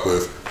done fuck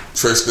with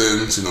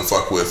Tristan. She done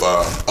fuck with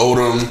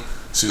Odom.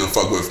 She done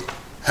fuck with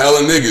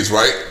hella niggas,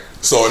 right?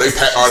 So are they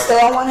still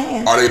on one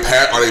hand? Are they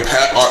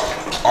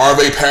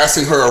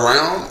passing her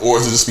around, or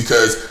is it just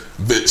because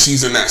that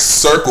she's in that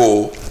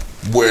circle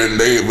when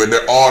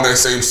they're all in that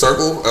same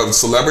circle of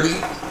celebrity.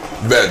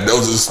 That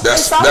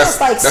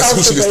that's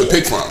who she gets to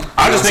pick from.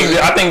 I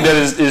think that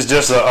is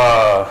just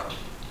a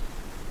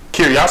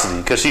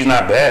curiosity because she's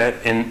not bad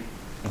and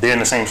they're in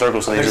the same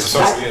circle, so they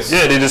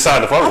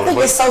decide to fuck with her. I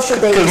think it's social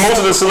dating. Because most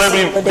of the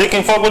celebrities, they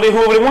can fuck with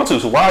whoever they want to.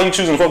 So why are you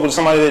choosing to fuck with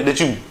somebody that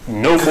you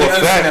know for a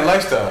fact? That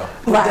lifestyle.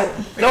 Right.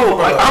 No,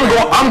 like,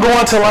 I'm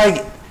going to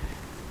like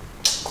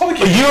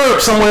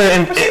Europe somewhere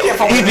in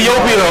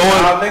Ethiopia, or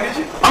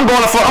I'm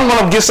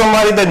gonna get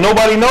somebody that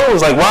nobody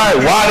knows. Like why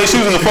are they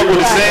choosing to fuck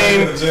with the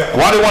same?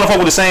 Why they want to fuck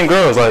with the same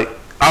girls? Like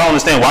I don't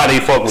understand why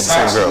they fuck with the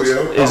same girls.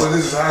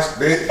 This is high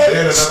school. They're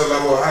in another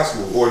level of high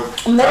school or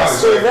middle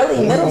school.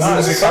 Really, middle school.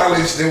 In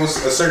college, there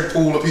was a certain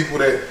pool of people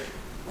that.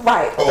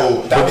 Right.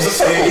 Oh, that was a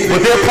circle.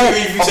 But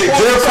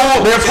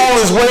their pool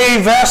is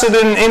way vaster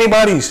than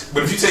anybody's.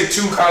 But if you take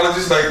two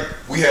colleges, like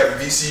we have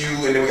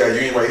VCU and then we got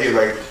Union right here,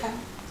 like.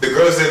 The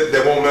girls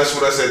that won't mess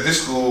with us at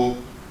this school,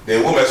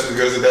 then we'll mess with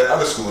the girls at that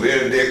other school.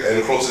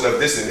 They're close enough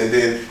distance. And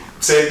then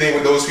same thing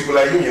with those people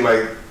at Union.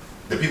 Like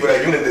the people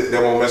at Union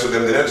that won't mess with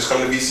them, then they'll just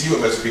come to VCU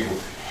and mess with people.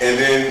 And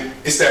then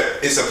it's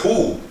a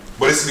pool,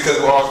 but it's because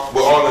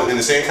we're all in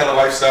the same kind of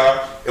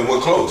lifestyle and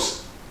we're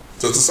close.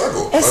 So it's a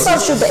circle. It's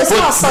social. It's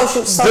not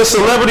social. The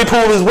celebrity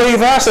pool is way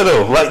vaster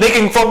though. Like they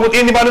can fuck with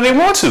anybody they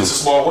want to.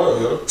 It's a small world,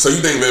 yo. So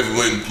you think that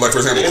when, like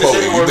for example, Chloe,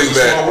 you think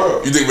that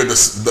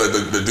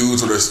the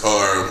dudes or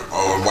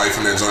wife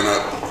and that joint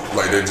up,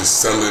 like they're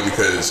just settling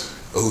because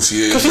of who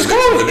she is,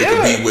 and they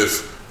compete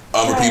with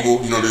other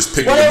people, you know, just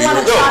picking the beat.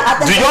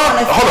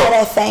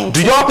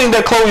 Do y'all think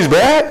that Chloe's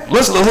bad?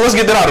 Let's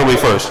get that out of the way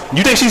first.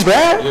 You think she's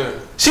bad? Yeah.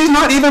 She's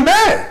not even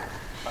bad.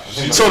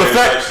 So the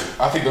fact,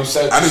 I think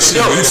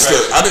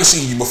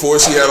she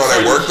before she had all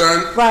that work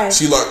done, right?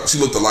 She looked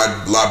a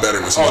lot better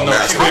when she was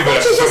natural. I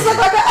think she just looked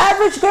like an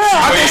average girl.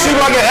 I think she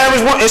like an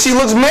average one, and she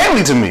looks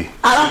manly to me.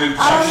 I don't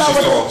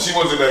know. She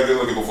wasn't that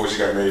good looking before she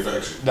got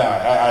manufactured. Nah,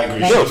 I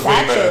agree.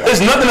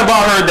 There's nothing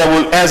about her that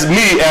would, as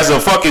a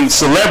fucking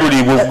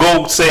celebrity, would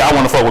go say I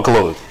want to fuck with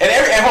Chloe.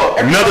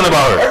 Nothing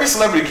about her. Every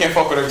celebrity can't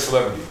fuck with every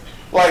celebrity.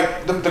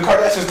 Like the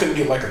Kardashians couldn't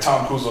get like a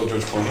Tom Cruise or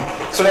George Clooney,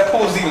 so that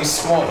pool is even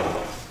smaller.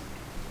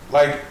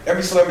 Like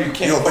every celebrity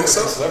can't fuck with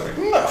every celebrity.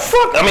 No.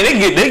 Fuck. I mean,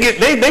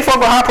 they fuck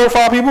with high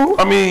profile people.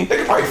 I mean, they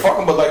could probably fuck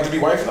them, but like to be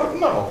wife,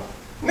 no.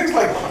 Niggas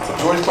like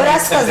George Clooney. But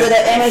that's because of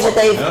the image that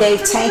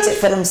they've tainted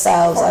for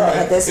themselves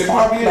at this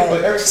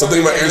point. So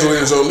think about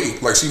Angelina Jolie.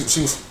 Like she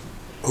was,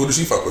 who did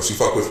she fuck with? She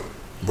fucked with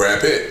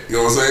Brad Pitt. You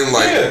know what I'm saying?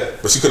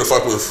 Like, but she could have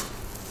fucked with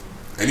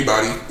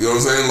anybody. You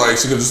know what I'm saying? Like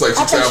she could just like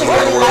she traveled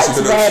around the world. She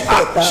could have.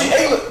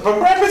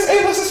 But Brad Pitt's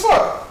A-list as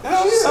fuck.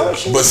 Hell yeah.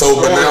 But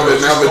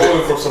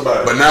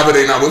now that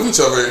they not with each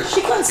other,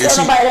 she couldn't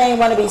steal nobody that ain't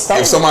want to be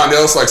stolen. If somebody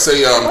else, like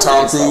say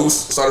Tom Cruise,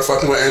 started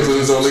fucking with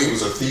Angelina Jolie, he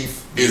was a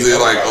thief. Is it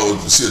like, oh,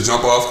 she'll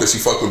jump off because she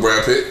fucked with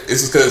Brad Pitt?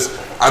 It's just because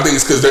I think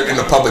it's because they're in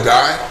the public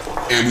eye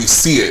and we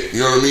see it.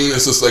 You know what I mean?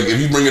 It's just like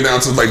if you bring it down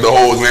to like the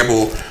whole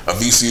example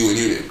of VCU and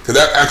Union, because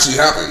that actually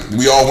happened.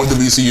 We all went to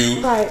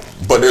VCU, right?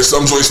 But there's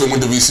some joints that went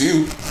to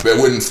VCU that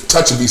wouldn't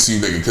touch a VCU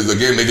nigga because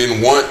again they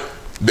didn't want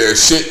their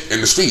shit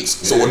in the streets.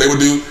 So what they would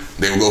do,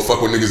 they would go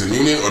fuck with niggas in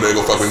Union or they would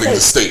go fuck with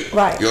niggas in State.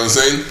 Right. You know what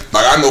I'm saying?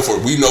 Like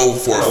we know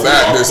for a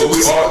fact.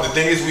 The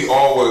thing is, we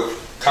all were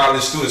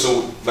college students,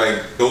 so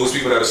like those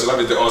people that are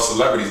celebrities, they're all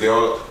celebrities.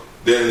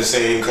 They're in the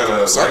same kind of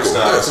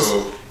lifestyle,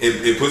 so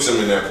it puts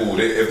them in that pool.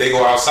 If they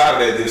go outside of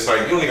that, then it's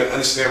like you don't even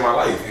understand my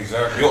life.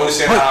 Exactly. You don't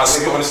understand how I live.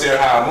 You don't understand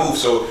how I move.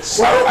 So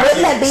wouldn't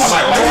that be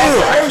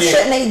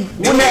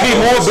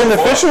more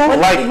beneficial?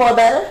 Wouldn't it be more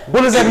better?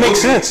 What does that make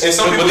sense? And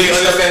some people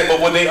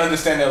when they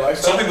understand their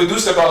lifestyle. Some people do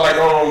step out like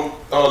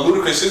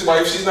Ludacris. His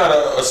wife, she's not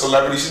a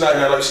celebrity. She's not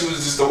in that life. She was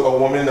just a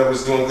woman that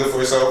was doing good for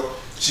herself.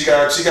 She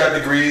got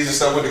degrees and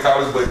stuff with the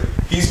college, but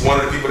he's one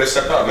of the people that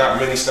stepped out. Not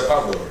many step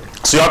out though.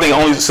 So y'all think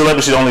only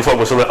celebrities should only fuck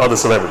with other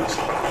celebrities?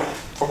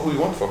 Fuck who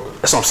you want to fuck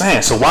with. That's what I'm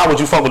saying. So why would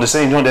you fuck with the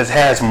same joint that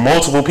has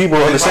multiple people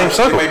in the same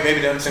circle?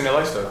 Maybe they understand their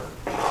lifestyle.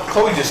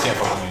 Chloe just can't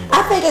fuck with anybody.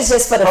 I think it's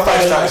just for the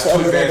fame.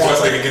 Plus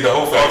they can get the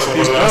whole facts. Like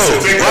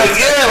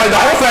the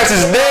whole facts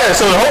is there,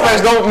 so the whole facts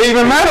don't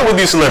even matter with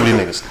these celebrity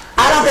niggas.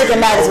 I don't think it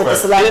matters with the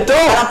celebrity.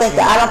 I don't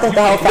think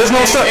the whole facts. There's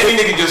no such. Any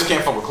nigga just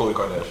can't fuck with Khloe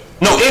Kardashian.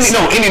 No, any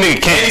nigga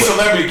can't. Any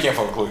celebrity can't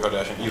fuck with Khloe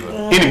Kardashian either.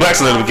 Any black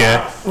celebrity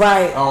can.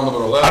 Right. I don't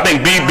know about I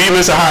think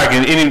B-list or high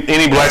can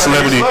any black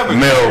celebrity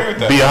male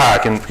be a high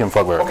can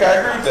fuck with her. Okay, I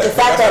agree with that. The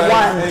fact that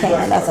one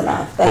can, that's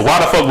enough. But why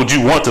the fuck would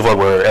you want to fuck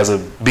with her as a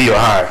B or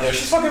high? Yeah,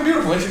 she's fucking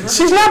beautiful.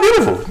 She's not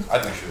beautiful. I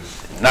think she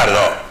is. Not at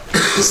all.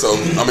 So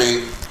I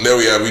mean, there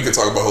we are. We can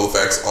talk about whole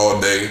facts all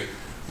day,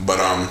 but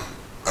I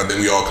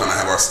think we all kind of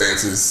have our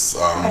stances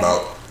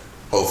about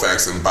whole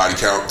facts and body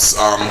counts.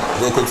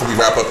 Real quick before we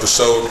wrap up the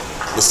show,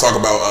 let's talk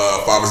about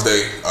Father's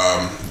Day.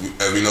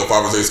 As we know,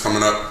 Father's Day is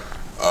coming up.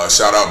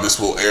 Shout out, this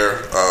will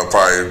air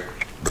probably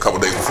a couple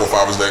days before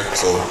Father's Day.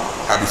 So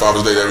happy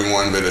Father's Day to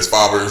everyone, whether it's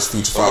fathers,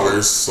 future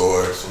fathers,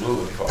 or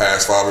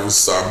past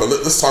fathers. But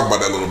let's talk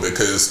about that a little bit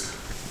because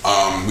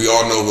we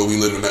all know that we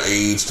live in the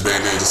age, today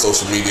and age of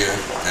social media.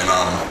 And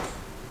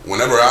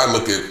whenever I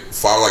look at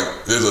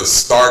there's a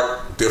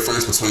stark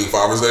difference between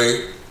Father's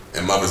Day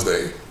and Mother's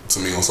Day to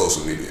me on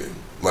social media.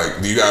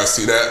 Like, do you guys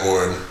see that,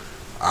 or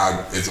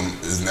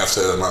is Neff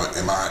said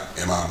in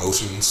my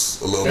emotions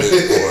a little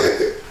bit,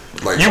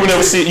 or like you would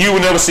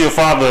never see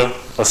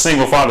a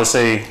single father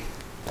say,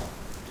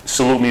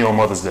 "Salute me on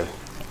Mother's Day."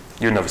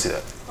 You'll never see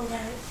that. Okay.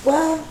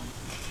 Well,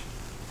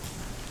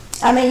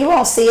 I mean, you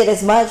won't see it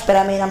as much, but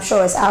I mean, I'm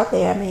sure it's out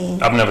there. I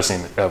mean, I've never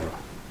seen it ever.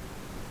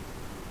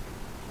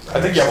 I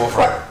think you're both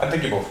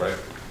right.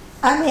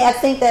 I mean, I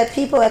think that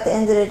people at the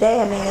end of the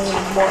day, I mean,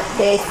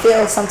 they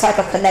feel some type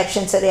of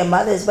connection to their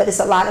mothers, but it's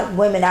a lot of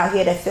women out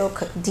here that feel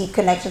deep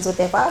connections with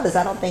their fathers.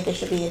 I don't think it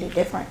should be any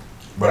different.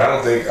 But I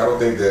don't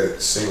think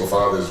that single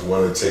fathers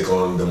want to take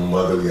on the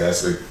motherly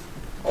aspect.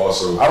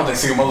 Also, I don't think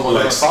single mothers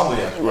want to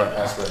fatherly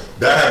aspect.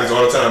 That happens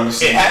all the time. You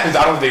see, it happens.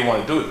 I don't think they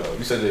want to do it though.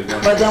 You said they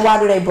want. But then why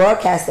do they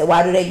broadcast it?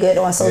 Why do they get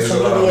on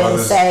social media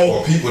and say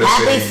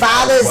Happy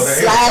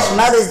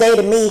Father's/Mother's Day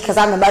to me because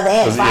I'm the mother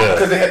and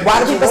father?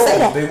 Why do people say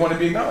that? They want to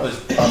be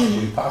acknowledged,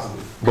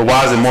 possibly. But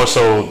why is it more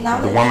so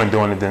the woman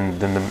doing it than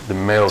the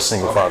male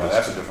single fathers?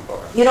 That's a different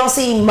part. You don't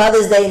see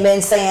Mother's Day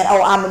men saying,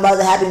 "Oh, I'm a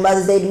mother. Happy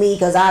Mother's Day to me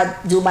because I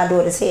do my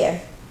daughter's hair."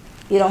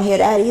 You don't hear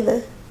that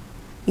either.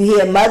 You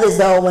hear mothers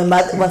though when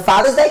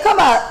Father's Day come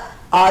up,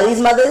 all these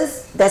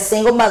mothers, that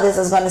single mothers,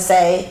 is going to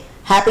say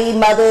Happy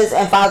Mother's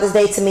and Father's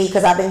Day to me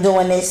because I've been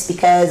doing this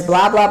because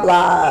blah blah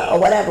blah or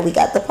whatever. We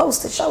got the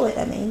post to show it.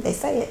 I mean, they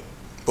say it.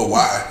 But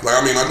why? Like,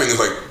 I mean, I think it's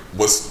like,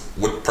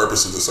 what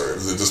purpose does it serve?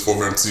 Is it just for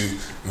them to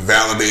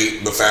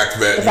validate the fact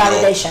that the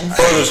validation?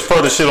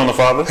 Further shit on the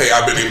father. Hey,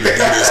 I've been able to do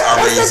this.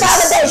 I raised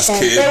this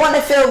kid. They want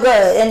to feel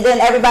good, and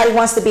then everybody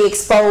wants to be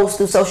exposed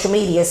through social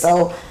media.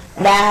 So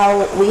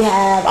now we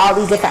have all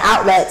these different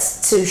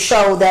outlets to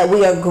show that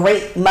we are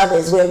great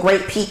mothers, we're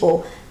great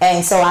people,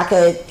 and so I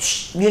could,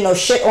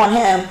 shit on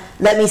him.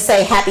 Let me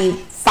say Happy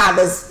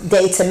Father's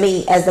Day to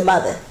me as the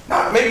mother.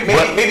 Nah, maybe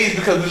it's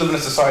because we live in a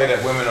society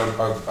that women are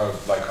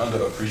like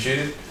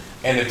underappreciated,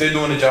 and if they're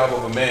doing the job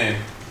of a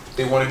man,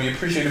 they want to be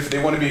appreciated.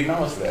 They want to be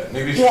acknowledged for that.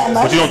 Maybe.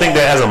 But you don't think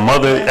that as a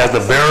mother, as the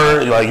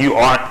bearer, like you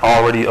aren't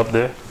already up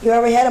there? You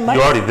already had a mother.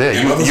 You're already there.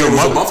 You're a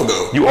mother.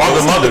 You are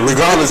the mother,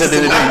 regardless of the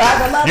day.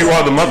 You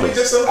are the mother.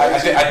 I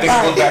think it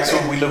goes back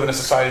to we live in a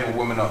society where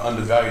women are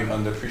undervalued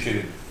and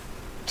underappreciated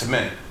to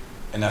men,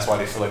 and that's why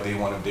they feel like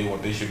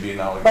they should be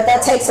acknowledged. But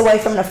that takes away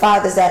from the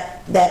fathers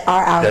that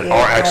are out here that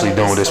are actually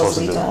doing what they're supposed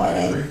to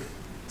do.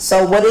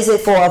 So what is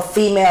it for a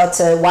female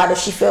to? Why does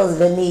she feel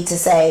the need to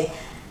say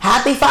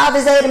Happy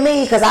Father's Day to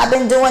me because I've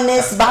been doing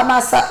this by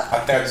myself? I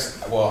think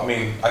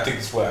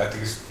it's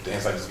the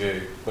insight is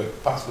gay,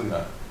 but possibly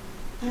not.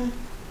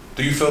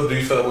 Do you feel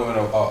that women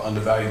are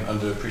undervalued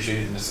and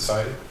underappreciated in this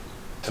society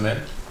to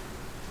men?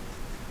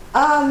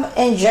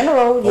 In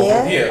general,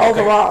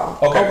 overall.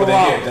 Okay, but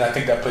then I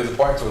think that plays a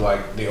part to it.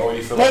 Like they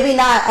already feel maybe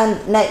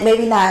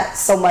not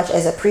so much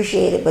as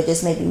appreciated, but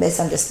just maybe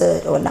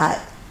misunderstood or not.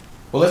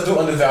 Well, let's do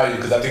undervalued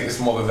because I think it's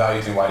more of a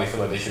value thing why they feel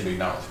like they should be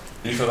acknowledged.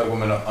 Do you feel like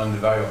women are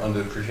undervalued,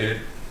 underappreciated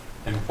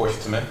in proportion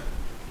to men?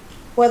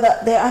 Well,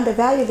 they're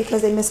undervalued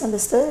because they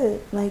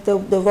misunderstood. Like the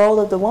role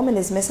of the woman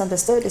is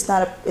misunderstood. It's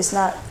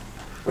not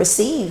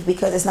received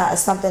because it's not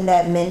something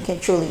that men can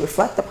truly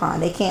reflect upon.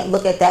 They can't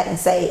look at that and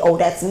say, "Oh,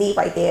 that's me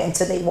right there,"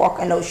 until they walk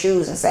in those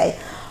shoes and say,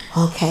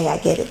 "Okay, I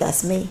get it.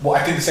 That's me." Well,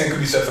 I think the same could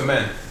be said for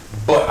men,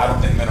 but I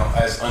don't think men are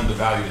as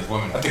undervalued as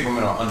women. I think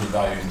women are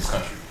undervalued in this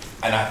country,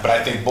 but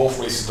I think both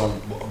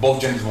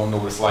genders won't know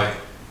what it's like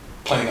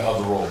playing the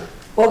other role.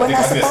 Well, we're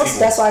not supposed to.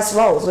 That's why it's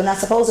roles. We're not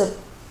supposed to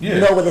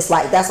know what it's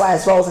like. That's why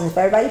it's roles. And if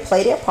everybody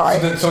play their part.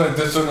 So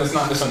it's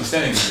not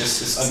misunderstanding.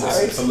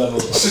 It's a level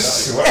of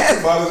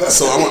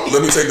So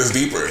let me take this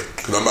deeper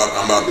because I'm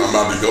about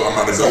to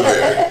go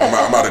there.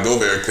 I'm about to go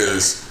there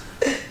because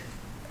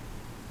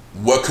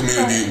what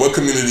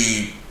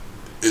community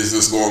is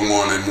this going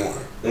on in more?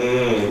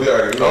 We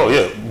already know. Oh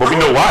yeah, but we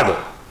know why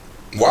though.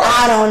 Why?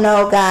 I don't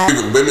know, guys.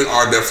 Women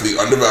are definitely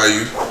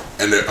undervalued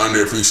and they're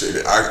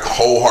underappreciated. I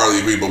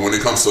wholeheartedly agree. But when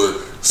it comes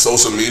to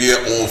social media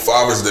on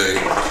Father's Day,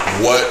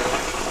 what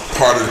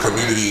part of the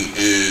community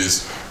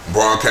is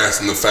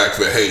broadcasting the fact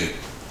that, hey,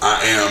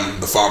 I am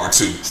the father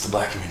too? It's the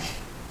black community.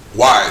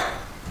 Why?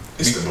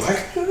 It's the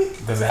black community?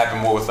 Does it happen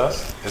more with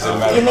us?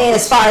 You mean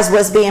as far as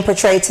what's being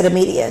portrayed to the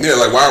media? Yeah,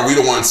 like why are we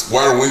the ones?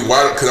 Why?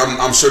 Because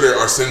I'm sure there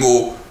are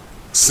single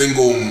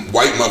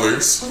white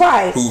mothers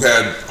who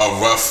had a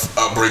rough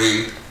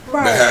upbringing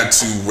that had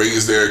to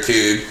raise their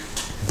kid,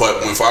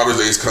 but when Father's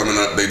Day is coming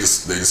up, they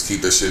just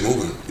keep that shit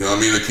moving. You know what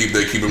I mean?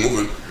 They keep it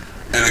moving.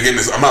 And again,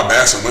 I'm not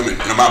bashing women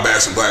and I'm not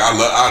bashing black.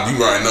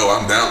 You already know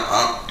I'm down.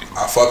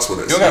 I fucks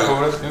with it. You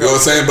know what I'm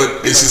saying?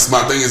 But it's just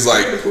my thing is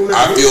like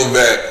I feel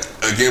that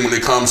again when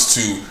it comes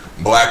to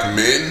black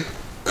men,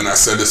 and I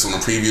said this on a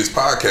previous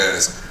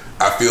podcast,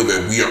 I feel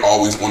that we are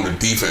always on the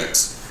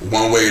defense,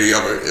 one way or the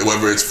other,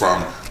 whether it's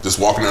from just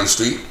walking down the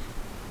street,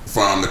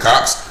 from the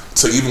cops,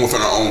 to even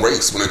within our own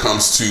race when it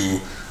comes to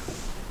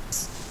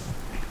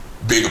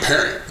being a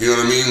parent. You know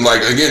what I mean?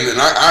 Like again, and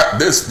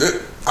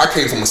I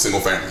came from a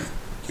single family.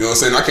 You know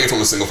what I'm saying? I came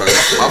from a single family.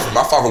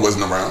 My father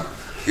wasn't around.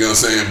 You know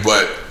what I'm saying?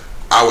 But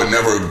I would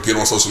never get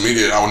on social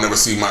media. I would never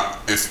see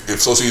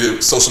if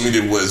social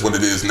media was what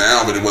it is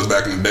now, but it was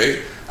back in the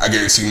day. I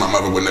guarantee my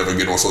mother would never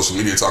get on social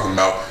media talking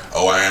about,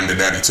 oh, I am the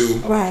daddy too.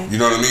 Right. You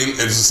know what I mean?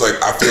 It's just like,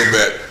 I feel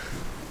that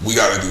we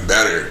got to do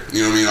better.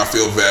 You know what I mean? I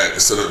feel that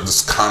instead of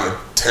just kind of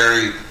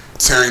tearing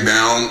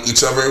down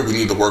each other, we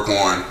need to work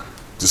on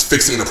just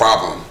fixing the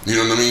problem. You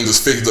know what I mean?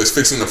 Just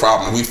fixing the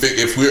problem.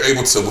 If we're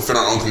able to, within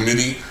our own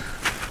community,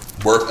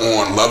 work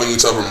on loving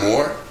each other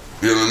more,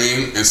 you know what I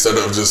mean? Instead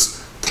of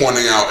just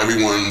pointing out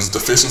everyone's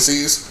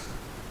deficiencies.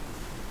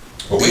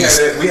 Well, we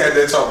had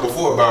that talk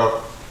before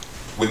about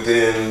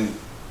within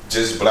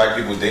just black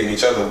people dating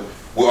each other.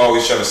 We're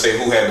always trying to say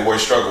who had the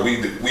worst struggle.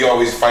 We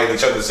always fight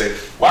each other to say,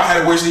 well, I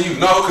had it worse than you.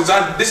 No, because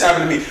this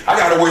happened to me. I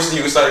got it worse than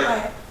you. It's like,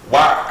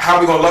 why? How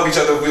are we gonna love each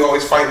other if we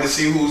always fighting to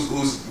see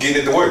who's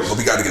getting it the worst? But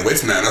we got to get away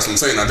from that. That's what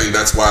I'm saying. I think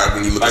that's why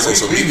when you look at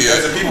social media,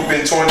 as the people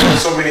been torn in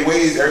so many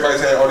ways.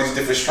 Everybody's had all these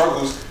different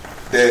struggles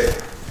that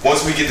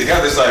once we get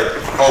together, it's like,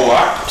 oh,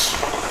 I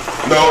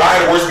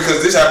had it worse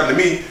because this happened to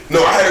me.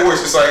 No, I had it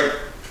worse. It's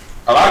like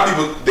a lot of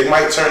people, they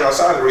might turn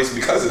outside the race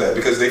because of that,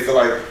 because they feel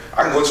like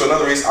I can go to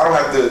another race. I don't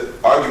have to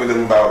argue with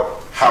them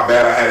about how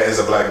bad I had it as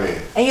a black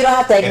man. And you don't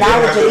have to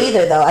acknowledge it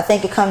either, though. I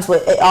think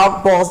it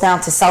all boils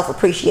down to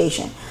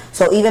self-appreciation.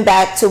 So even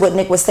back to what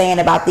Nick was saying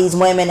about these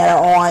women that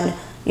are on,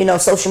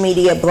 social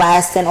media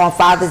blasting on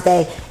Father's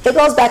Day, it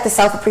goes back to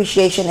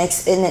self-appreciation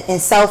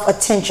and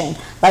self-attention,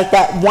 like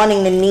that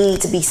wanting the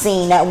need to be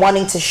seen, that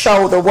wanting to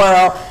show the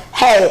world,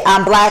 hey,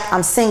 I'm black,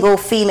 I'm single,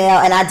 female,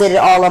 and I did it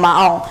all on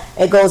my own.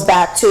 It goes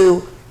back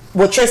to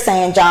what you're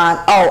saying,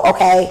 John. Oh,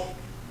 okay,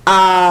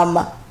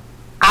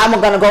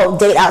 I'm gonna go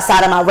date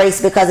outside of my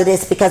race because of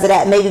this, because of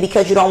that. Maybe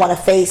because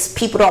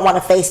people don't want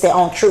to face their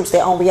own truths,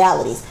 their own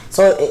realities.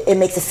 So it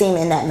makes it seem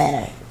in that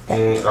manner.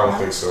 I don't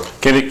think so.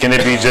 Can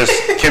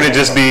it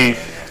just be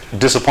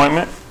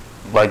disappointment?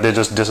 Like they're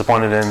just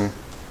disappointed in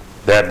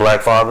that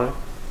black father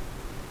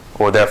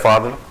or that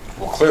father?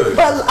 Well, clearly.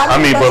 But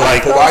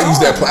why use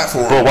that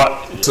platform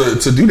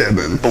to do that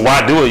then? But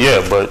why do it?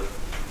 Yeah, but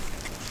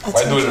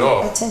why do it at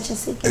all? Attention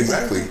seeking.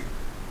 Exactly.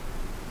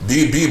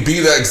 Be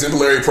that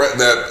exemplary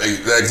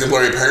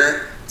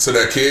parent to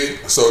that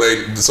kid, so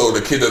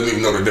the kid doesn't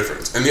even know the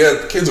difference. And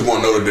yeah, kids are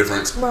going to know the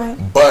difference. Right.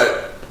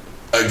 But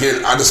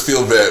again, I just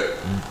feel that.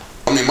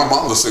 I mean, my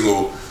mom was a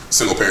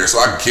single parent, so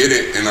I get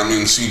it. And I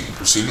mean, she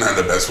didn't have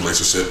the best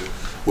relationship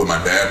with my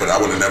dad, but I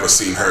would have never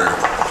seen her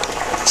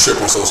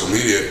trip on social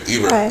media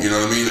either. Right. You know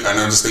what I mean? And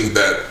I just think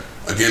that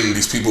again,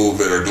 these people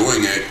that are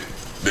doing it,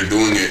 they're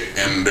doing it,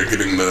 and they're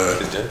getting the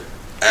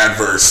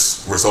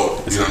adverse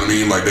result. You know what I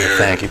mean? Like they're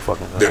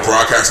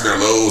broadcasting their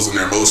lows and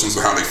their emotions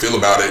and how they feel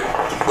about it,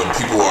 but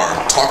people are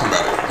talking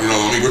about it. You know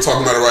what I mean? We're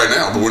talking about it right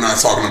now, but we're not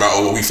talking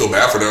about we feel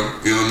bad for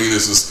them. You know what I mean?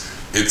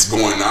 It's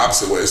going the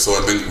opposite way. So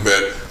I think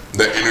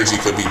that energy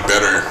could be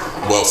better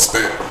well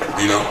spent.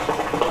 You know?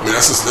 I mean,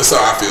 that's how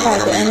I feel. Right,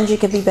 like, energy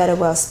could be better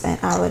well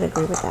spent. I would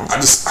agree with that. I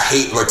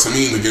hate, like, to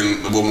me,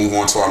 again, we'll move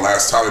on to our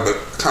last topic, but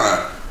kind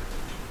of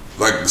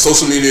like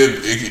social media,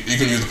 you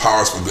can use the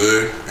powers for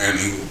good and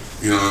evil.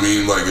 You know what I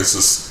mean? Like,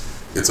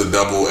 it's a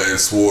double-edged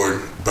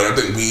sword. But I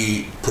think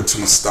we put too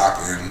much stock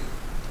in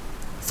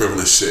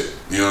frivolous shit.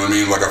 You know what I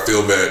mean? Like, I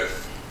feel that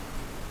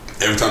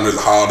every time there's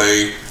a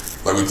holiday,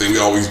 like we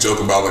always joke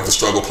about like the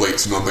struggle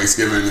plates,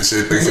 Thanksgiving and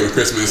shit, Thanksgiving,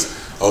 Christmas.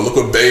 Oh, look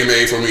what Bay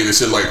made for me, and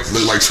shit look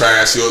like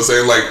trash. You know what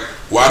I'm saying? Like,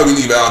 why do we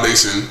need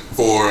validation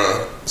for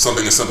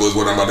something as simple as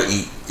what I'm about to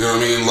eat? You know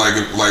what I mean?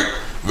 Like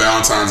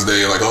Valentine's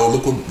Day, like, oh,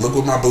 look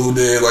what my boo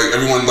did. Like,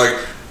 everyone, like,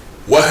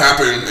 what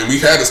happened? And we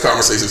had this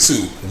conversation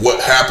too.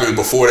 What happened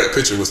before that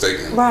picture was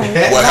taken? Right.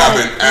 What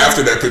happened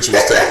after that picture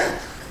was taken?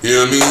 You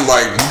know what I mean?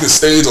 Like, you can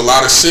stage a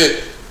lot of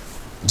shit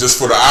just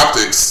for the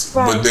optics,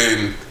 but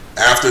then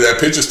after that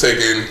picture's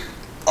taken,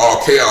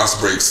 all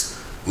chaos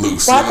breaks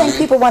loose. Well, I think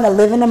people want to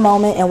live in the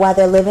moment, and while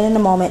they're living in the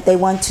moment, they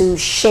want to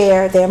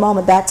share their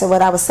moment. Back to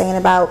what I was saying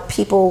about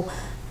people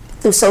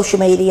through social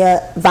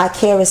media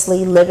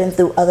vicariously living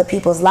through other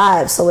people's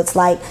lives. So it's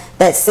like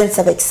that sense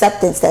of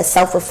acceptance, that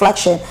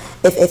self-reflection.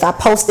 If I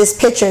post this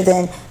picture,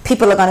 then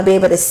people are going to be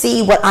able to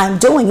see what I'm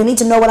doing. You need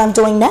to know what I'm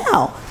doing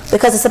now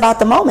because it's about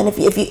the moment.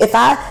 If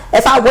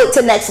I wait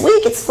till next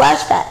week, it's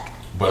flashback.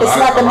 But it's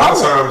not the moment.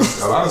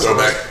 A lot of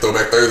times,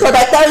 throwback Thursdays.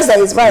 Throwback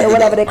Thursdays, right, or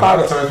whatever they call it.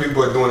 A lot of times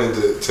people are doing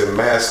it to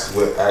mask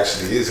what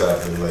actually is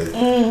happening. Like,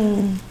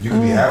 you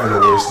could be having the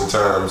worst of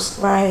times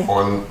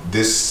on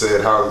this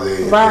said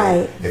holiday.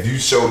 Right. If you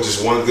show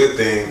just one good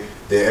thing,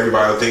 then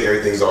everybody will think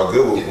everything's all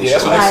good. Yeah,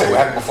 that's what they say. What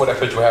happened before that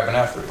picture will happen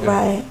after. Yeah.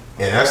 Right.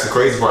 And that's the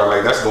crazy part.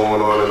 Like, that's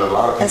going on in a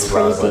lot of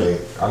people's lives.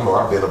 Like, I know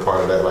I've been a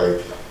part of that.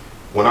 Like,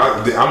 when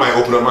I might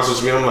open up my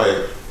social media, I'm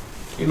like,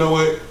 you know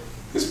what?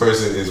 This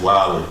person is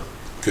wilding.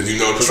 Because you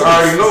know the truth.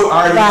 I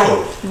already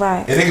know.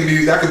 Right.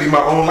 And that could be my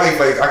own life.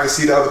 Like, I can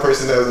see the other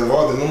person that was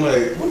involved, and I'm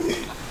like,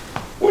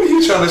 what are you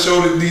trying to show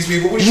to these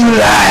people? You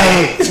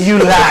lie.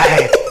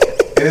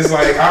 And it's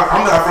like,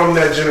 I'm not from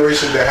that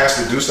generation that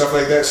has to do stuff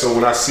like that. So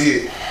when I see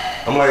it,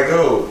 I'm like,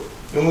 oh,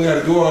 we got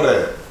to do all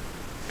that.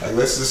 Like,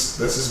 let's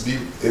just be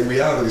in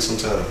reality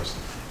sometimes.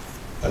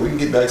 Like we can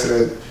get back to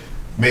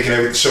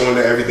that, showing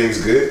that everything's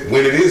good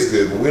when it is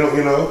good. But we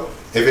don't,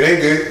 if it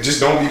ain't good, just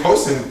don't be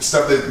posting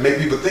stuff that make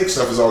people think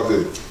stuff is all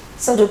good.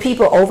 So do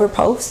people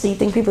overpost? Do you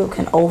think people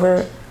can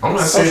over? I'm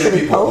not saying that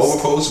people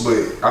overpost,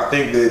 but I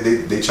think that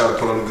they try to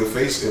put on a good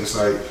face, and it's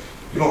like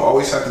you don't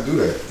always have to do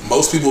that.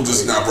 Most people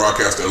just not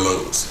broadcast their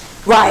lows.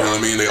 Right. You know what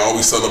I mean? They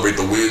always celebrate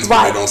the wins,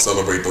 but they don't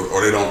celebrate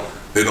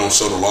they don't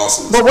show the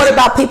losses. But what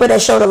about people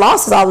that show the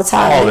losses all the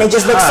time and they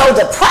just look so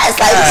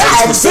depressed? Like,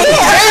 God damn,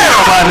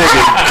 my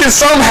nigga. Can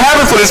something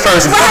happen for this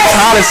person? I'm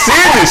tired of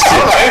seeing this shit.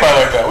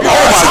 Anybody like that? Oh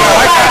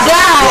my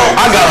God.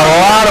 I got a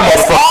lot of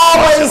It's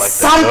always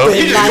something.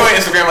 You just joined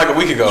Instagram like a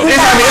week ago. It's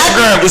not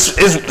Instagram.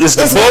 It's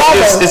the book.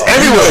 It's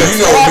everywhere.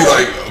 You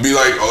know, be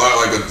like a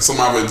lot like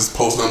somebody would just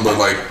post them, but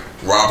like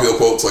Rob Hill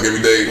quotes like every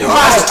day.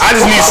 I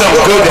just need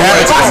something good to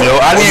happen to them, yo.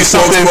 I need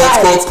something.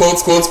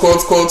 Quotes,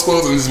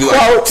 and just be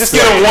like, just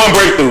get him one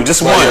breakthrough,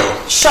 just one.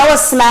 Show a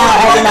smile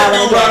every now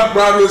and then.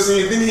 Rob Hill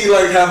scene, didn't he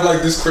like have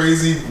like this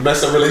crazy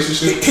messed up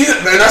relationship?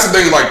 And that's the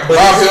thing, like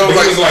Rob Hill,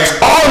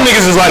 like all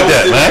niggas is like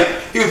that,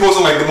 man. He was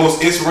posting like the most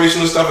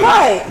inspirational stuff,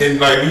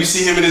 and like when you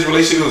see him in his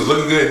relationship, it was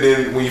looking good. And then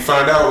when you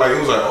find out, like it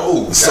was like,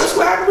 oh, that's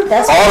what happened.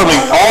 All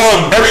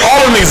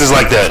the niggas is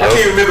like that. I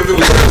can't remember if it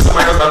was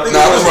somebody else. I think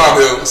it was Rob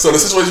Hill. So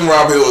the situation with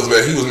Rob Hill is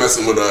that he was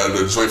messing with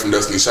the joint from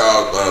Destiny's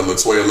Child,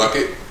 LaToya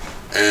Luckett,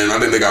 and I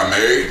think they got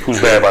married.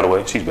 Who's bad, by the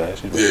way? She's bad.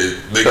 Yeah,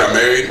 they got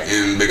married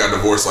and they got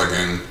divorced like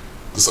in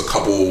just a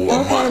couple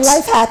of months.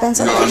 Life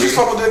happens. You know what I mean? She's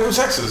from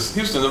Texas,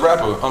 Houston, the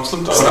rapper.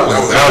 Slim Thug. That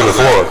was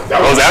before.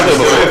 That was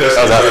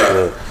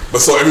after. But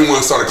so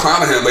everyone started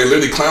clowning him. They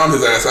literally clowned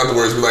his ass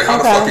afterwards. Be like, how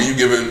the fuck are you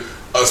giving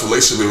us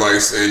relationship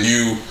advice and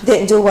you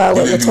didn't do well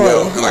with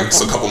LaToya? In like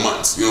just a couple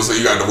months. You know what I'm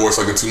saying? You got divorced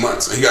like in 2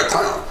 months and he got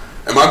clowned.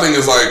 And my thing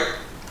is like,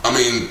 I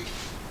mean,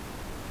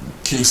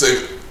 can you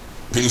say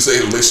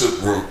the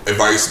relationship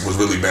advice was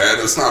really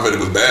bad? It's not that it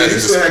was bad.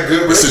 It's just had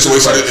good the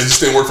situation. It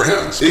just didn't work for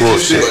him. It's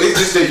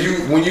just that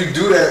when you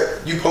do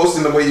that, you post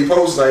in the way you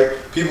post. Like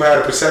people had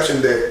a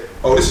perception that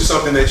this is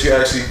something that you're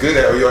actually good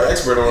at or you're an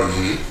expert on.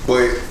 Mm-hmm.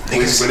 But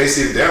when they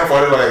see the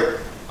downfall, they're like,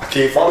 I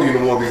can't follow you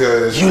no more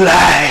because you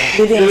lie.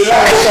 You didn't show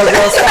your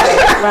real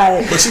side,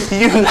 right? But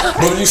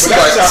you see,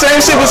 like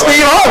same shit with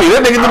Steve Harvey. That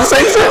nigga do the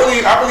same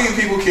shit. I believe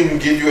people can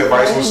give you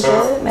advice on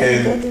stuff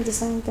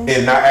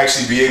and not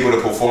actually be able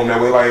to perform that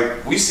way.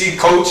 Like we see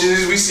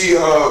coaches, we see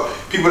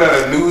people that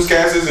are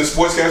newscasters and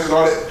sportscasters,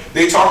 all that.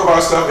 They talk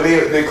about stuff and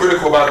they're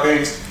critical about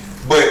things,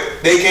 but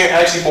they can't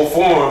actually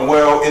perform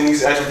well in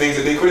these actual things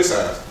that they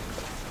criticize.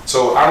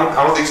 So I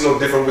don't think it's no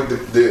different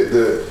with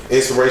the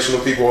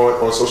inspirational people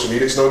on social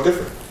media. It's no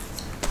different.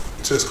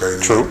 It's just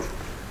crazy. True.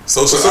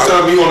 So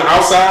sometimes you on the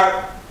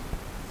outside,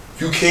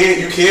 you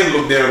can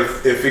look down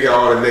and figure out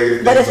all the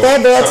negative. But if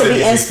they're there to be,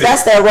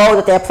 that's their role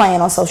that they're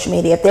playing on social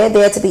media. If they're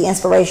there to be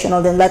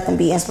inspirational, then let them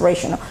be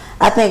inspirational.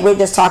 I think we're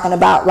just talking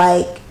about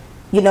like,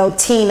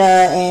 Tina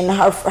and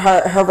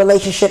her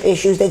relationship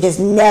issues that just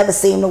never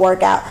seem to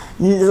work out.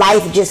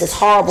 Life just is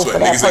horrible for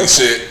that person.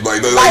 Shit, you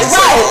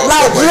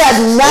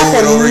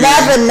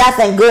have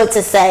nothing good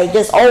to say.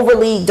 Just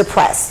overly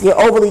depressed.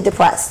 You're overly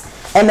depressed.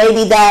 And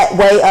maybe that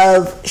way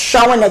of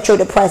showing that you're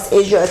depressed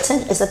is your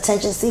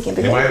attention seeking.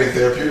 It might be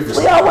therapeutic.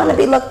 We all want to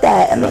be looked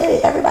at. I mean,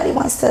 everybody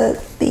wants to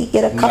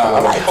get a couple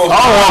of likes. I don't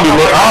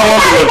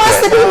want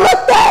to be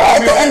looked at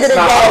at the end of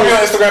the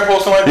day. Instagram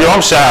posting like that. Yo,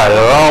 I'm shy.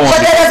 But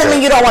that doesn't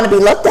mean you don't want to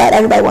be looked at.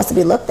 Everybody wants to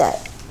be looked at.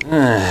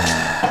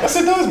 Yes,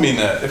 it does mean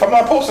that. If I'm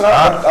not posting,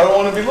 I don't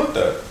want to be looked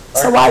at.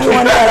 So why you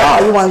want that at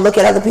all? You want to look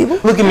at other people?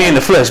 Look at me in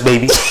the flesh,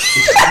 baby.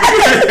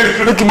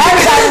 Look at me.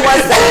 Everybody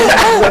wants to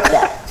be looked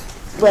at.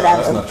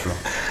 Whatever. That's not true.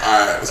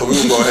 Alright, so we're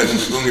going to go ahead and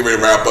we're going to get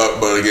ready to wrap up,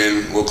 but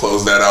again, we'll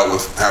close that out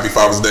with Happy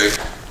Father's Day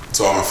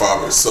to all my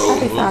fathers. So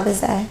Happy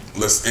Father's Day.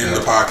 Let's end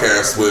the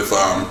podcast with,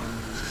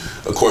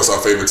 of course, our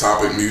favorite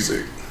topic,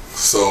 music.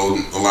 So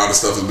a lot of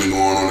stuff has been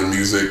going on in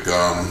music.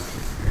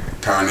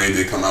 Kanye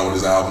did come out with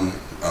his album.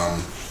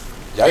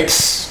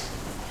 Yikes.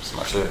 That's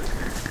my shit.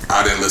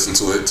 I didn't listen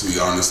to it, to be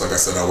honest. Like I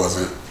said, I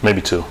wasn't.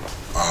 Maybe two.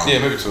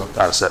 Maybe two.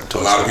 A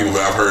lot of people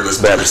that I've heard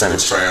listen to it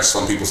was trash.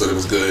 Some people said it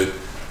was good.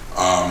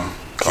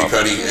 Kid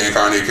Cudi and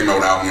Kanye came out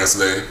with an album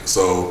yesterday.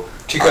 So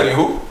Kid Cudi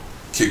who?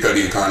 Kid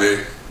Cudi and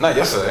Kanye. Not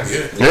yesterday.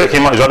 Yeah, it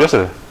came out, dropped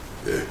yesterday.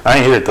 Yeah. I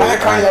ain't hear it though. I had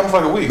Kanye album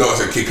for like a week. No, I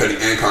said Kid Cudi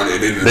and Kanye.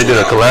 They did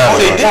a collab. Oh,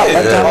 they did.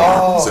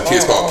 It's a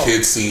kid's called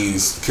Kid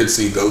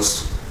See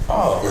Ghost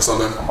or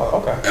something.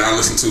 Okay. And I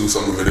listened to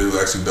some of it. It was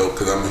actually dope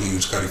because I'm a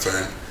huge Cudi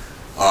fan.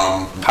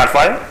 Hot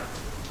Fire?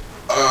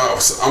 I'm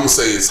gonna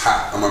say it's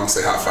hot. I'm gonna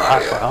say Hot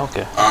Fire. Fire.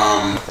 Okay.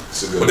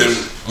 But then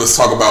let's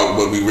talk about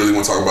what we really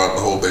want to talk about,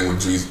 the whole thing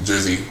with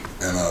Drizzy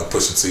and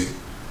Pusha T.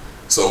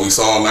 So we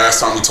saw last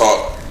time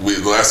we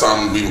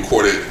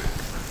recorded,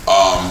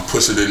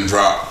 Pusha didn't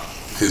drop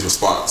his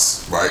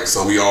response, right?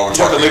 So we all were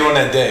talking later on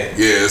that day.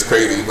 Yeah, it's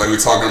crazy. Like we're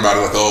talking about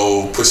it, like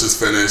Pusha's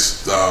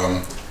finished.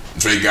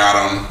 Drake got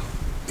him.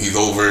 He's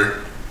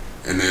over.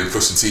 And then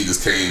Pusha T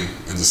just came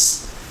and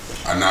just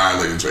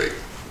annihilated Drake.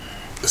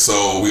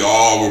 So we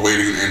all were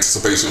waiting in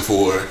anticipation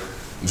for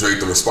Drake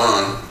to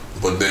respond,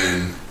 but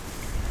then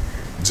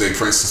Jay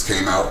Prince just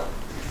came out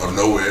of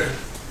nowhere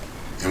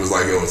and was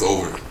like, "Yo, it's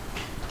over."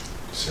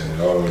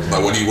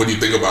 Like, what do you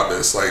think about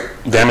this? Like,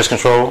 Damage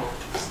Control.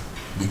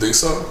 You think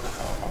so?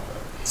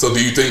 So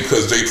do you think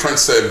because Jay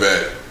Prince said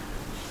that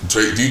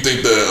Drake? Do you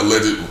think the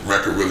alleged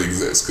record really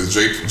exists? Because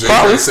Jay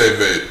Prince said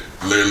that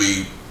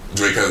literally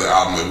Drake has an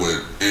album that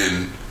would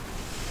end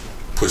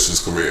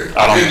Push's career.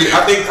 I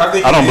think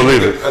I don't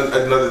believe it.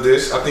 Another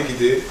diss. I think he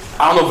did.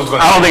 I don't know if it's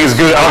going. I don't think it's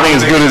good. I don't think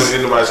it's good as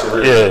anybody's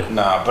career. Yeah.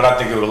 Nah, but I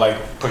think it would like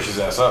push his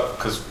ass up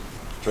because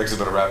Drake's a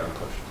better rapper than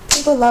Push.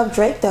 People love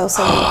Drake though,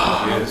 so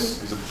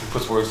He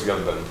puts words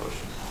together better than Push.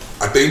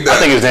 I think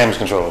it's Damage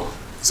Control.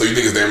 So you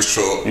think it's Damage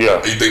Control?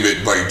 Yeah. You think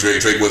that like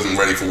Drake wasn't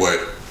ready for what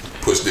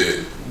Push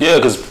did? Yeah,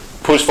 because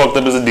Push fucked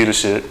up his Adidas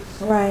shit.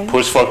 right.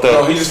 Push fucked up.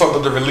 No, he just fucked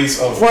up the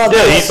release of. Well,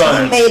 Yeah,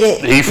 he made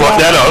it. He fucked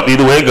that up.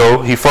 Either way it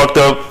go, he fucked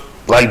up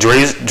like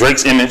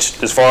Drake's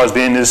image as far as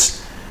being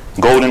this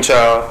golden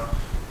child.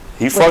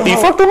 He fucked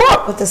him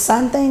up with the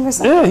sun thing or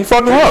something. Yeah, he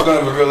fucked him He was up.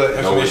 gonna reveal that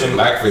information.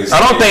 Blackface. I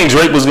don't think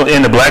Drake was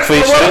in the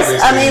blackface shit.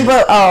 I mean,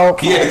 but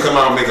okay. He had to come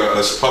out and make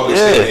a public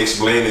statement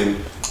explaining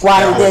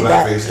why he did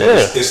that.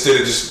 instead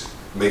of just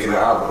making an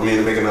album. I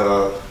mean, making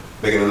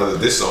another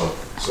diss song.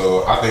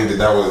 So I think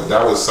that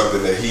was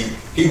something that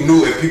he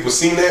knew if people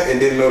seen that and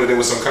didn't know that there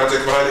was some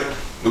context behind it,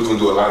 it was gonna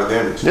do a lot of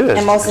damage. Yeah,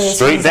 And most of his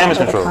straight fans Damage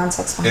don't know Control. the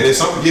context And behind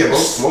then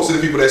some, most of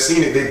the people that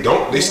seen it,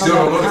 they still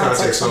don't know the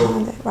context. So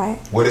behind it, right.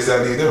 what does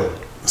that lead them?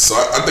 So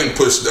I think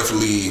Push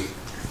definitely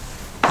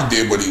he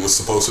did what he was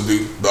supposed to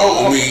do. The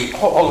only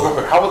Hold on real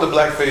quick. How would the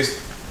blackface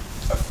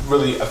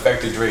really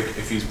affected Drake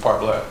if he's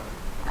part black?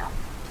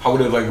 How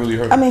would it like really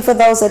hurt? I mean, for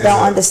those that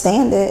don't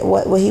understand it,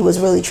 what he was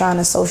really trying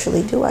to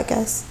socially do, I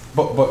guess.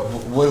 But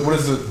what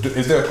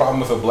is there a problem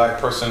with a black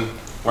person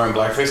wearing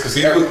blackface? Because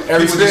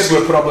every people just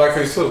would put on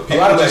blackface too.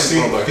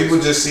 People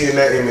just seeing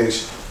that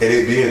image and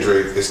it being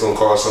Drake, it's gonna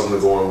cause something to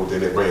go on within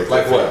their brain.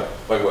 Like what?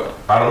 Like what?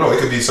 I don't know. It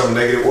could be something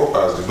negative or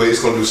positive, but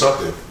it's gonna do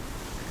something.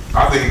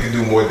 I think it could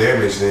do more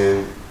damage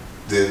than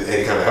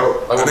any kind of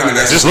help. I think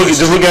that's Just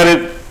look at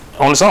it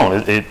on its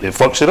own. It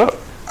fucks shit up.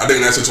 I think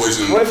in that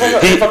situation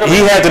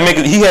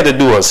He had to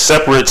do a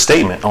separate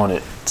statement on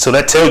it, so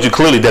that tells you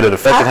clearly that it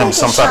affected him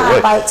some type of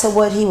way. Right to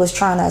what he was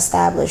trying to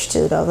establish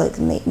too, though. Like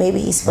maybe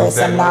he spread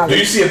some knowledge. Do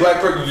you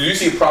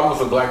see a problem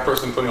with a black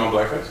person putting on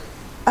blackface?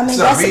 I mean,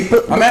 that's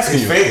I'm asking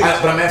you.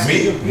 But I'm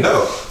asking you.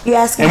 No. You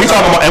asking? And we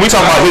talking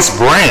about his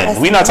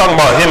brand. We're not talking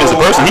about him as a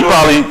person.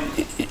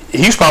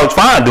 He's probably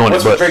fine doing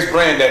it, What's with but Drake's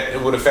brand that it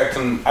would affect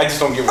him? I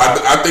just don't get.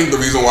 I think the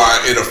reason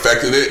why it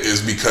affected it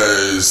is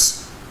because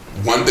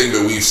one thing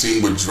that we've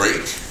seen with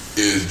Drake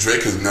is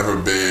Drake has never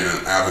been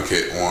an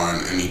advocate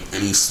on any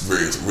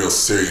real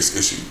serious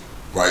issue,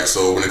 right?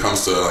 So when it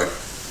comes to like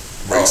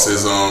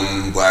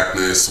racism,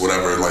 blackness,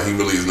 whatever, like he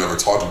really has never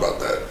talked about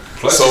that.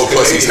 Plus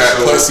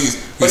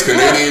he's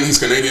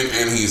Canadian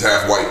and he's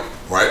half white,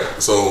 right?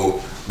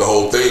 So the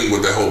whole thing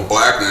with that whole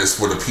blackness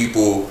for the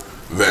people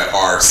that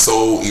are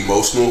so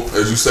emotional,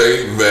 as you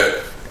say,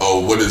 that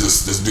what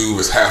is this dude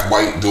is half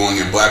white doing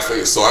in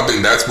blackface? So I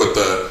think that's what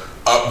the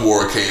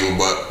uproar came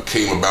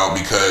about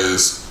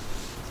because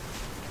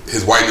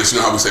his whiteness, you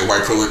know how we say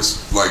white privilege,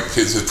 like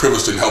his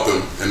privilege didn't help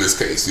him in this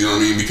case, you know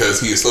what I mean? Because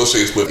he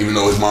associates with, even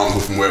though his mom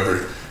was from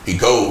wherever he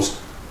goes,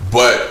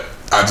 but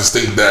I just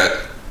think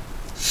that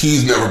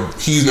he's never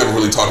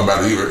really talked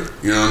about it either,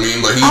 you know what I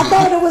mean? Like I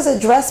thought it was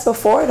addressed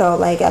before though.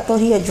 Like I thought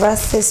he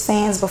addressed his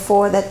fans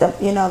before that.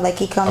 Like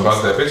he comes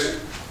about that picture.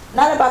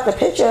 Not about the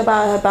picture,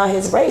 about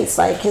his race,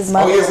 like his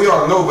mother. Oh yeah, we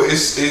all know, but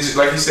it's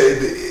like he said,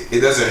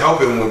 it doesn't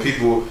help him when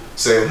people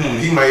say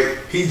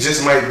he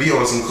just might be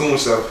on some cool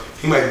stuff.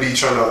 He might be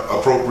trying to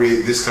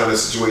appropriate this kind of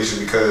situation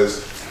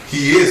because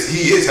he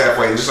is half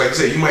white. And just like you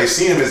said, you might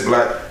see him as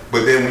black,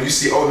 but then when you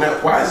see now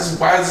why is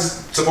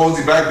this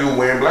supposedly black dude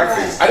wearing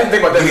blackface? I didn't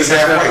think about that. He's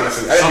half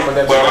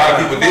white. But a lot of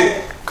people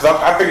did. Cause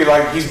I figured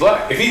like he's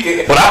black. If he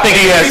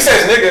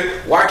says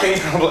nigga, why can't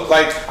he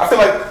like? I feel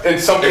like in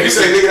some. If you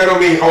say nigga, that don't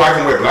mean I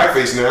can wear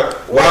blackface now.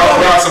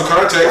 Without some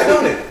context.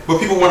 But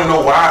people want to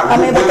know why. I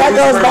mean, but that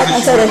goes back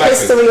into the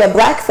history of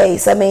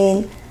blackface. I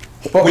mean.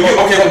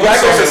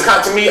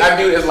 Blackface to me, I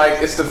view it as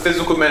like it's the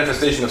physical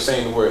manifestation of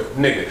saying the word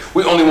nigga.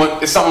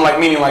 It's something like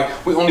meaning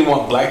like we only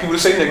want black people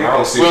to say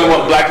nigga. We only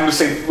want black people to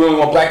say. We only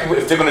want black people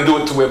if they're gonna do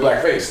it to wear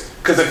blackface.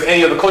 Because if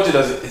any other culture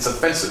does it, it's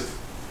offensive.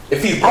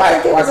 If he's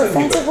black, I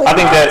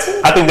think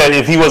I think that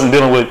if he wasn't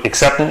dealing with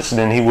acceptance,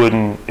 then it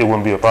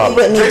wouldn't be a problem.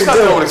 Drake's not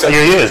dealing with acceptance.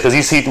 Yeah, he is because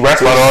he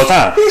raps about it all the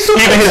time.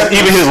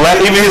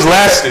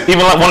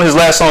 Even like one of his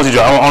last songs he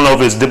dropped. I don't know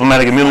if it's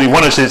Diplomatic Immunity.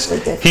 One of his,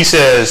 he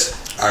says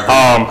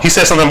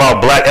something about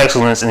black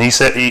excellence, and he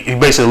said he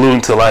basically alluding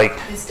to like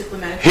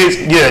Diplomatic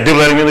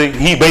Immunity.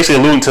 He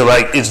basically alluding to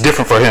like it's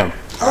different for him.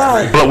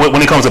 Right. But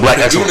when it comes to black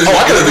excellence,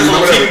 I could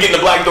even getting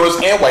the black doors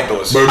and white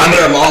doors. But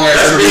remember that long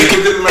ass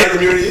diplomatic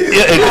community is.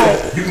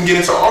 You can get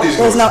into all these.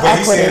 There's no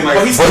equity.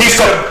 But he's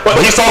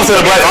talking to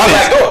the black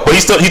audience. But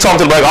he's talking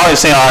to the black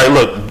audience, saying, "All right,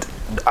 look,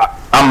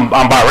 I'm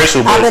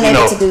biracial, but I've been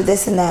able to do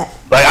this and that."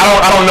 Like I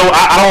don't know.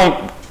 I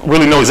don't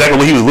really know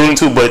exactly what he was alluding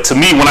to, but to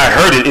me, when I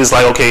heard it, it's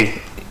like okay.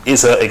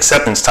 it's an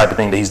acceptance type of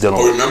thing that he's dealing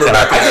with. Remember,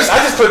 I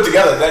just put it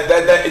together.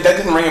 That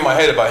didn't ring in my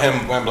head about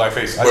him wearing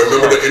blackface. But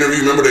remember the interview?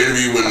 Remember the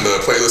interview when the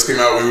playlist came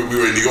out? We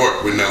were in New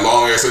York when that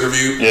long ass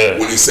interview. Yeah.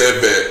 When he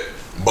said that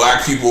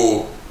black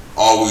people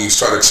always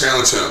try to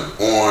challenge him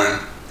on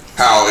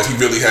how if he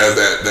really has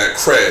that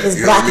cred,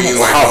 you know what I mean?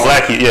 Like how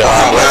black he is. Yeah,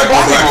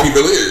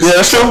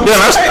 that's true.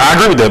 Yeah, I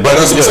agree with that. But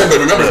that's what I'm saying.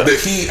 But remember that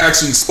he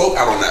actually spoke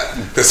out on that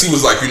because he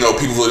was like, people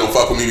really don't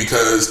fuck with me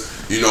because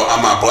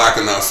I'm not black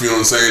enough. You know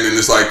what I'm saying? And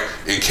it's like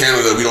in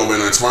Canada, we don't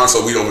even in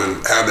Toronto, we don't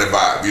even have that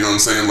vibe. You know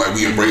what I'm saying? Like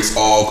we embrace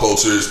all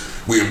cultures,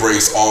 we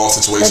embrace all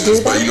situations.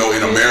 But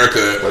in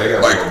America,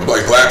 like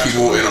black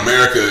people in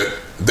America,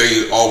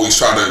 they always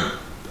try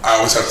to. I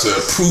always have to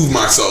prove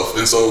myself,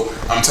 and so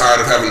I'm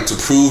tired of having to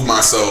prove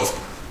myself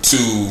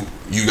to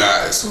you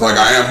guys. Like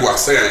I am who I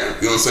say I am.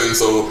 You know what I'm saying?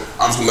 So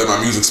I'm just gonna let my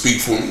music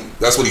speak for me.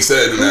 That's what he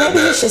said.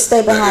 Maybe he should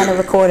stay behind the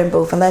recording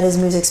booth and let his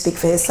music speak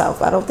for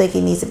himself. I don't think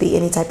he needs to be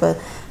any type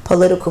of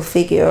political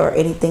figure or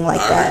anything like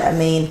that. I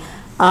mean,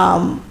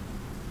 as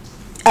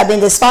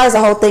far as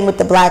the whole thing with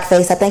the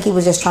blackface, I think he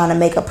was just trying to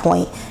make a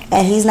point,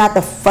 and he's not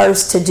the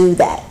first to do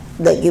that.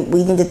 Like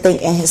we need to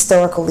think, and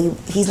historically,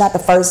 he's not the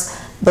first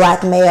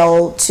black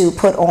male to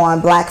put on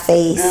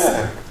blackface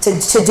to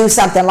do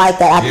something like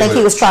that. I think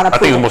he was trying to. I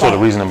think it was more so the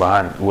reasoning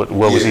behind what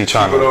was he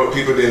trying to.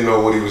 People didn't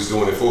know what he was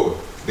doing it for.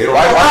 A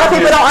lot of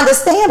people don't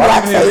understand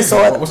blackface.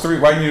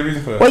 Why do you need a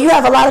reason for that? Well, you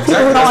have a lot of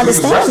people who don't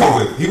understand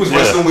that. He was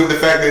wrestling with the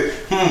fact that,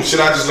 should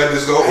I just let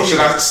this go, or should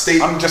I state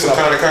some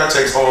kind of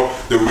context on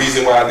the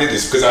reason why I did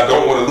this? Because I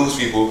don't want to lose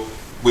people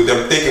with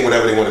them thinking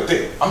whatever they want to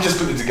think. I'm just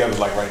putting it together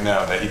like right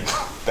now that he.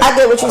 I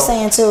get what you're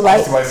saying too.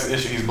 Like somebody's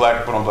issue, he's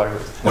black, put on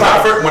blackface. When I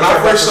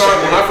first saw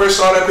that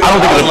picture,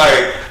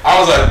 I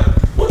was like,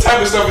 what type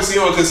of stuff is he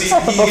on? Because he is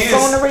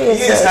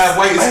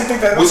halfway.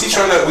 Was he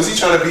trying to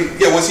be?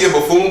 Yeah, was he a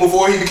buffoon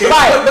before he became?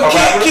 Right,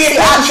 he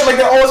shit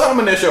like that all the time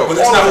in this show. But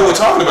that's not what we're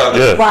talking about.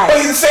 Yeah. Right. But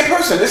he's the same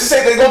person. It's the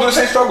same. They go through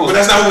the same struggles. But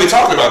that's not what we're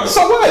talking about.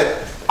 So what?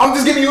 I'm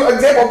just giving you an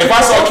example. If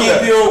I saw Key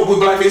and Peele with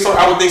blackface on,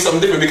 I would think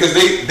something different because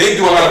they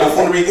do a lot of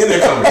buffoonery in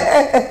their comedy.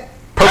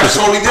 That's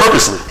totally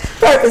different.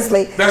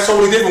 Purposely. That's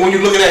totally different. When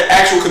you're looking at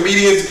actual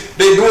comedians,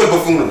 they're doing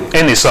buffoonery.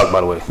 And they suck, by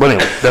the way. But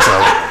anyway, that's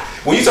not right.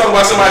 When you talk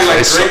about somebody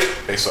like Drake,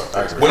 they suck.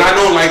 When I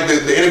know like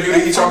the interview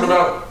that he talked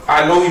about,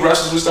 I know he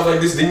wrestles with stuff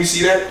like this. Didn't you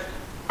see that?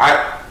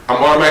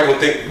 I'm automatically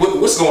gonna think,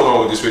 what's going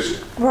on with this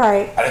picture?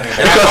 Right.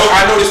 And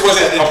I know this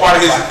wasn't a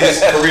part of his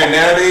career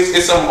nowadays.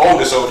 It's something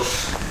older. So,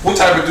 what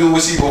type of dude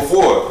was he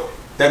before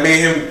that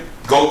made him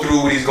go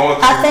through what he's going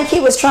through? I think he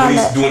was trying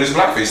to doing his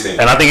blackface thing.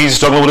 And I think he's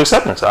struggling with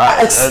acceptance.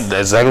 That's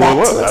exactly what it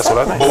was. That's what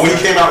I think. But when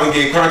he came out and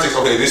gave context,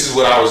 okay, this is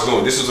what I was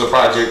doing. This was a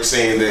project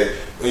saying that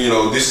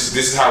this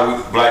is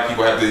how black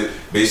people have to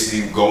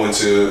basically go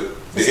into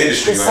the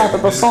industry. Like,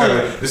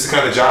 this is the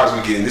kind of jobs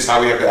we get, and this is how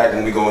we have to act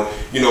when we go.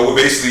 We're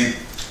basically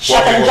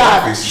shucking the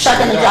job.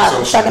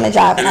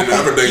 And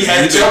another thing, he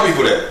had to tell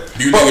people that.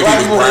 Do you think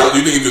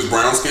if he was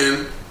brown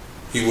skinned,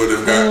 he would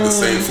have got the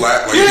same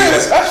flack? Like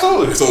yes,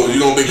 absolutely. So you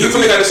don't think he would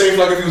have got the same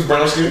flack if he was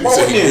brown skinned?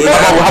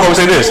 How about we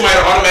say this?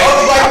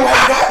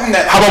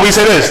 How about we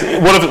say this?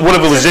 What if it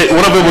was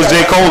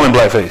J. Cole in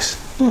blackface?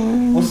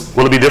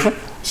 Will it be different?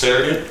 Say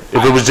it again.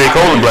 If it was J.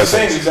 Cole in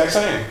blackface, exact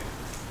same.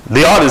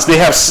 The artists, they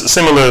have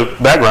similar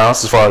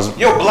backgrounds as far as.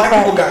 Black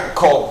people got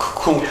called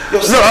coon. No.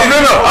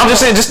 I'm just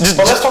saying. Just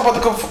let's talk about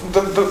the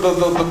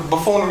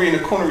buffoonery and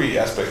the coonery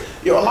aspect.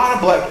 A lot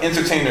of black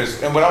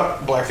entertainers and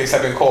without blackface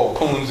have been called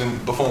coons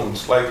and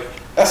buffoons. Like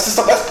that's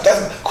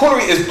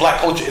coonery is black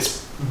culture.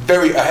 It's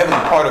a heavy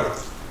part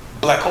of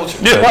black culture.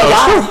 Yeah,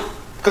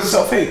 because it's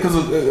self-hate. Because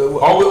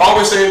all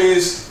we're saying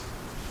is.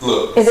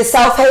 Look, is it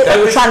self-hate or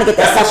you're trying to get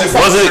that self-hate?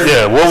 Was it?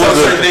 Yeah. What was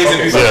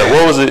it? Yeah.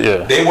 What was it?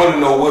 Yeah. They want to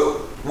know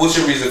what's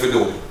your reason for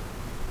doing it.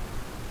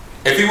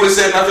 If he would have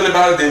said nothing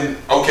about it, then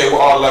okay, we're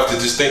all left to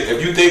just think.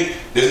 If you think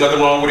there's nothing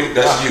wrong with it,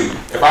 that's you.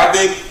 If I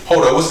think,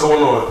 hold up, what's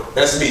going on?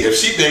 That's me. If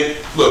she think,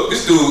 look,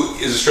 this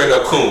dude is a straight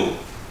up coon,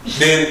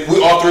 then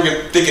we all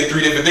thinking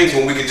three different things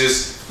when we could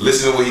just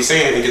listen to what he's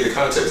saying and get the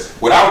context.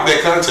 Without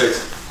that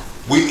context,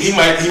 he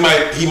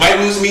might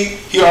lose me.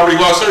 He already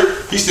lost her.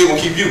 He's still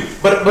gonna keep you.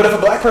 But if a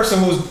black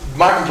person who's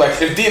my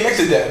complexion, if DMX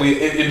did that,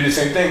 it'd be the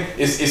same thing.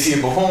 Is he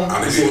a buffoon? I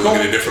think we look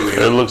at it differently.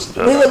 It looks.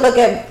 We would look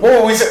at.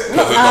 Well, we said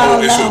no. The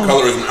whole issue of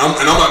colorism,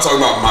 and I'm not talking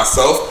about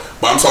myself,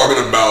 but I'm talking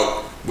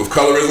about with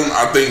colorism.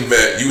 I think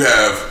that you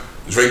have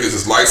Drake is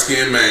this light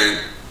skinned man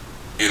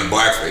in a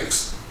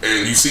blackface.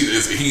 And you see,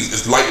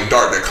 it's light and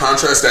dark. That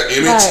contrast, that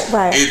image,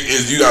 right.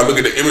 You gotta look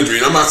at the imagery.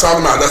 And I'm not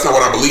talking about that's not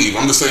what I believe.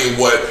 I'm just saying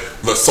what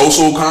the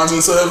social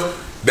conscience of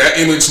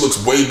that image looks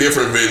way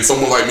different than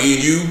someone like me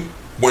and you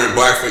wearing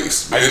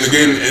blackface. And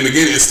again,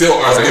 it's still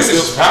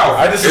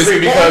power. I disagree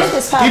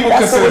because people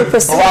consider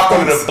Barack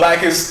one of the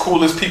blackest,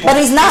 coolest people.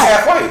 But he's not. He's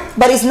half white.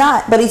 But he's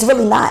not. But he's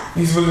really not.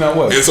 He's really not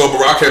what? And so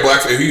Barack had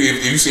blackface.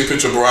 If you see a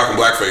picture of Barack in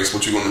blackface,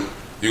 what you gonna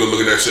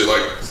look at that shit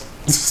like?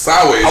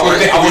 Sideways. I would look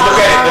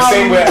at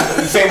it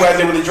the same way I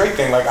did with the Drake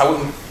thing. Like I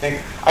wouldn't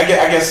think. I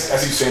guess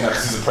as he's saying that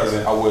because he's the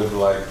president, I would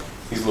like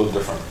he's a little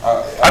different.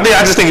 I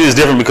just think it's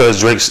different because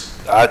Drake's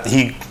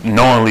he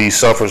knowingly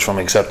suffers from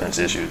acceptance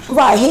issues.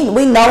 Right.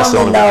 We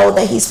knowingly know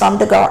that he's from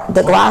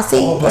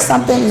Degrassi or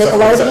something,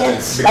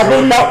 Nickelodeon. Like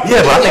we know.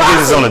 Yeah, but I think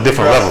this is on a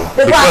different level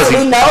because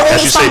we know that as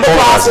you he's say, from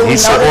Degrassi.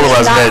 He's so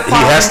polarized that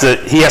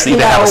he has to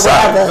either have a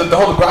side. The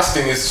whole Degrassi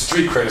thing is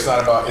street cred. It's not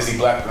about is he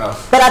black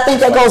enough. But I think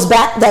that goes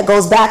back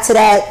to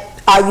that.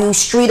 Are you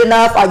street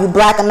enough? Are you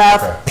black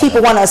enough? Okay.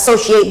 People want to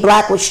associate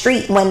black with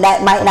street when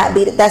that might not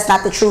be. That's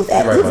not the truth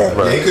either.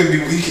 Yeah, he couldn't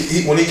be.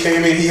 When he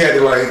came in, he had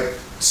to like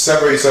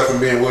separate himself from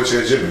being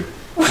wheelchair Jimmy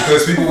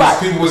because people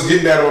was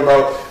getting at him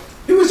about.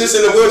 He was just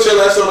in the wheelchair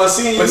last time I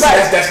seen you. But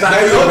that's not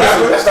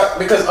that's not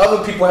because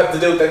other people have to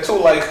deal with that too.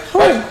 That's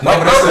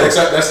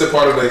the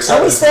part of the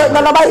acceptance.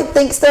 Nobody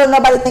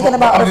thinking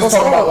about. I'm just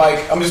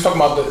talking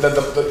about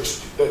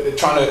the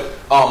trying to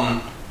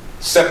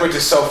separate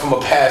yourself from a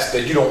past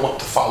that you don't want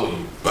to follow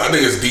you. But I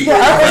think it's deeper.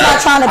 Yeah, Urkel's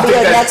not trying to be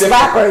a next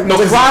rapper.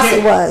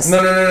 Degrassi was. No.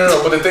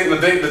 But the thing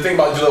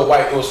about Jaleel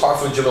White, it was hard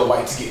for Jaleel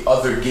White to get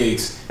other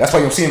gigs. That's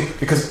why you see him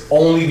because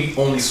only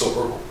saw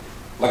Urkel.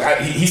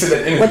 Like he said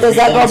that. But does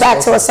that go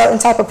back to a certain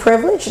type of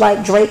privilege?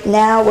 Like Drake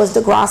now was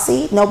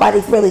Degrassi.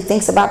 Nobody really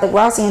thinks about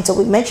Degrassi until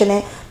we mention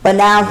it. But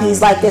now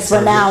he's like this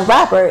renowned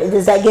rapper.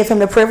 Does that give him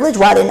the privilege?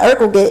 Why didn't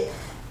Urkel get?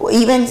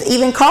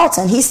 Even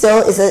Carlton, he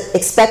still is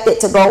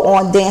expected to go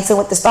on Dancing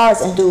with the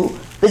Stars and do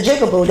the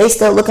Jigaboo. They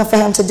still looking for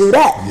him to do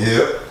that.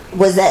 Yep.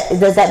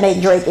 Does that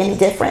make Drake any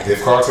different?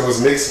 If Carlton was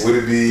mixed, would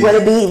it be?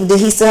 Did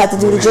he still have to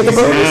do the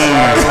Jigaboo?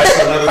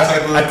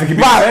 I think he'd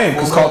be the same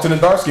because Carlton and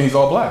dark skin, he's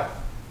all black.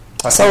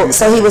 So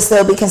he would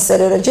still be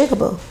considered a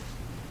Jigaboo.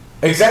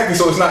 Exactly.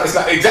 So it's not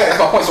exactly. That's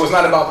my point. So it's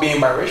not about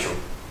being biracial.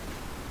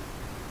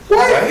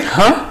 What? Right?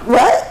 Huh?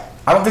 What?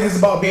 I don't think it's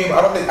about being. I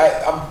don't think.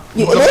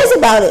 It is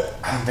about it.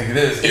 I don't think it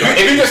is.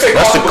 If you just say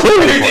Carlton,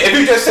 if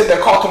you just said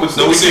that Carlton was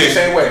treated the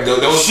same way,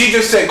 she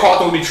just said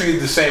Carlton would be treated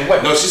the same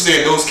way. No, she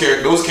said those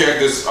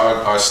characters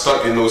are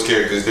stuck in those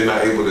characters. They're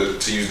not able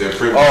to use their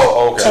privilege.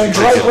 Oh, okay. And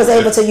Drake was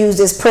able to use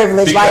this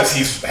privilege, because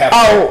he's happy.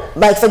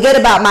 Like forget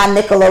about my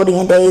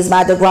Nickelodeon days,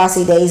 my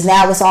Degrassi days.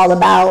 Now it's all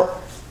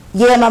about,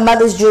 my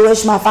mother's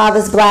Jewish, my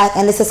father's black,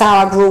 and this is how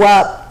I grew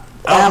up.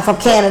 And I'm from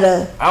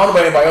Canada. I don't know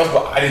about anybody else,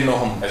 but I didn't know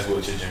him as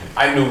Wheelchair Jimmy.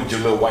 I knew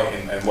Jaleel White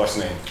and what's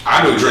his name.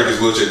 I knew Drake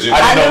as Wheelchair Jimmy.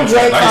 I knew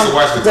Drake I used to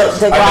watch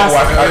Degrassi.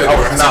 I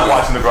was not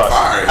watching Degrassi.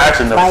 I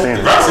actually never seen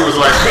it. Degrassi was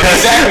like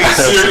exactly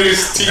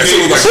serious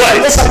TV.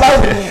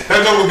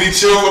 That joke would be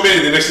chill for a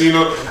minute. The next thing you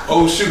know,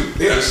 oh shoot,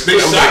 they shot.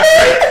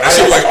 That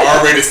shit like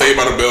R-rated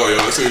Saved by the Bell, yo.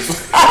 That shit was.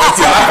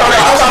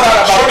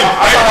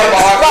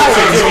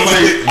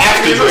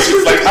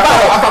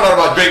 I found out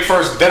about Drake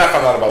first, then I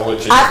found out about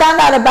Wheelchair.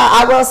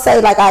 I will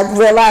say, like, I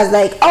realized,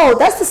 like, oh,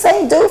 that's the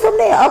same dude from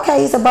there.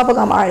 Okay, he's a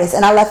bubblegum artist,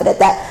 and I left it at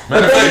that.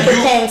 But then he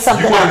became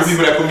something else. You one of the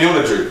people that put me on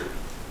the Drake.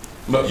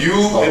 And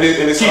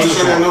this other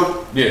shorty I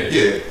know.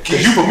 Yeah.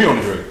 Because you put me on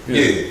the Drake.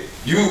 Yeah.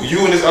 You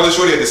and this other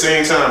shorty at the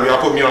same time.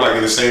 Y'all put me on like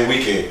in the same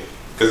weekend.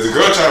 Because the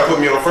girl tried to put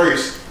me on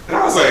first, and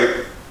I was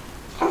like,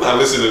 I'm not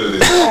listening to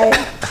this.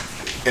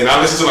 And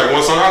I listened to like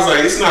one song. I was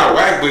like, it's not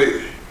whack, but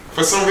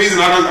for some reason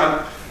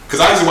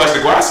because I used to watch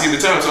Degrassi at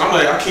the time, so I'm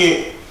like, I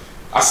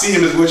see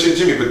him as Wheelchair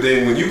Jimmy, but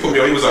then when you put me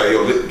on, he was like,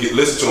 yo,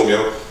 listen to him,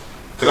 yo.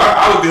 Because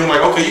I looked at him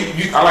like, okay,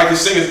 I like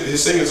his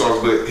singing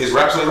songs, but his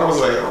rap songs, I was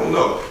like, I don't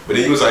know. But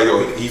then he was like,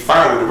 yo, he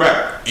fired with the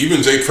rap.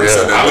 Even Jay Prince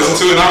said that. I listened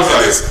to it and I was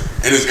like,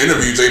 in his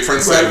interview, Jay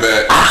Prince said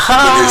that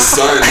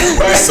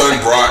when his son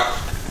brought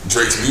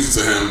Drake's music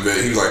to him,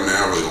 that he was like,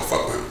 man, I really don't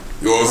fuck with him.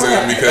 You know what I'm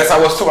saying? Because that's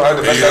how I was too. I heard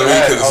the best. You know what I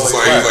mean? Because it's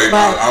like, he's like,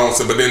 I don't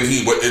say. But then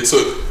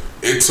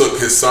it took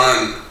his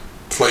son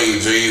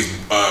playing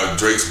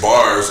Drake's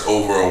bars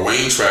over a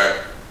Wayne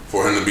track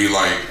for him to be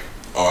like,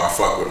 oh, I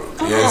fuck with him.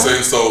 You know what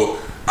I'm saying? So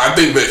I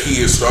think that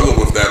he is struggling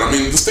with that. I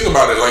mean, just think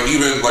about it. Like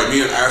even like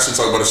me and Ashton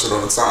talk about this shit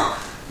all the time.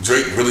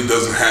 Drake really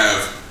doesn't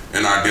have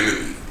an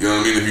identity. You know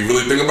what I mean? If you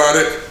really think about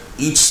it,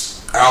 each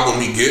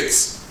album he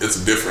gets, it's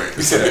different.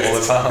 You say that all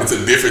the time. It's a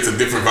different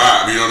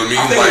vibe. You know what I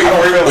mean?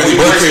 When he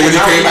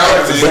came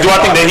out. But do I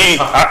think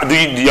that do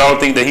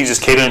y'all think that he's just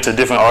catering to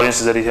different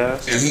audiences that he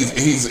has? And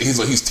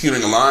he's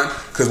teetering a line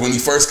because when he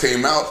first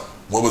came out,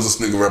 what was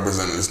this nigga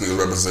representing? This nigga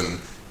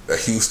representing that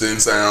Houston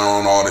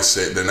sound, all this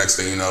shit. The next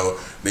thing you know,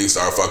 then you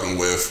start fucking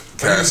with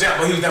Cash.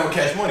 But he was down with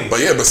Cash Money.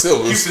 But yeah, but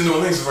still, Houston, New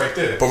Orleans is right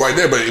there. But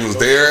it was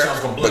there.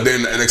 But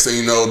then the next thing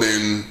you know,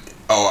 then.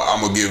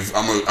 I'm gonna give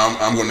homage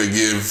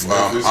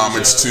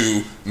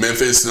to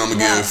Memphis, and I'm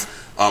gonna give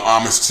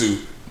homage to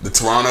the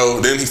Toronto.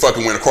 Then he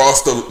fucking went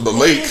across the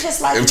lake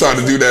and tried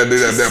to do that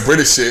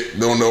British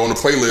shit on the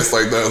playlist,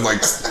 like that,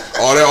 like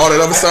all that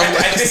other stuff.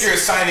 I think you're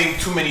assigning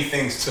too many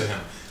things to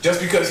him. Just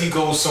because he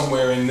goes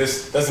somewhere in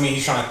this doesn't mean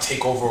he's trying to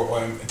take over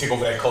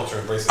that culture.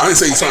 Embrace it. I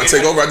didn't say he's trying to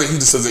take over. I think he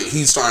just says that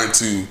he's trying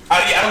to.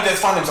 I don't just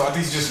find him. So I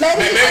think he's just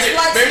maybe he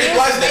likes in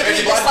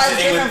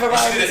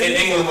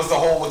England with the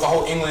whole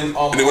England.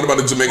 And then what about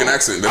the Jamaican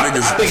accent? That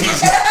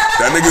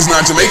nigga's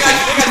not Jamaican.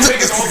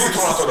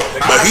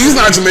 But he's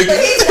not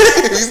Jamaican.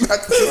 He's not.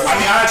 I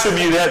mean, I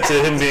attribute that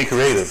to him being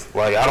creative.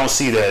 Like I don't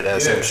see that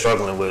as him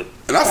struggling with.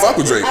 And I fuck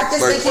with Drake. I just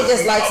think he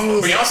just likes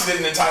music. Beyonce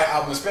did an entire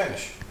album in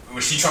Spanish.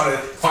 Was she trying to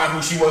find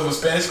who she was with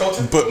Spanish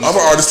culture? But other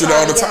artists do that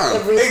all the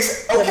time. Okay,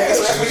 so that's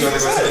what he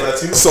just said.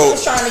 So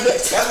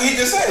that's what he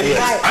just said.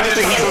 Yeah. I just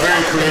think he's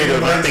very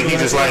creative. I think he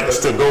just likes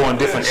to go in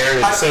different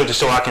areas to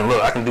show I can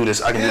do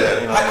this, I can do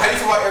that. You know? How do you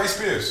feel about Ari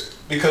Spears?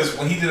 Because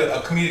when he did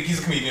a comedic, he's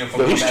a comedian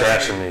from. He's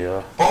trashing me,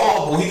 yo.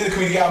 Oh, when he did a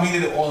comedic album, he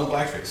did it all in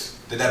blackface.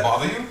 Did that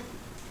bother you?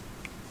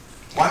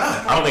 Why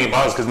not? I don't think it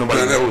bothers because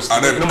nobody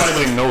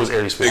really knows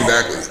Ari Spears.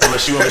 Exactly.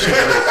 Unless you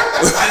understand it.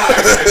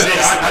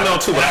 I know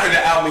too. But I heard the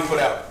album he put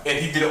out, and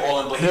he did it all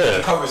in black.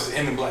 He covers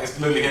him in black. It's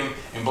literally him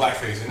in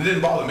blackface, and it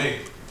didn't bother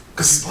me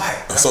because he's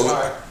black. That's so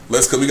why.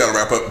 cause we gotta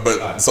wrap up.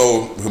 But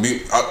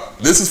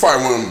this is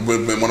probably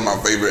one of my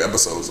favorite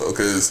episodes though,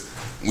 because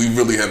we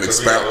really have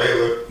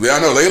expounded. Yeah, I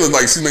know Layla,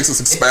 like she makes us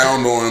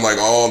expound on like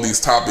all these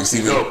topics.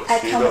 Even I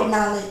come with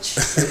knowledge.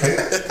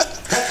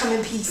 I come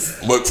in peace.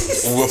 But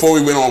before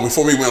we went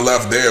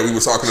left there, we were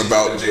talking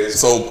about.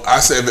 So I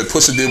said that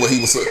Pusha did what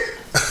he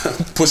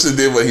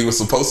was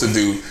supposed to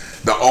do.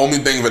 The only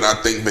thing that I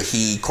think that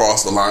he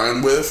crossed the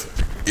line with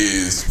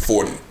is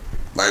 40.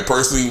 Like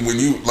personally, when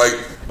you like.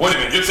 Wait a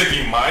minute, you're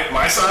taking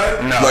my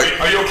side? No. Like,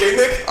 are you okay,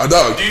 Nick? I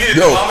know. Do you need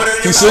a thermometer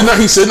in your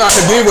he should not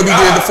have did what he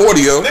did to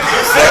 40, yo. Like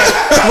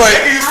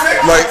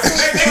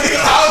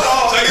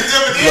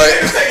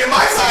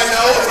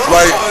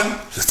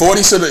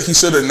 40 should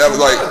have never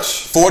like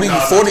 40 You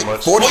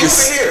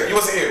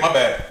wasn't here. My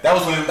bad. That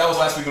was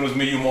last week when it was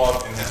me, you,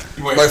 Marv, and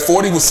him. Like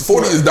 40 is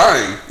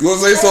dying. You know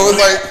what I'm saying? So it's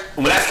like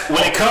when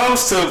it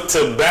comes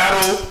to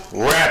battle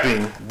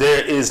rapping,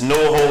 there is no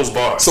holds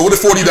barred. So what if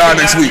 40 died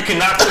next week? You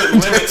cannot put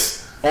limits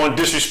on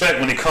disrespect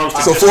when it comes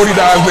to. So 40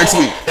 dies next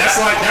week. That's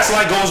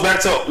like goes back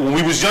to when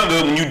we was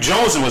younger when you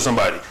jonesing with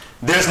somebody.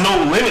 There's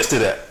no limits to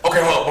that.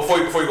 Okay, hold on. Before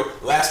you go,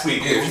 last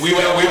week we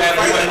were at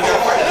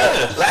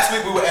last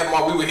week we were at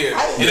Marv. We were here,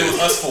 and it was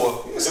us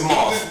four and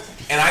Marv.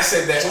 And I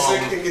said that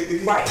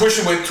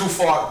Pusha went too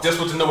far just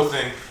with the Noah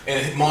thing,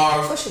 and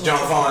Marv,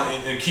 John Vaughn,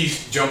 and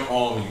Keith jumped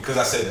on me because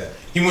I said that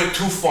he went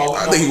too far.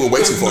 I think he went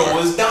way too far.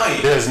 Noah's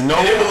dying. There's no.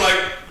 And they were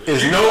like.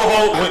 There's no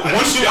hold.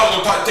 Once you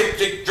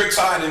take Drake's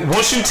side, and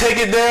once you take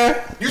it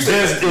there,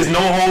 there's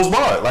no holds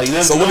barred. Like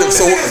there's so what if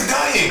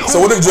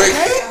Drake?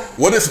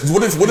 What if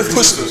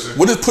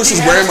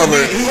Push's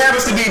grandmother? He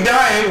happens to be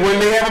dying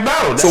when they have a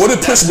battle. So what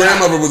if Push's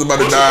grandmother was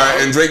about to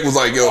die and Drake was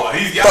like, "Yo,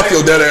 fuck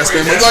your dead ass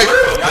grandma." Like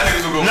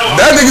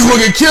that nigga's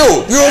gonna get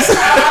killed. You know what I'm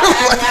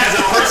saying? As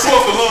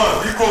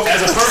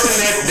a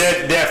person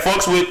that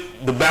fucks with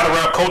the battle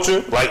rap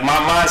culture, like my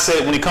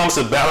mindset when it comes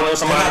to battling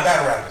somebody. They're not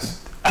battle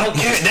rappers. I don't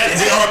care. They're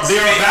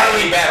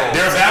battling.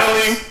 They're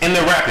battling and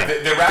they're rapping.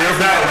 They're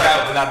battling.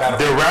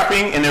 They're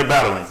rapping and they're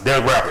battling.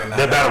 They're rapping.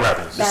 They're battle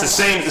rapping. It's the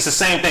same. It's the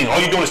same thing. All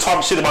you're doing is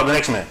talking shit about the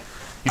next man.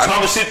 You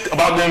talking shit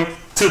about them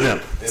to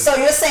them. So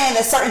you're saying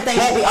that certain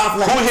things should be off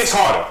limits. Who hits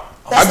harder?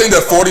 I think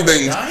that 40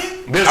 things. I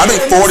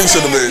think 40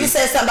 should have been. You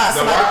said something about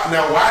somebody.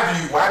 Now, why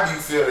do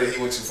you feel that he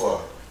went too far?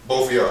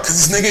 Both of y'all. Cause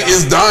this nigga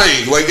is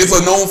dying. Like it's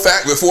a known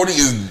fact that 40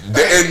 is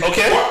dead.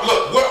 Okay.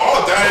 Look, we're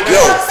all dying.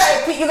 Yo,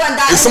 you're gonna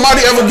die. if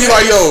somebody ever be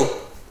like, yo,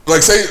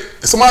 like say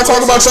somebody talk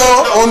about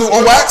y'all on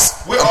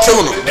wax, I'm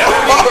killing them.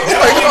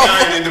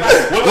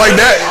 Like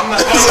that.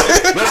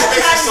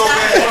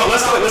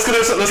 Let's get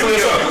this up. You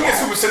can get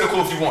super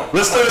cynical if you want.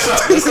 Let's clear this up.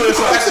 Ask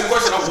the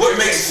question of what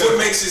makes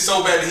it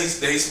so bad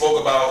that he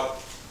spoke about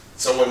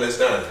someone that's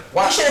done.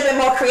 He should have been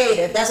more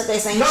creative. That's what they're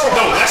saying. No,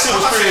 that shit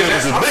was creative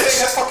as a I'm bitch. saying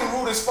that's fucking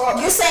rude as fuck.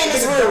 You're saying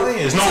it's rude.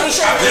 There's no. So he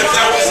should have been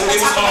more creative.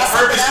 It was on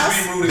purpose to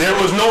be rude.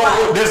 There's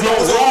no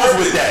rules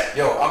with that.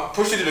 Yo,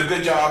 Pusha did a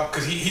good job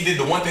because he did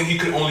the one thing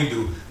he could only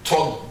do: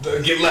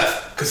 get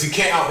left, because he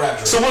can't out rap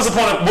Drake. So what's the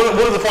point? What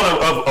is the point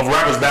of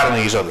rappers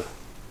battling each other?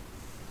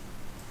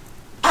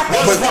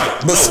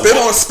 But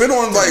spit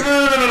on like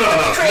No.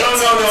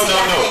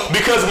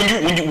 Because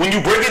when you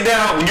break it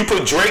down, when you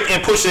put Drake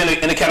and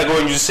Pusha in the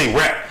category and you just say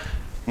rap,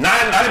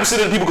 90%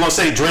 of the people gonna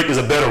say Drake is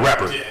a better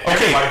rapper. Yeah,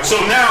 okay,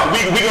 so now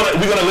we're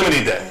gonna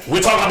eliminate that.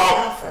 We're talking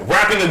about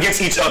rapping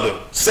against each other.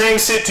 Saying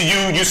shit to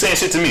you, you saying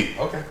shit to me.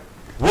 Okay.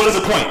 What is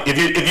the point?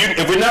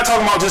 If we're not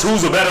talking about just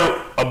who's a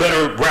better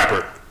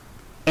rapper,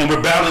 and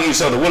we're battling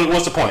each other,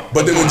 what's the point?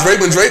 But then when Drake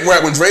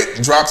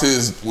dropped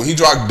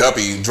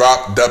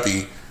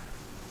Duppy,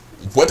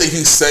 what did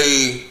he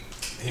say?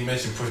 He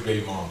mentioned Push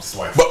Baby Mom's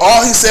wife. But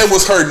all he said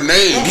was her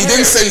name. He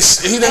didn't say.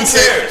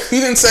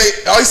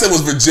 All he said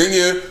was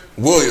Virginia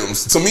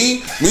Williams. To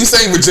me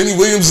saying Virginia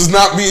Williams is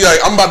not me.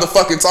 Like I'm about to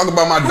fucking talk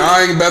about my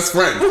dying best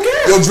friend.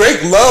 Yo, Drake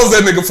loves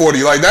that nigga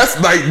 40. Like that's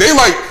like they're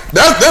like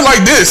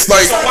this.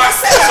 Like So why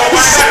not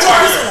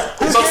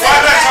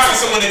talking to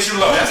someone that you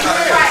love? That's not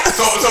right.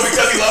 So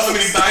because he loves him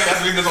and he's dying,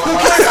 that's the reason.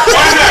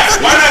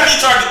 Why not me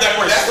target that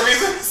person? That's the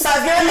reason. So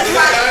if you're in the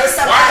fight with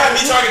somebody, why not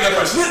me target that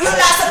person? You're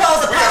not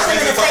supposed to punch him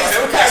in the face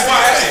because that's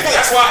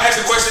why I asked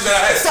the question that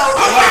I asked. So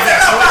I like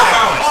that.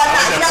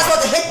 You're not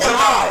supposed to hit them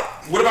hard.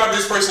 What about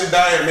this person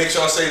dying makes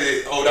y'all say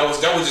that? Oh, that was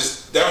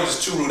just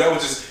too rude. That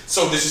was just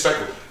so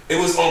disrespectful.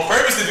 It was on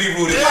purpose to be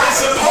rude.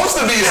 It's supposed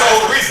to be. So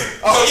reason.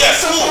 So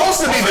yes, it's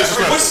supposed to be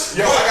disrespectful.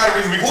 Yo, I got a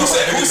Who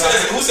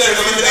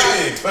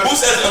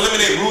says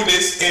eliminate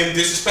rudeness and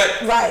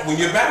disrespect when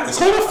you're battling?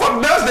 Who the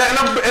fuck does that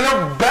in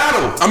a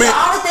battle? I mean, the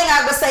only thing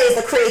I would say is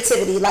the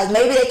creativity. Like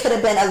maybe they could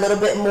have been a little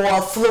bit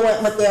more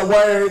fluent with their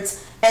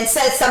words and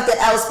said something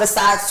else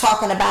besides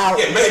talking about.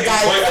 Yeah, maybe.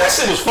 That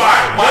shit was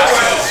fire. Why do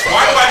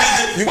I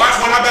need to watch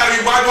when I battle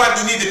you? Why do I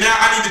need to now?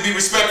 I need to be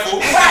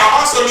respectful, and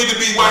I also need to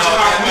be watching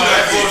how I do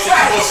that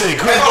bullshit.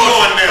 Come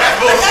on now.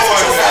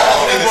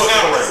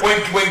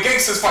 When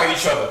gangsters fight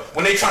each other,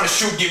 when they trying to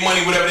shoot, get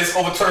money, whatever it is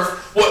over turf,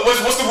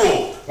 what's the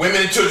rule?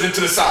 Women and children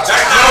to the side. Real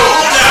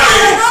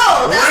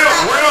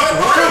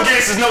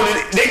gangsters know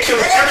that they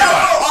killing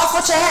everybody. Off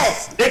with your head.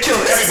 They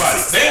killing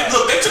everybody. They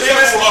took that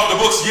rule off the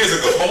books years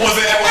ago. But was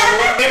it ever?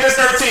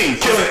 MS-13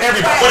 killing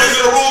everybody. But is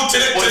it a rule to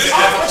this day?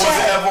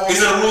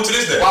 Is it a rule to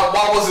this day?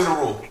 Why was it a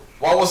rule?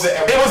 Why was it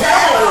ever? It was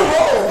never a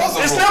rule.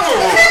 It's never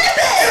a rule.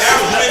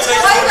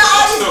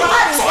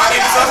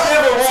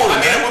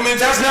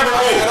 That's never a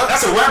rule.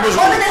 That's a rapper's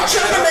rule.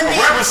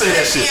 Rappers say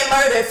that shit.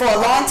 Murdered for a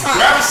long time.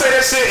 Rappers say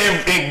that shit,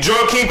 and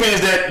drug kingpins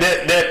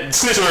that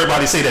snitch on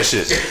everybody say that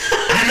shit.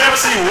 You never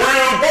see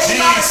real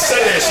G's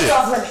say that shit.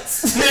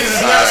 Niggas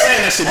is not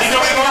saying that shit. They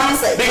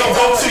gonna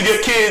go to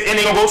your kid and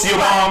they gonna go to your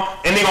mom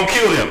and they gonna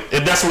kill them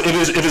if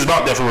it's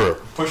about that for real.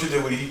 Pusha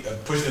did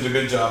a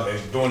good job at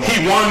doing.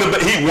 He won a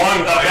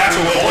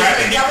battle with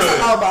rapping.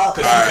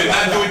 Because he could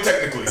not do it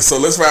technically. So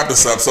let's wrap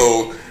this up.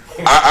 So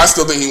I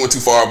still think he went too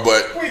far,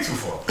 but way too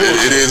far.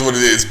 It is what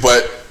it is.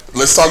 But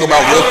let's talk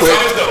about real quick.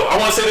 I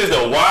want to say this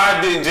though. Why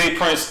didn't Jay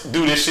Prince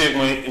do this shit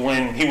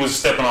when he was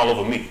stepping all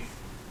over Meek?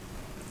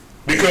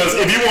 Because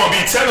if you want to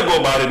be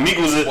technical about it, Meek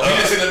was a. He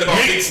didn't say nothing about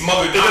Meek's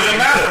mother. It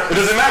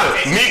doesn't matter.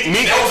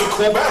 Meek. That was a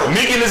cool battle.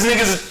 Meek and his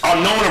niggas are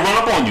known to run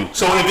up on you.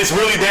 So if it's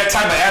really that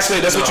type of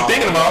aspect, that's what you're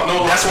thinking about.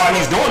 That's why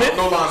he's doing it.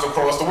 No lines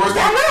across. The worst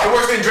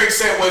thing Drake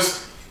said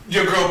was,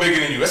 "Your girl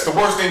bigger than you." That's the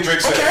worst thing Drake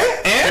said.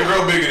 Okay, and your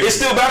girl bigger than you. It's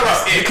still battle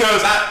rap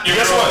because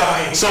guess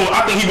what? So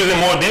I think he was in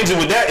more danger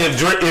with that if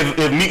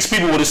Meek's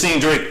people would have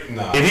seen Drake.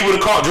 If he would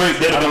have caught Drake,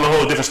 that'd have been a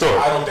whole different story.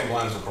 I don't think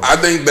lines were crossed. I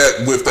think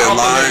that with that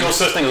line, there's no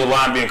such thing as a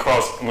line being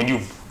crossed when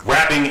you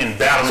rapping and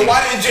battling. So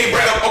why didn't Jay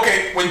bring up?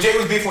 Okay, when Jay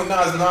was beefing with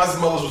Nas'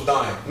 mother was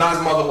dying. Nas'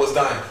 mother was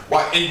dying.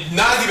 Why? And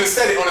Nas even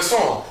said it on the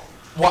song.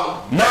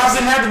 What? Nas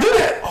didn't have to do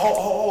that.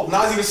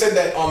 Nas even said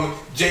that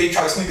Jay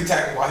tried to sneak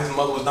attack him while his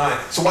mother was dying.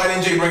 So why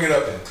didn't Jay bring it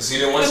up then? Because he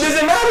didn't want to. It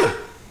doesn't matter.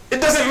 It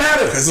doesn't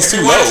matter. Because it's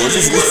too low. It's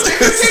as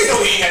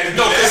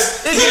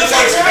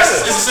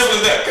simple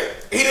as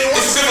that. He didn't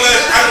want to.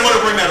 I didn't want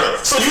to bring that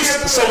up. So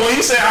when he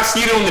said I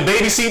skied on the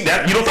baby seat,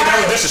 that you don't think that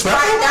was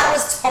disrespectful? Right, that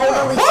was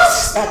totally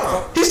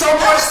disrespectful. He's talking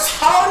about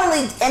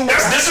totally.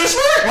 That's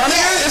disrespect, my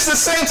nigga. It's the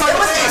same type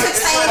of thing.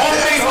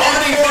 Only thing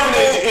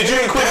is you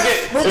didn't quit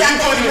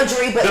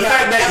the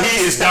fact that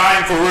he is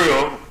dying for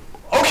real.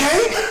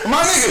 Okay, my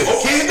nigga,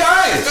 he's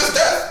dying. Just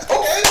that.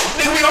 Okay.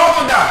 Nigga, we all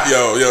gonna die.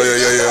 Yo.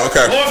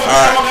 Okay. Lord, for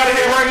all gotta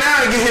hit right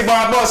now and get hit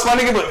by a bus, my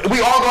nigga. But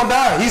we all gonna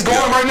die. He's going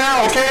right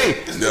now.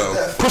 Okay. Yo.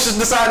 Pushes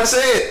decided to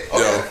say it.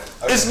 Okay. Yo.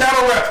 It's not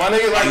a rap, my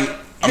nigga.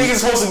 Like niggas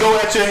supposed to go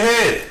at your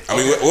head. I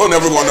mean, we're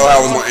never gonna know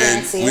how it's gonna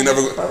end. We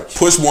never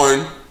push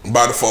one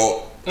by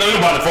default. No,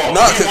 by default.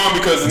 No, he won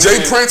because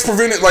Jay Prince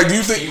prevented. Like, do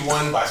you think he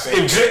won by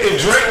saying if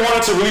Drake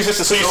wanted to release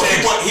this, so you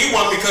saying he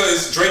won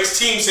because Drake's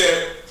team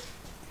said,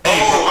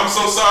 "Oh, I'm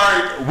so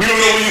sorry. We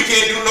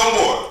can't do no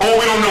more. Oh,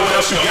 we don't know what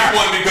else you got. He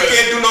won because we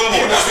can't do no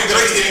more."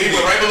 He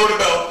went right below the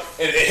belt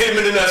and hit him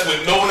in the nuts when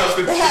no one else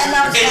could. And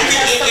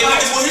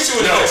niggas will hit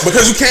you with that.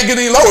 Because you can't get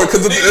any lower.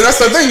 Because that's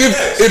the thing.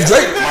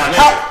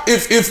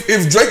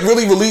 If Drake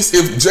really released,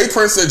 if Jay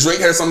Prince said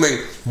Drake had something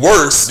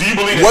worse,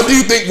 what do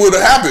you think would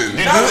have happened?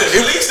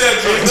 Nothing's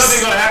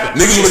gonna happen.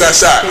 Niggas would have got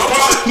shot. Don't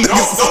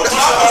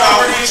talk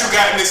about what you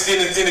got in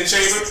the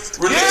chamber.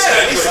 Release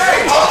that.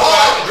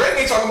 Drake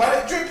ain't talking about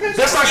it. Drake Prince.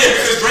 That's not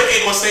because Drake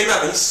ain't gonna say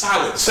nothing. He's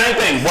silent. Same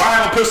thing. Why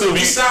have a pistol?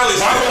 He's silent.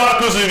 Why have a lot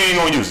of pistols if he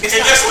ain't gonna use it?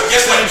 And guess what?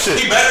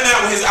 He better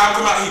not, when his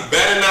album come out, he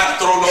better not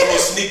throw no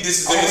sneak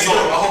this in his song.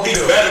 He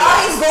better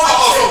not. He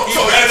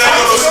better not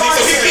throw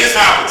no sneak this in his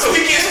album. So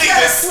he can't sneak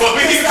this. But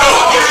we can go.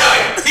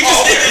 He can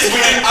sneak this.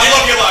 I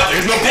love your logic.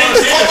 There's no point.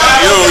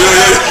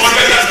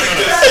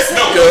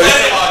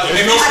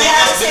 No sneak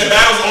this. The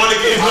battle's on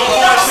again.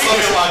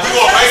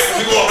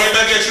 We going right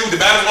back at you. The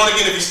battle's on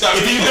again if you stop.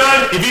 If he's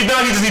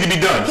done, he just need to be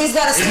done. He's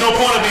gotta. There's no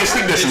point of being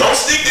sneak this. Don't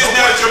sneak this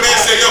now that your man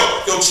said, yo,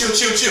 chill.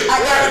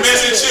 The man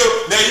said chill.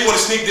 Now you want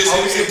to sneak this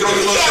and throw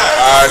this little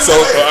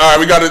shot.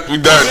 We got it. We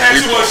done.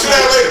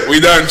 We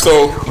done.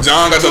 So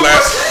John got the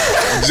last.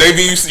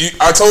 JV,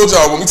 I told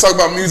y'all when we talk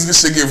about music,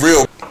 this shit get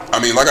real. I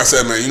mean, like I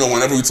said, man,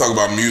 whenever we talk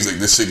about music,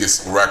 this shit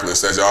gets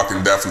reckless, as y'all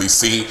can definitely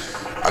see.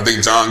 I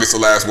think John gets the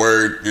last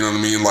word. You know what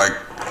I mean? Like,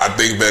 I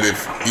think that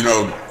if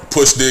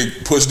Push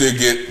did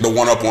get the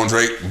one up on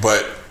Drake,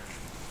 but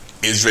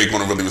is Drake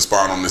gonna really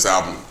respond on this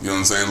album? You know what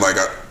I'm saying? Like,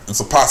 it's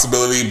a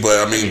possibility,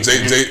 but I mean,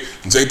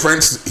 Jay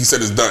Prince, he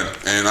said it's done,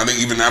 and I think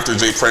even after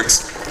Jay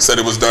Prince said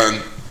it was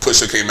done,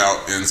 Pusha came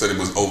out and said it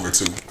was over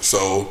too.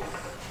 So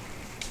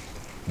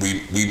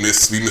we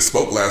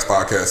misspoke last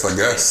podcast, I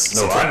guess.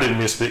 No, I didn't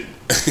misspeak.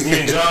 Me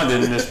and John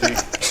didn't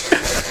misspeak.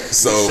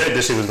 So you said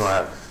this shit was gonna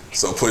happen.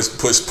 So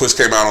Push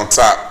came out on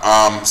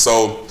top.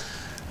 So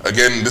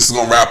again, this is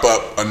gonna wrap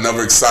up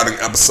another exciting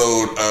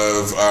episode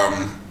of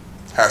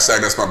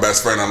hashtag That's My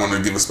Best Friend. I want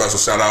to give a special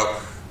shout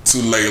out to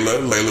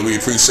Layla. Layla, we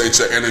appreciate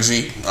your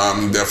energy.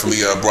 You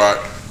definitely brought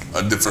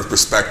a different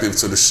perspective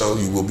to the show.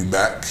 You will be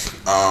back.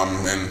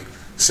 And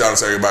shout out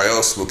to everybody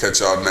else. We'll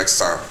catch y'all next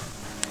time.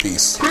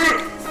 Peace.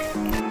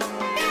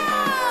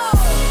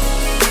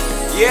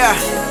 Yeah.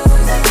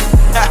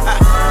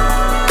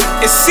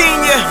 It's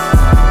Senior.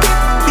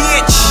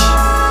 Bitch.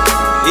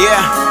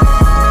 Yeah.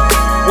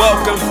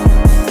 Welcome.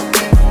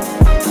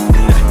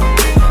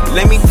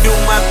 Let me do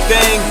my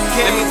thing.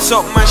 Let me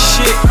talk my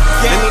shit.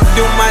 Let me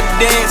do my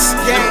dance.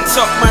 Let me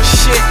talk my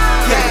shit.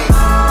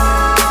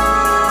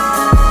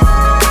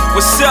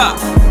 What's up?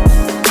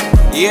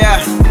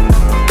 Yeah.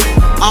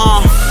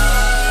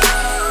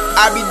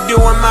 I be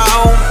doing my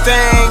own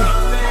thing.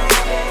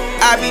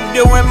 I be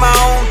doing my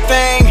own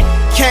thing.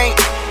 Can't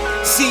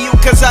see you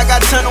cause I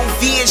got tunnel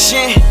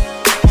vision.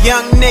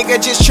 Young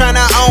nigga just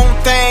tryna own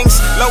things.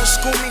 Low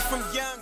school me.